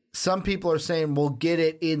 some people are saying we'll get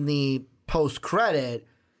it in the post-credit.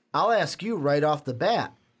 I'll ask you right off the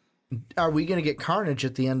bat. Are we going to get Carnage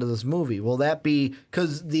at the end of this movie? Will that be...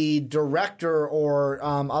 Because the director or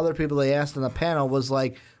other people they asked in the panel was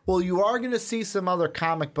like, well, you are going to see some other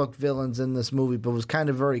comic book villains in this movie, but was kind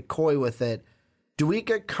of very coy with it. Do we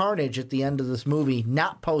get Carnage at the end of this movie,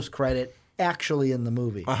 not post-credit, actually in the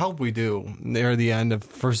movie? I hope we do. Near the end, of,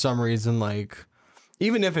 for some reason, like...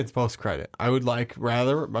 Even if it's post-credit, I would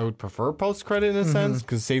prefer post-credit in a sense,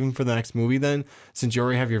 because saving for the next movie then, since you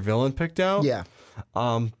already have your villain picked out. Yeah.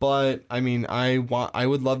 But I mean, I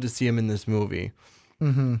would love to see him in this movie.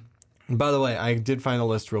 By the way, I did find a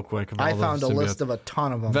list real quick. I found a list of a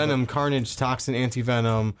ton of them. Venom, Carnage, Toxin,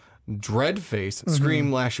 Anti-Venom, Dreadface,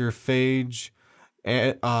 Scream, Lasher, Phage,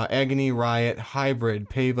 Agony, Riot, Hybrid,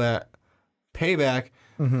 Payback,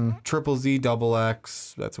 Triple Z, Double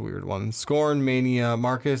X, that's a weird one, Scorn, Mania,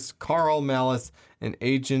 Marcus, Carl, Malice, and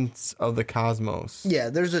Agents of the Cosmos.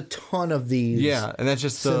 Yeah, there's a ton of these. Yeah, and that's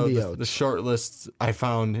just the short list I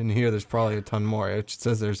found in here. There's probably a ton more. It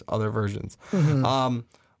says there's other versions.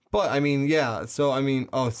 But I mean, yeah. So I mean,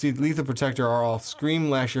 Lether Protector are all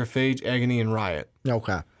Scream, Lasher, Phage, Agony, and Riot.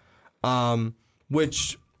 Okay.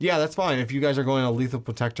 Which, yeah, that's fine. If you guys are going a Lethal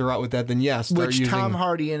Protector route with that, then yes. Which Tom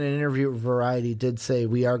Hardy in an interview with Variety did say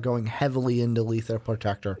we are going heavily into Lethal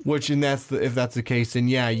Protector. Which, and if that's the case, then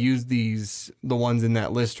yeah, use the ones in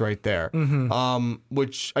that list right there.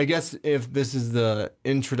 Which I guess if this is the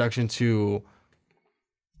introduction to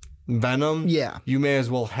Venom, yeah, you may as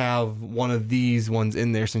well have one of these ones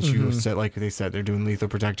in there since you said, like they said, they're doing Lethal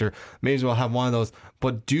Protector. May as well have one of those,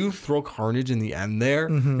 but do throw Carnage in the end there.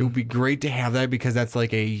 It would be great to have that because that's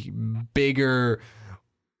like a bigger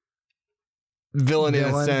villain in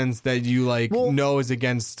a sense that you know is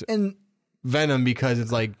against Venom because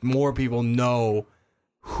it's like more people know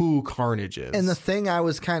who Carnage is. And the thing I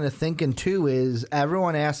was kind of thinking too is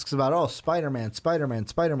everyone asks about Spider-Man,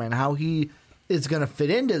 how he is going to fit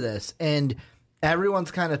into this, and everyone's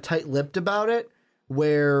kind of tight-lipped about it,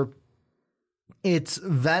 where it's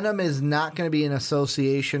Venom is not going to be in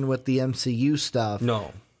association with the MCU stuff.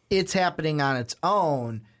 No. It's happening on its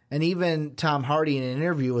own, and even Tom Hardy in an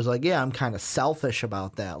interview was like, yeah, I'm kind of selfish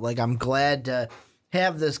about that. Like, I'm glad to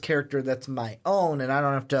have this character that's my own, and I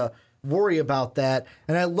don't have to worry about that.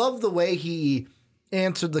 And I love the way he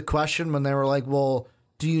answered the question when they were like, well,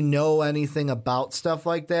 do you know anything about stuff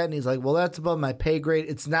like that? And he's like, well, that's above my pay grade.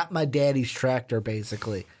 It's not my daddy's tractor,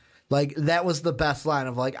 basically. Like, that was the best line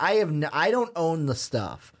of like, I don't own the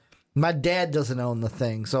stuff. My dad doesn't own the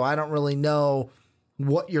thing, so I don't really know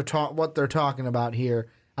what they're talking about here.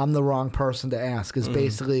 I'm the wrong person to ask, is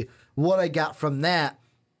basically what I got from that.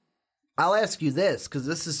 I'll ask you this, because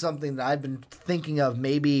this is something that I've been thinking of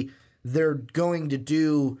maybe they're going to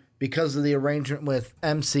do because of the arrangement with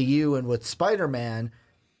MCU and with Spider-Man.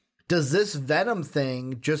 Does this Venom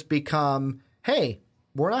thing just become, hey,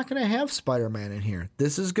 we're not going to have Spider-Man in here.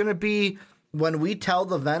 This is going to be, when we tell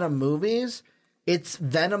the Venom movies, it's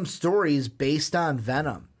Venom stories based on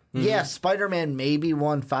Venom. Mm-hmm. Yeah, Spider-Man may be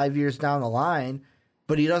one 5 years down the line,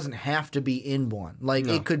 but he doesn't have to be in one. Like,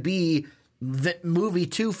 it could be movie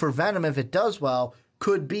 2 for Venom, if it does well,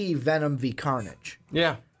 could be Venom v. Carnage.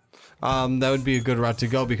 Yeah. That would be a good route to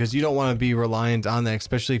go, because you don't want to be reliant on that,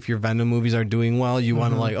 especially if your Venom movies are doing well. You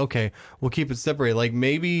want to like, okay, we'll keep it separated. Like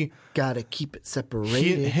maybe gotta keep it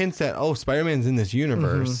separated. Hints that Spider-Man's in this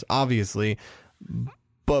universe, obviously,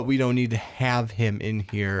 but we don't need to have him in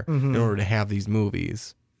here in order to have these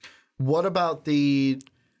movies. What about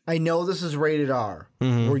I know this is rated R.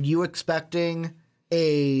 Were you expecting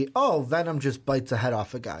Venom just bites the head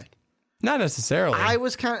off a guy? Not necessarily. I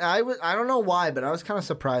don't know why, but I was kind of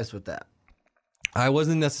surprised with that. I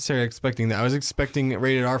wasn't necessarily expecting that. I was expecting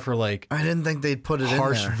rated R for like, I didn't think they'd put it in there.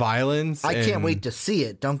 Harsh violence. I can't wait to see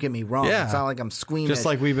it. Don't get me wrong. Yeah. It's not like I'm squeaming. Just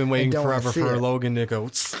like we've been waiting forever for Logan to go.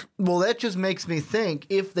 Well, that just makes me think,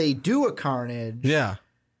 if they do a Carnage,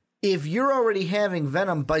 if you're already having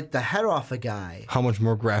Venom bite the head off a guy, how much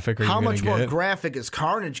more graphic are you going to get? How much more graphic is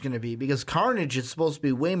Carnage going to be? Because Carnage is supposed to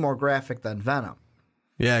be way more graphic than Venom.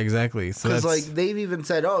 Yeah, exactly. Because like they've even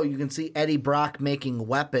said, you can see Eddie Brock making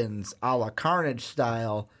weapons a la Carnage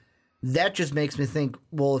style. That just makes me think,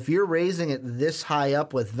 well, if you're raising it this high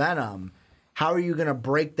up with Venom, how are you going to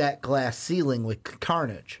break that glass ceiling with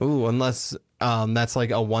Carnage? Ooh, unless that's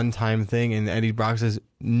like a one-time thing, and Eddie Brock says,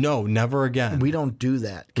 no, never again. We don't do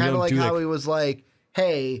that. Kind of like how he was like,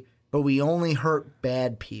 hey, but we only hurt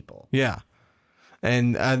bad people. Yeah.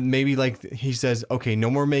 And maybe like he says, okay,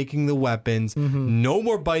 no more making the weapons, no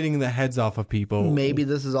more biting the heads off of people. Maybe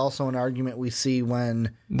this is also an argument we see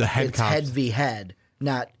when it's head v head,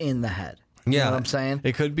 not in the head. You know what I'm saying?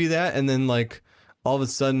 It could be that, and then like all of a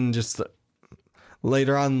sudden, just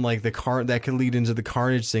later on, like that could lead into the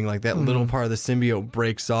Carnage thing. Like that little part of the symbiote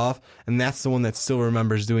breaks off, and that's the one that still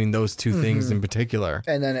remembers doing those two things in particular.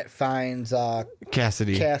 And then it finds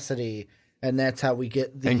Cassidy. And that's how we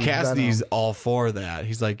get the And Cassidy's Venom. All for that.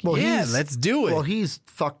 He's like, let's do it. Well, he's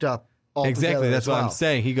fucked up altogether. Exactly, that's what I'm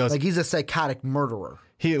saying. He goes, like, he's a psychotic murderer.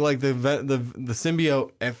 He like the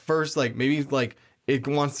symbiote at first, like maybe like it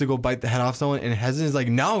wants to go bite the head off someone, and Heston's like,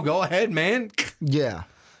 no, go ahead, man. Yeah.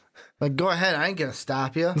 Like, go ahead, I ain't gonna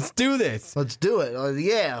stop you. Let's do this. Let's do it.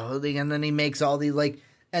 Yeah. And then he makes all these like,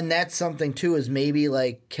 and that's something too, is maybe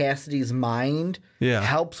like Cassidy's mind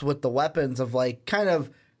helps with the weapons of like kind of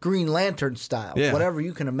Green Lantern style. Yeah. Whatever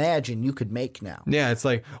you can imagine, you could make now. Yeah, it's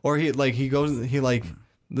like, or the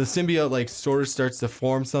symbiote like sort of starts to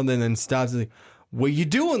form something and then stops. Like, what you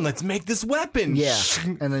doing? Let's make this weapon. Yeah,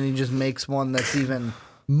 and then he just makes one that's even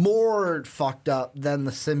more fucked up than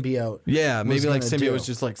the symbiote. Yeah, maybe like symbiote was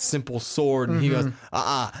just like simple sword, and he goes,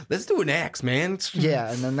 let's do an axe, man.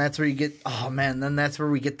 Yeah, and then that's where you get. Oh man, then that's where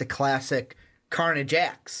we get the classic Carnage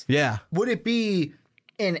axe. Yeah, would it be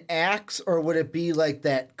an axe, or would it be like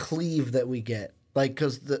that cleave that we get? Like,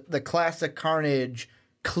 because the classic Carnage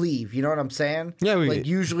cleave, you know what I'm saying? Yeah,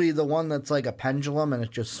 usually the one that's like a pendulum and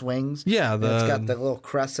it just swings. Yeah, it's got the little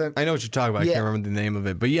crescent. I know what you're talking about. I can't remember the name of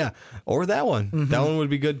it, but yeah, or that one. That one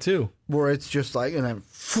would be good too. Where it's just like, and then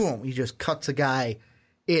boom, he just cuts a guy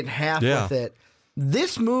in half with it.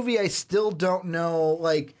 This movie, I still don't know.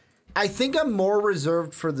 Like, I think I'm more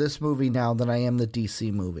reserved for this movie now than I am the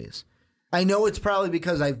DC movies. I know it's probably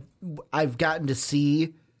because I've gotten to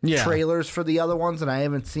see trailers for the other ones, and I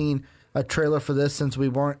haven't seen a trailer for this since we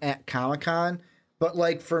weren't at Comic-Con. But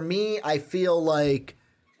like for me, I feel like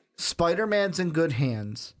Spider-Man's in good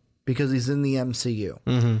hands because he's in the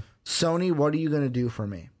MCU. Sony, what are you going to do for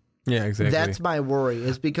me? Yeah, exactly. That's my worry,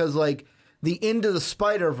 is because like the Into the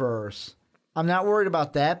Spider-Verse, I'm not worried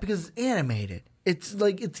about that because it's animated. It's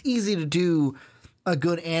like it's easy to do a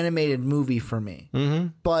good animated movie for me.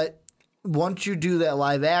 But once you do that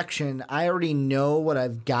live action, I already know what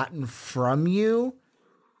I've gotten from you.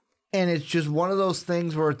 And it's just one of those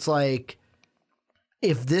things where it's like,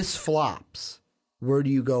 if this flops, where do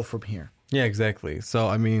you go from here? Yeah, exactly. So,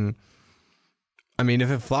 I mean, I mean,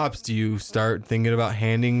 if it flops, do you start thinking about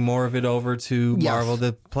handing more of it over to Marvel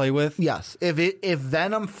to play with? Yes. If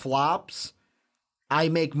Venom flops, I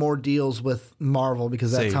make more deals with Marvel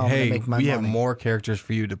because that's how I'm going to make my money. We have more characters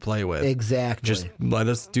for you to play with. Exactly. Just let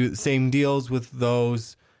us do the same deals with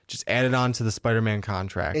those. Just add it on to the Spider-Man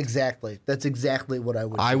contract. Exactly. That's exactly what I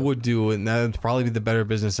would do. I would do, and that would probably be the better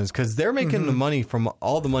business sense because they're making the money from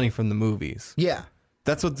all the money from the movies. Yeah.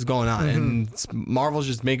 That's what's going on. And Marvel's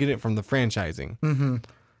just making it from the franchising. Mm-hmm.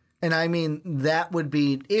 And I mean, that would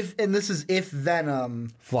be if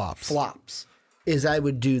Venom flops, is I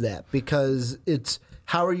would do that because it's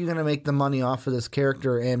how are you going to make the money off of this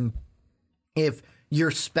character? And if you're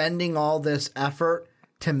spending all this effort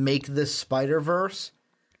to make this Spider-Verse,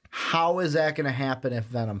 how is that going to happen if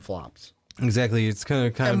Venom flops? Exactly. It's kind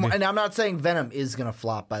of and I'm not saying Venom is going to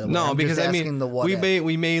flop, by the way. No, I'm because just I asking mean, we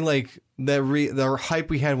we may like the hype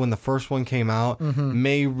we had when the first one came out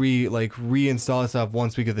may reinstall itself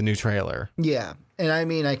once we get the new trailer. Yeah, and I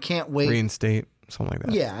mean, I can't wait. Reinstate something like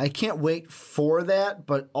that. Yeah, I can't wait for that.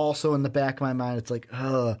 But also in the back of my mind, it's like,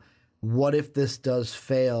 what if this does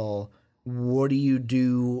fail? What do you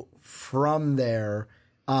do from there?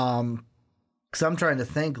 Because I'm trying to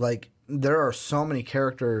think, like, there are so many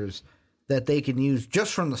characters that they can use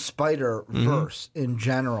just from the Spider-Verse in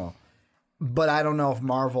general. But I don't know if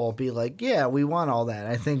Marvel will be like, yeah, we want all that.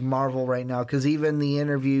 I think Marvel right now, because even the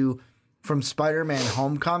interview from Spider-Man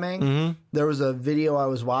Homecoming, there was a video I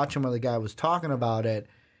was watching where the guy was talking about it,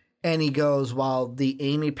 and he goes, while the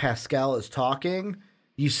Amy Pascal is talking,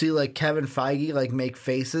 you see, like, Kevin Feige, like, make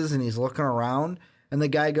faces, and he's looking around, and the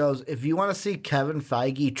guy goes, if you want to see Kevin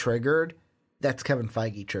Feige triggered, that's Kevin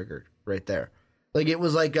Feige triggered right there. Like, it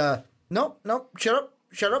was like, nope, shut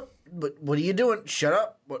up. But what are you doing? Shut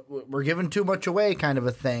up. We're giving too much away kind of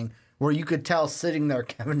a thing where you could tell sitting there,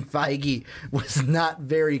 Kevin Feige was not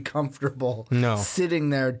very comfortable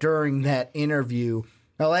sitting there during that interview.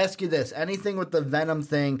 I'll ask you this. Anything with the Venom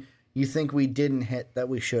thing you think we didn't hit that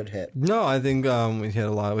we should hit? No, I think we hit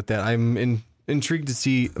a lot with that. I'm intrigued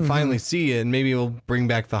to finally see it, and maybe it'll bring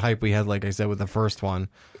back the hype we had, like I said, with the first one.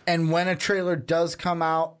 And when a trailer does come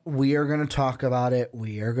out, we are going to talk about it.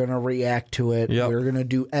 We are going to react to it. Yep. We're going to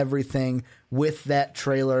do everything with that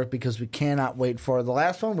trailer because we cannot wait for it. The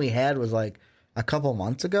last one we had was like a couple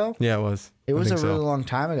months ago. Yeah, it was. It was a really long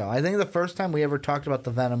time ago. I think the first time we ever talked about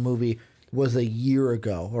the Venom movie was a year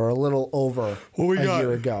ago or a little over a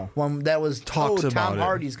year ago. When that was Tom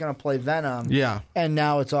Hardy's going to play Venom. Yeah. And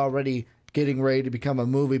now it's already getting ready to become a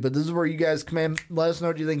movie. But this is where you guys come in. Let us know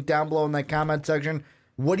what you think down below in that comment section.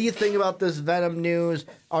 What do you think about this Venom news?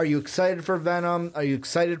 Are you excited for Venom? Are you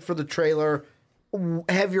excited for the trailer?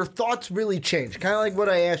 Have your thoughts really changed? Kind of like what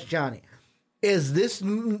I asked Johnny. Has this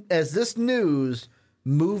news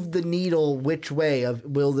moved the needle which way of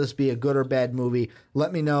will this be a good or bad movie?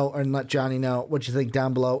 Let me know and let Johnny know what you think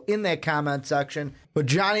down below in that comment section. But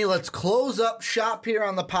Johnny, let's close up shop here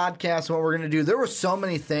on the podcast. What we're going to do. There were so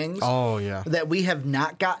many things that we have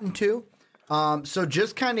not gotten to. So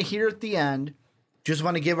just kind of here at the end, just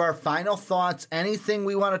want to give our final thoughts. Anything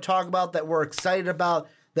we want to talk about that we're excited about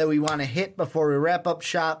that we want to hit before we wrap up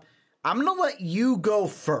shop. I'm going to let you go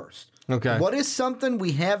first. Okay. What is something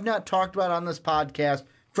we have not talked about on this podcast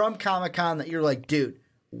from Comic-Con that you're like, dude,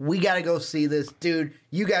 we got to go see this. Dude,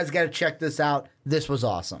 you guys got to check this out. This was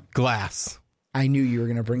awesome. Glass. I knew you were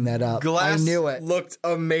going to bring that up. Glass I knew it. Looked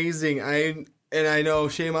amazing. I know,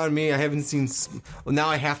 shame on me. I haven't seen... Now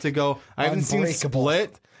I have to go. I haven't seen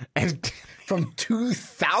Split. And... From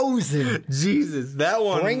 2000. Jesus, that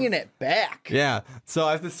one. Bringing it back. Yeah. So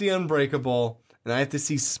I have to see Unbreakable, and I have to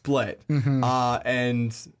see Split.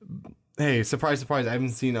 And hey, surprise, surprise! I haven't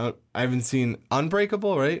seen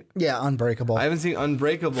Unbreakable, right? Yeah, Unbreakable. I haven't seen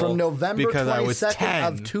Unbreakable from November because 22nd I was 10.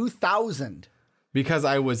 of 2000. Because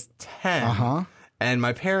I was 10. And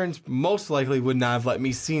my parents most likely would not have let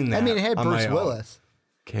me see that. I mean, it had Bruce Willis.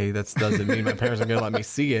 Okay, that doesn't mean my parents are going to let me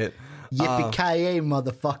see it. Yippee-ki-yay,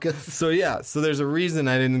 motherfuckers. So, yeah. So, there's a reason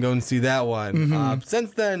I didn't go and see that one.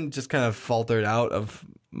 Since then, just kind of faltered out of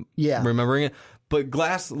remembering it. But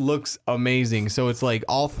Glass looks amazing. So, it's like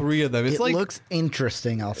all three of them. It looks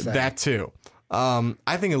interesting, I'll say. That, too.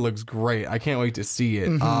 I think it looks great. I can't wait to see it.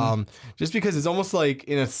 Just because it's almost like,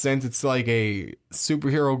 in a sense, it's like a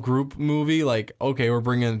superhero group movie. Like, okay, we're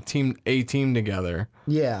bringing a team together.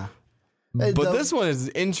 Yeah. But this one is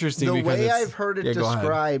interesting because the way I've heard it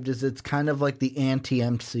described is it's kind of like the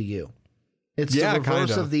anti-MCU. It's the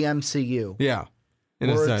reverse of the MCU. Yeah.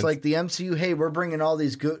 Where it's like the MCU, hey, we're bringing all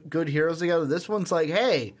these good heroes together. This one's like,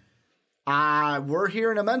 hey, we're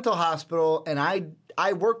here in a mental hospital, and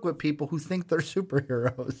I work with people who think they're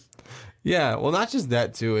superheroes. Yeah, well, not just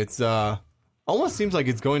that, too. It's almost seems like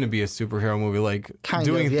it's going to be a superhero movie, like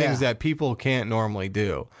doing things that people can't normally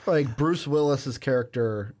do. Like Bruce Willis's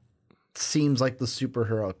character seems like the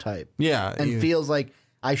superhero type. Yeah. And feels like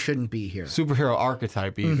I shouldn't be here. Superhero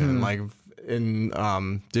archetype even, like in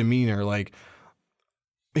demeanor, like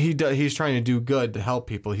he's trying to do good to help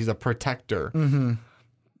people. He's a protector. Mm-hmm.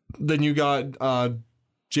 Then you got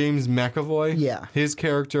James McAvoy. Yeah. His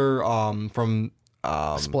character from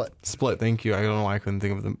Split. Split, thank you. I don't know why I couldn't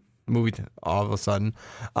think of the movie all of a sudden.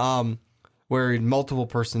 Where he had multiple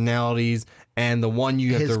personalities, and the one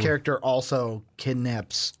you have his character also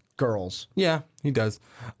kidnaps girls. Yeah, he does.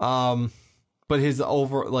 But his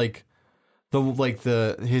over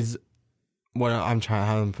his what I'm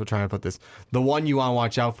trying to put this. The one you want to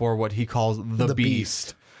watch out for, what he calls the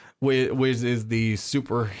Beast. Which is the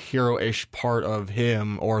superhero-ish part of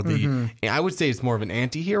him, or I would say it's more of an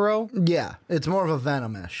anti-hero. Yeah, it's more of a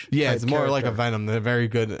Venom-ish. Yeah, it's more like a Venom. A very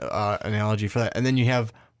good analogy for that. And then you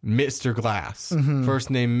have Mr. Glass.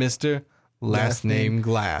 First name Mr., last name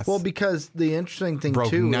Glass. Well, because the interesting thing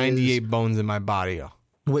broke too 98 bones in my body.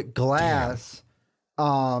 With Glass,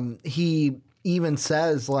 he even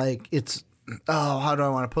says like it's how do I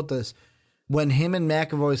want to put this? When him and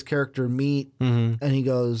McAvoy's character meet, and he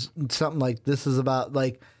goes something like, "This is about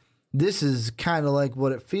like, this is kind of like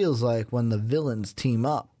what it feels like when the villains team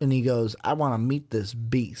up." And he goes, "I want to meet this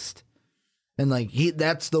beast," and like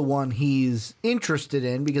that's the one he's interested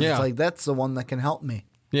in because it's like that's the one that can help me.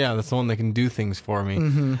 Yeah, that's the one that can do things for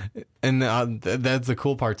me. And that's the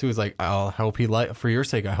cool part too. Is like, I'll hope for your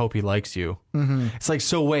sake. I hope he likes you. It's like,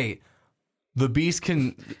 so wait, the beast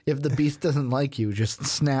can. If the beast doesn't like you, just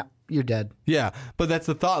snap. You're dead. Yeah, but that's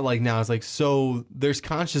the thought. Like now, it's like, so there's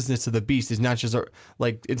consciousness of the beast. It's not just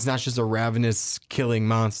a ravenous killing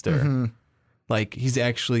monster. Like he's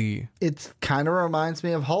actually. It kind of reminds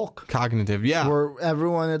me of Hulk. Cognitive, yeah. Where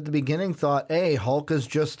everyone at the beginning thought, "Hey, Hulk is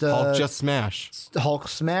just Hulk just smash. Hulk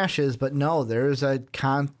smashes," but no, there's a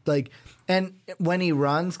and when he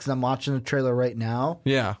runs, because I'm watching the trailer right now.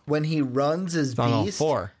 Yeah, when he runs as Beast.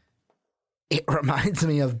 It reminds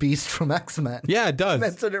me of Beast from X-Men. Yeah, it does.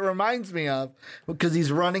 That's what it reminds me of. Because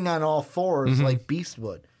he's running on all fours like Beast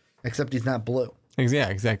would. Except he's not blue. Yeah,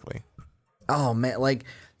 exactly. Oh, man. Like,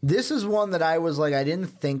 this is one that I was like, I didn't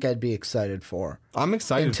think I'd be excited for. I'm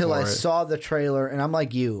excited until I saw the trailer. And I'm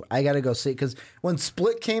like you. I got to go see it. Because when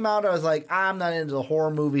Split came out, I was like, I'm not into the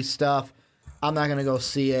horror movie stuff. I'm not going to go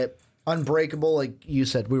see it. Unbreakable, like you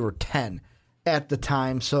said, we were 10 at the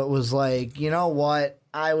time. So it was like, you know what?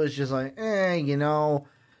 I was just like, I don't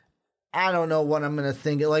know what I'm going to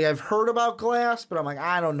think. Like, I've heard about Glass, but I'm like,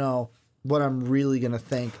 I don't know what I'm really going to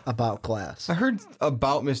think about Glass. I heard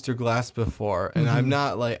about Mr. Glass before, and I'm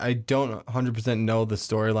not like, I don't 100% know the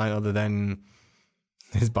storyline other than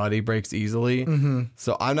his body breaks easily.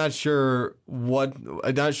 So I'm not sure what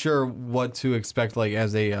to expect, like,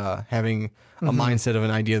 as a having a mindset of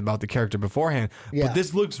an idea about the character beforehand. Yeah. But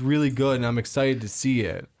this looks really good, and I'm excited to see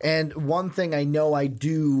it. And one thing I know I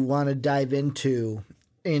do want to dive into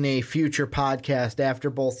in a future podcast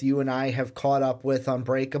after both you and I have caught up with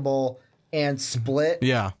Unbreakable and Split.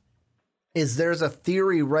 Yeah. Is there's a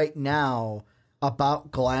theory right now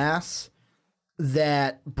about Glass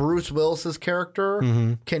that Bruce Willis's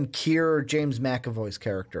character can cure James McAvoy's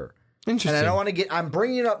character. Interesting. And I don't want to I'm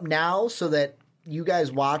bringing it up now so that you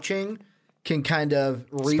guys watching can kind of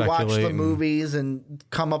rewatch the movies and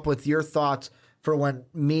come up with your thoughts for when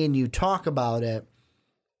me and you talk about it.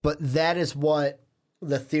 But that is what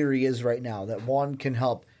the theory is right now, that one can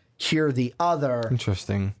help cure the other.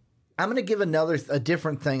 Interesting. I'm going to give a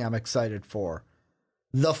different thing I'm excited for.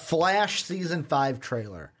 The Flash Season 5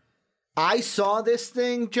 trailer. I saw this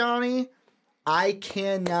thing, Johnny. I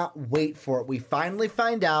cannot wait for it. We finally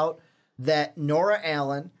find out that Nora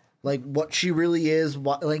Allen, like what she really is,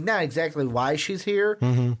 like not exactly why she's here,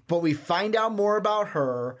 but we find out more about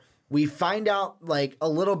her. We find out like a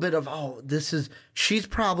little bit of, she's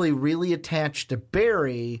probably really attached to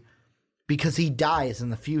Barry because he dies in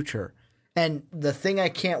the future. And the thing I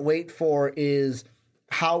can't wait for is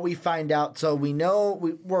how we find out. So we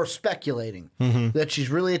know we're speculating that she's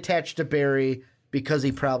really attached to Barry because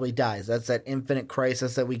he probably dies. That's that infinite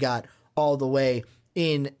crisis that we got all the way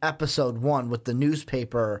in episode 1 with the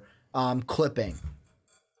newspaper clipping.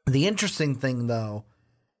 The interesting thing, though,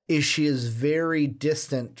 is she is very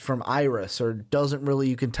distant from Iris, or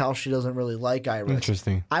you can tell she doesn't really like Iris.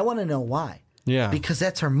 Interesting. I want to know why. Yeah. Because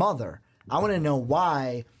that's her mother. I want to know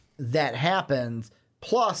why that happens.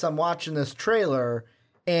 Plus, I'm watching this trailer,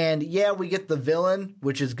 and yeah, we get the villain,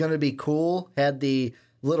 which is going to be cool. Had the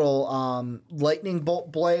little lightning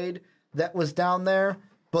bolt blade that was down there.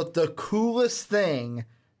 But the coolest thing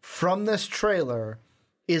from this trailer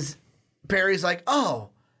is Barry's like, oh,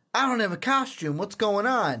 I don't have a costume. What's going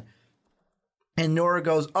on? And Nora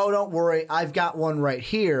goes, oh, don't worry. I've got one right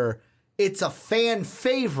here. It's a fan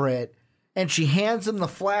favorite. And she hands him the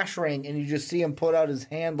flash ring, and you just see him put out his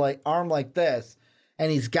arm like this, and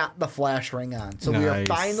he's got the flash ring on. So we are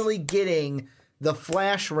finally getting the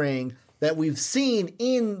flash ring that we've seen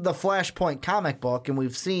in the Flashpoint comic book, and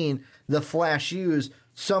we've seen the Flash used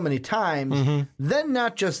so many times. Then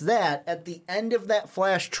not just that, at the end of that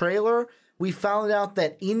Flash trailer, we found out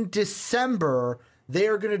that in December, they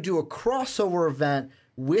are going to do a crossover event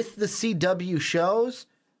with the CW shows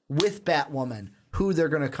with Batwoman, who they're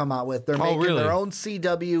going to come out with. They're making their own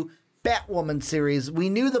CW Batwoman series. We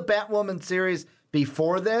knew the Batwoman series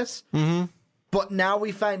before this, but now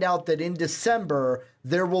we find out that in December,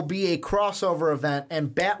 there will be a crossover event, and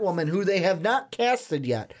Batwoman, who they have not casted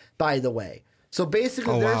yet, by the way. So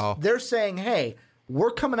basically, they're saying, hey,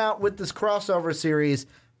 we're coming out with this crossover series.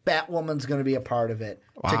 Batwoman's going to be a part of it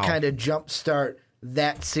to kind of jumpstart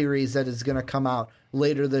that series that is going to come out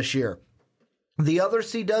later this year. The other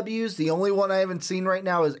CWs, the only one I haven't seen right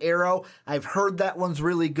now is Arrow. I've heard that one's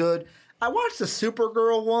really good. I watched the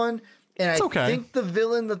Supergirl one, and think the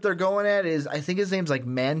villain that they're going at is, I think his name's like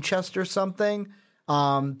Manchester something.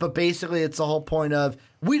 But basically it's the whole point of,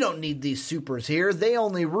 we don't need these supers here. They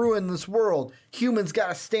only ruin this world. Humans got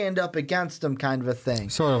to stand up against them, kind of a thing.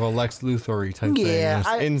 Sort of a Lex Luthor-y type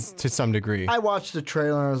thing, to some degree. I watched the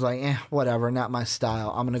trailer and I was like, whatever, not my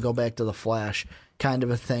style. I'm going to go back to the Flash, kind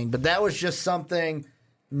of a thing. But that was just something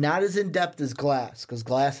not as in-depth as Glass, because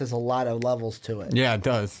Glass has a lot of levels to it. Yeah, it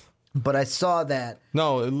does. But I saw that.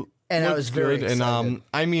 No, and I was very excited. And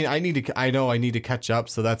I know I need to catch up,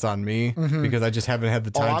 so that's on me because I just haven't had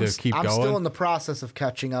the time to keep going. I'm still in the process of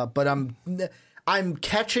catching up, but I'm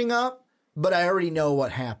catching up, but I already know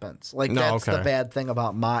what happens. Like that's the bad thing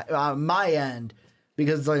about my end,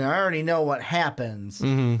 because like I already know what happens.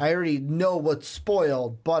 I already know what's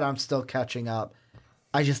spoiled, but I'm still catching up.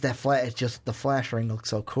 The flash ring looks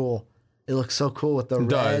so cool. It looks so cool with the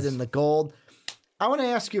red and the gold. I want to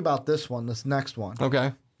ask you about this next one.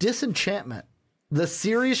 Okay. Disenchantment, the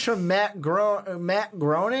series from Matt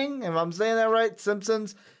Groening, if I'm saying that right,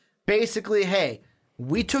 Simpsons. Basically, hey,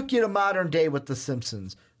 we took you to modern day with The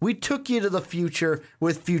Simpsons. We took you to the future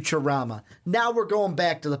with Futurama. Now we're going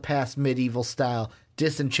back to the past, medieval style.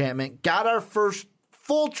 Disenchantment. Got our first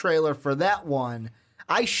full trailer for that one.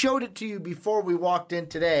 I showed it to you before we walked in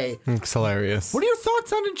today. It's hilarious. What are your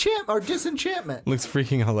thoughts on Disenchantment? Looks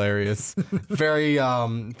freaking hilarious. Very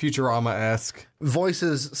Futurama-esque.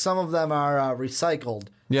 Voices, some of them are recycled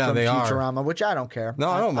from Futurama, which I don't care. No,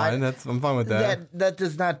 I don't mind. I'm fine with that. That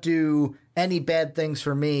does not do any bad things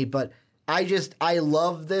for me, but I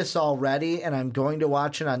love this already, and I'm going to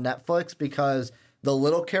watch it on Netflix because the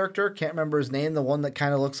little character, can't remember his name, the one that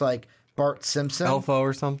kind of looks like Bart Simpson. Elfo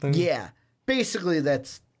or something? Yeah. Basically,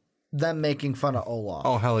 that's them making fun of Olaf.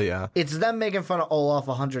 Oh, hell yeah. It's them making fun of Olaf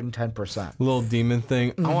 110%. Little demon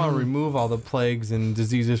thing. I want to remove all the plagues and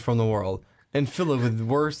diseases from the world and fill it with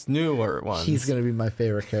worse, newer ones. He's going to be my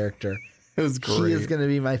favorite character. It was great. He is going to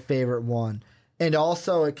be my favorite one. And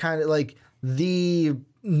also, it kind of like the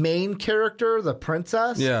main character, the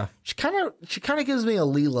princess. Yeah. She kind of gives me a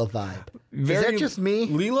Leela vibe. Is that just me?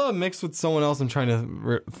 Leela mixed with someone else I'm trying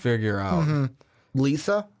to figure out.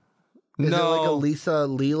 Lisa? Is it like a Lisa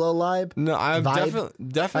Leela libe? No, I've definitely.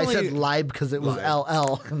 I said libe because it was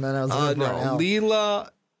LL, and then I was looking for an L. Leela,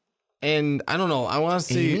 and I don't know. I want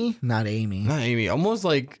to see Amy, not Amy. Not Amy. Almost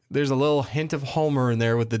like there's a little hint of Homer in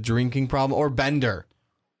there with the drinking problem, or Bender.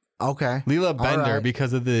 Okay, Leela Bender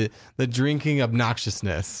because of the drinking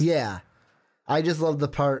obnoxiousness. Yeah, I just love the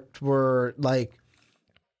part where like.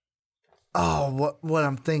 Oh, what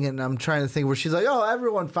I'm thinking. I'm trying to think where she's like, oh,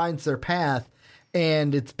 everyone finds their path.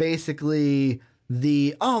 And it's basically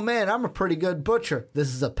oh man, I'm a pretty good butcher. This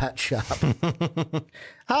is a pet shop.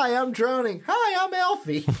 Hi, I'm Droning. Hi, I'm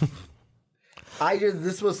Alfie.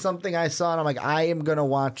 This was something I saw, and I'm like, I am going to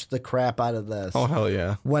watch the crap out of this. Oh, hell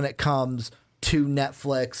yeah. When it comes to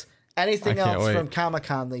Netflix. Anything else from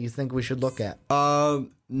Comic-Con that you think we should look at?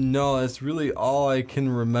 No, that's really all I can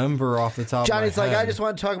remember off the top Johnny's of my head. I just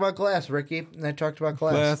want to talk about Glass, Ricky. And I talked about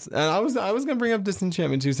Glass. And I was going to bring up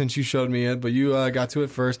Disenchantment too since you showed me it, but you got to it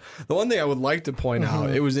first. The one thing I would like to point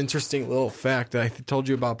out, it was an interesting little fact that I told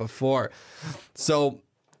you about before. So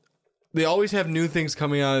they always have new things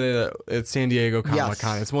coming out at San Diego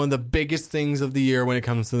Comic-Con. Yes. It's one of the biggest things of the year when it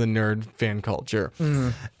comes to the nerd fan culture.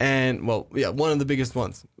 And, well, yeah, one of the biggest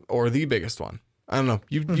ones. Or the biggest one. I don't know.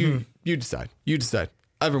 You decide. You decide.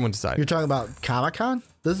 Everyone decide. You're talking about Comic-Con?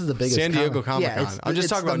 This is the biggest San Diego Comic-Con. I'm just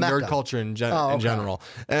talking about nerd culture in general.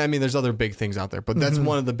 And I mean, there's other big things out there, but that's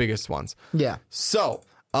one of the biggest ones. Yeah. So,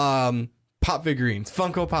 pop figurines,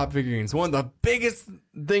 Funko Pop figurines, one of the biggest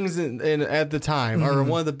things at the time, or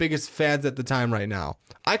one of the biggest fads at the time right now.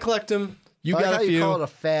 I collect them. You got a few. You call it a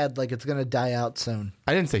fad, like it's going to die out soon.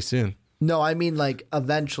 I didn't say soon. No, I mean like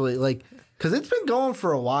eventually, like because it's been going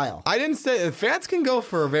for a while. I didn't say fads can go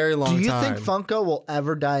for a very long time. Do you think Funko will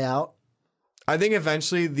ever die out? I think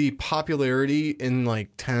eventually the popularity in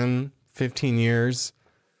like 10, 15 years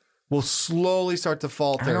will slowly start to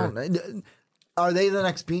falter. Are they the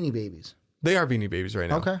next Beanie Babies? They are Beanie Babies right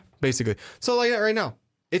now. Okay. Basically. So like right now,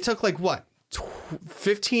 it took like what?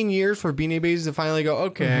 15 years for Beanie Babies to finally go,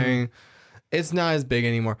 okay, it's not as big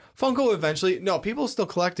anymore. Funko eventually, no, people are still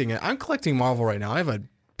collecting it. I'm collecting Marvel right now. I have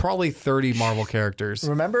probably 30 Marvel characters.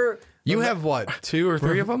 Remember... You have what, 2 or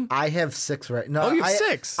 3 of them? I have 6 right now. No, you have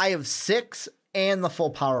 6. I have 6 and the full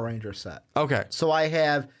Power Ranger set. Okay. So I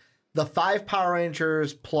have the 5 Power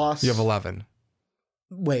Rangers plus... You have 11.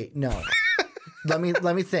 Wait, no. let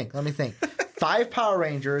me think. 5 Power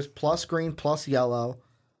Rangers plus green plus yellow,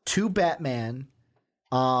 2 Batman,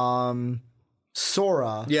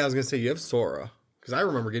 Sora. Yeah, I was going to say you have Sora, because I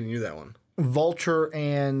remember getting you that one. Vulture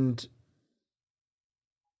and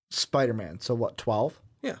Spider-Man. So what, 12?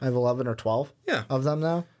 Yeah. I have 11 or 12 of them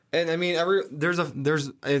now. And I mean,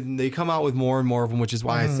 and they come out with more and more of them, which is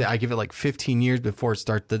why I say I give it like 15 years before it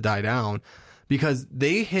starts to die down, because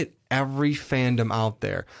they hit every fandom out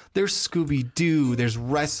there. There's Scooby-Doo, there's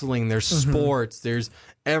wrestling, there's sports, there's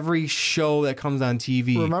every show that comes on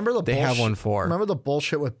TV. They have one for. Remember the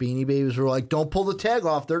bullshit with Beanie Babies? We were like, don't pull the tag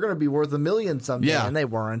off. They're going to be worth $1 million someday. Yeah. And they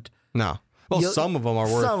weren't. No. Well, some of them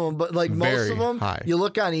are worth some of them, but like most of them, high. You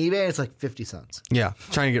look on eBay, it's like 50 cents. Yeah,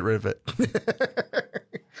 trying to get rid of it.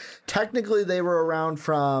 Technically, they were around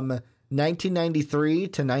from 1993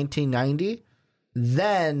 to 1990,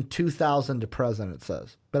 then 2000 to present, it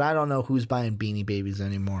says. But I don't know who's buying Beanie Babies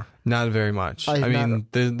anymore. Not very much. I mean,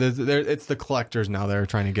 it's the collectors now that are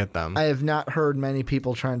trying to get them. I have not heard many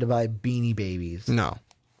people trying to buy Beanie Babies. No.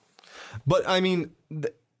 But, I mean,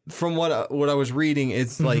 from what I was reading,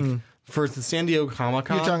 it's like... For the San Diego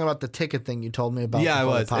Comic-Con. You're talking about the ticket thing you told me about. Yeah, I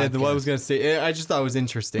was. What I was going to say, I just thought it was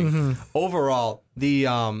interesting. Overall, the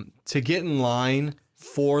to get in line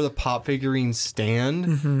for the pop figurine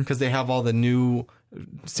stand, because they have all the new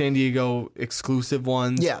San Diego exclusive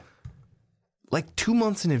ones. Yeah. Like 2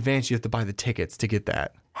 months in advance, you have to buy the tickets to get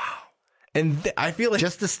that. Wow. And I feel like...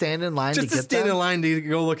 Just to stand in line to get stand in line to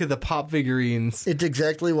go look at the pop figurines. It's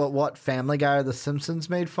exactly what Family Guy or The Simpsons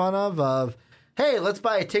made fun of hey, let's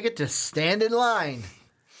buy a ticket to stand in line.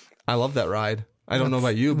 I love that ride. I don't know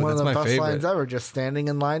about you, but that's my favorite. One of the best lines ever, just standing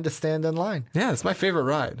in line to stand in line. Yeah, it's my favorite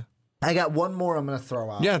ride. I got one more I'm going to throw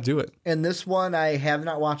out. Yeah, do it. And this one, I have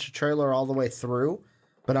not watched the trailer all the way through,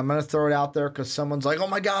 but I'm going to throw it out there because someone's like, oh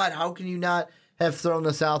my God, how can you not have thrown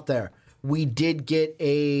this out there? We did get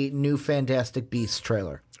a new Fantastic Beasts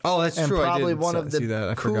trailer. Oh, that's true. Probably one of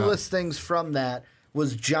the coolest things from that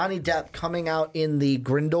was Johnny Depp coming out in the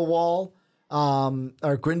Grindelwald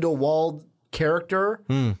character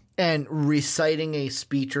and reciting a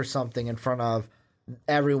speech or something in front of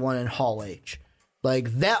everyone in Hall H.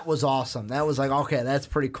 Like, that was awesome. That was like, okay, that's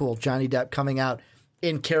pretty cool. Johnny Depp coming out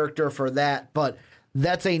in character for that. But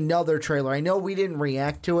that's another trailer. I know we didn't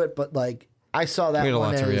react to it, but like, I saw that one. We had a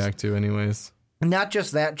lot to react to anyways. Not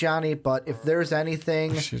just that, Johnny, but if there's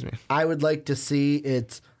anything I would like to see,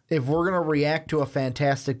 it's if we're going to react to a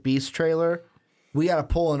Fantastic Beasts trailer, we got to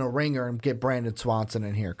pull in a ringer and get Brandon Swanson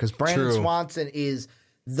in here. Because Brandon Swanson is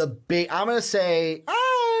the big... I'm going to say,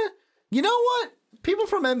 you know what? People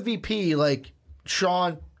from MVP, like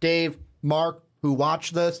Sean, Dave, Mark, who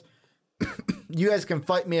watch this, you guys can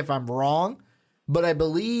fight me if I'm wrong, but I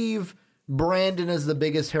believe Brandon is the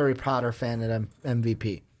biggest Harry Potter fan at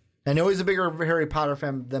MVP. I know he's a bigger Harry Potter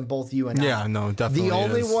fan than both you and I. Yeah, no, definitely The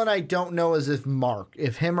only one I don't know is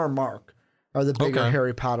if him or Mark are the bigger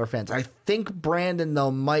Harry Potter fans. I think Brandon,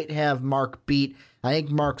 though, might have Mark beat. I think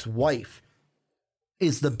Mark's wife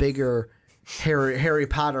is the bigger Harry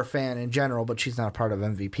Potter fan in general, but she's not a part of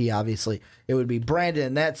MVP, obviously. It would be Brandon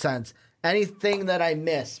in that sense. Anything that I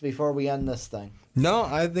missed before we end this thing? No,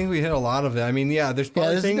 I think we hit a lot of it. I mean, yeah, there's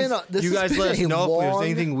probably things. You guys let us know if there's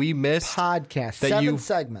anything we missed. Podcast, 7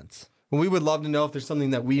 segments. We would love to know if there's something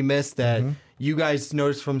that we missed that you guys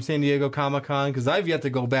noticed from San Diego Comic-Con, because I've yet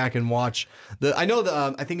to go back and watch I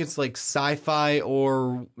think it's like Sci-Fi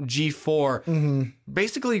or G4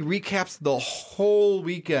 basically recaps the whole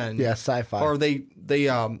weekend. Yeah, Sci-Fi. Or they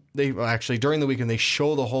actually during the weekend they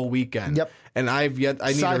show the whole weekend. Yep. And I need to recap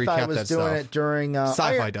that stuff. Sci-Fi was doing it during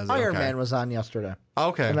Sci-Fi does it. Iron Man was on yesterday.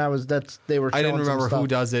 Okay. And they were showing I didn't remember some who stuff.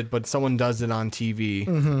 does it, but someone does it on TV.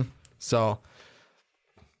 Mm-hmm. So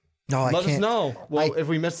no, let us know if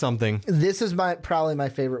we missed something. This is probably my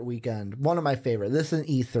favorite weekend. One of my favorite. This is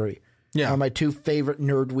E3. Yeah. One of my two favorite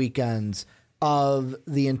nerd weekends of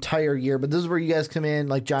the entire year. But this is where you guys come in.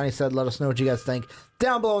 Like Johnny said, let us know what you guys think.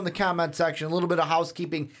 Down below in the comment section, a little bit of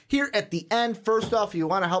housekeeping here at the end. First off, if you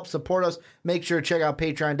want to help support us, make sure to check out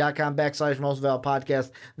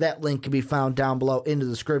patreon.com/mostvaluedpodcast. That link can be found down below in the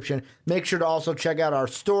description. Make sure to also check out our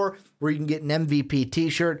store where you can get an MVP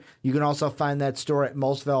t-shirt. You can also find that store at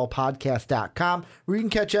mostvaluedpodcast.com where you can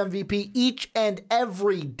catch MVP each and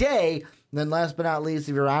every day. And then last but not least,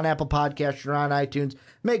 if you're on Apple Podcasts, you're on iTunes,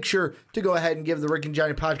 make sure to go ahead and give the Rick and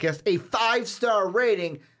Johnny podcast a 5-star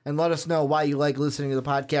rating and let us know why you like listening to the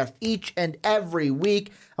podcast each and every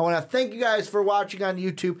week. I want to thank you guys for watching on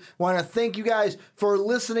YouTube. I want to thank you guys for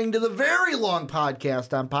listening to the very long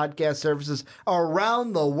podcast on podcast services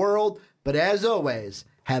around the world. But as always,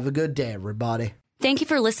 have a good day, everybody. Thank you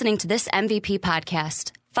for listening to this MVP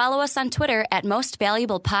podcast. Follow us on Twitter at Most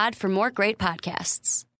Valuable Pod for more great podcasts.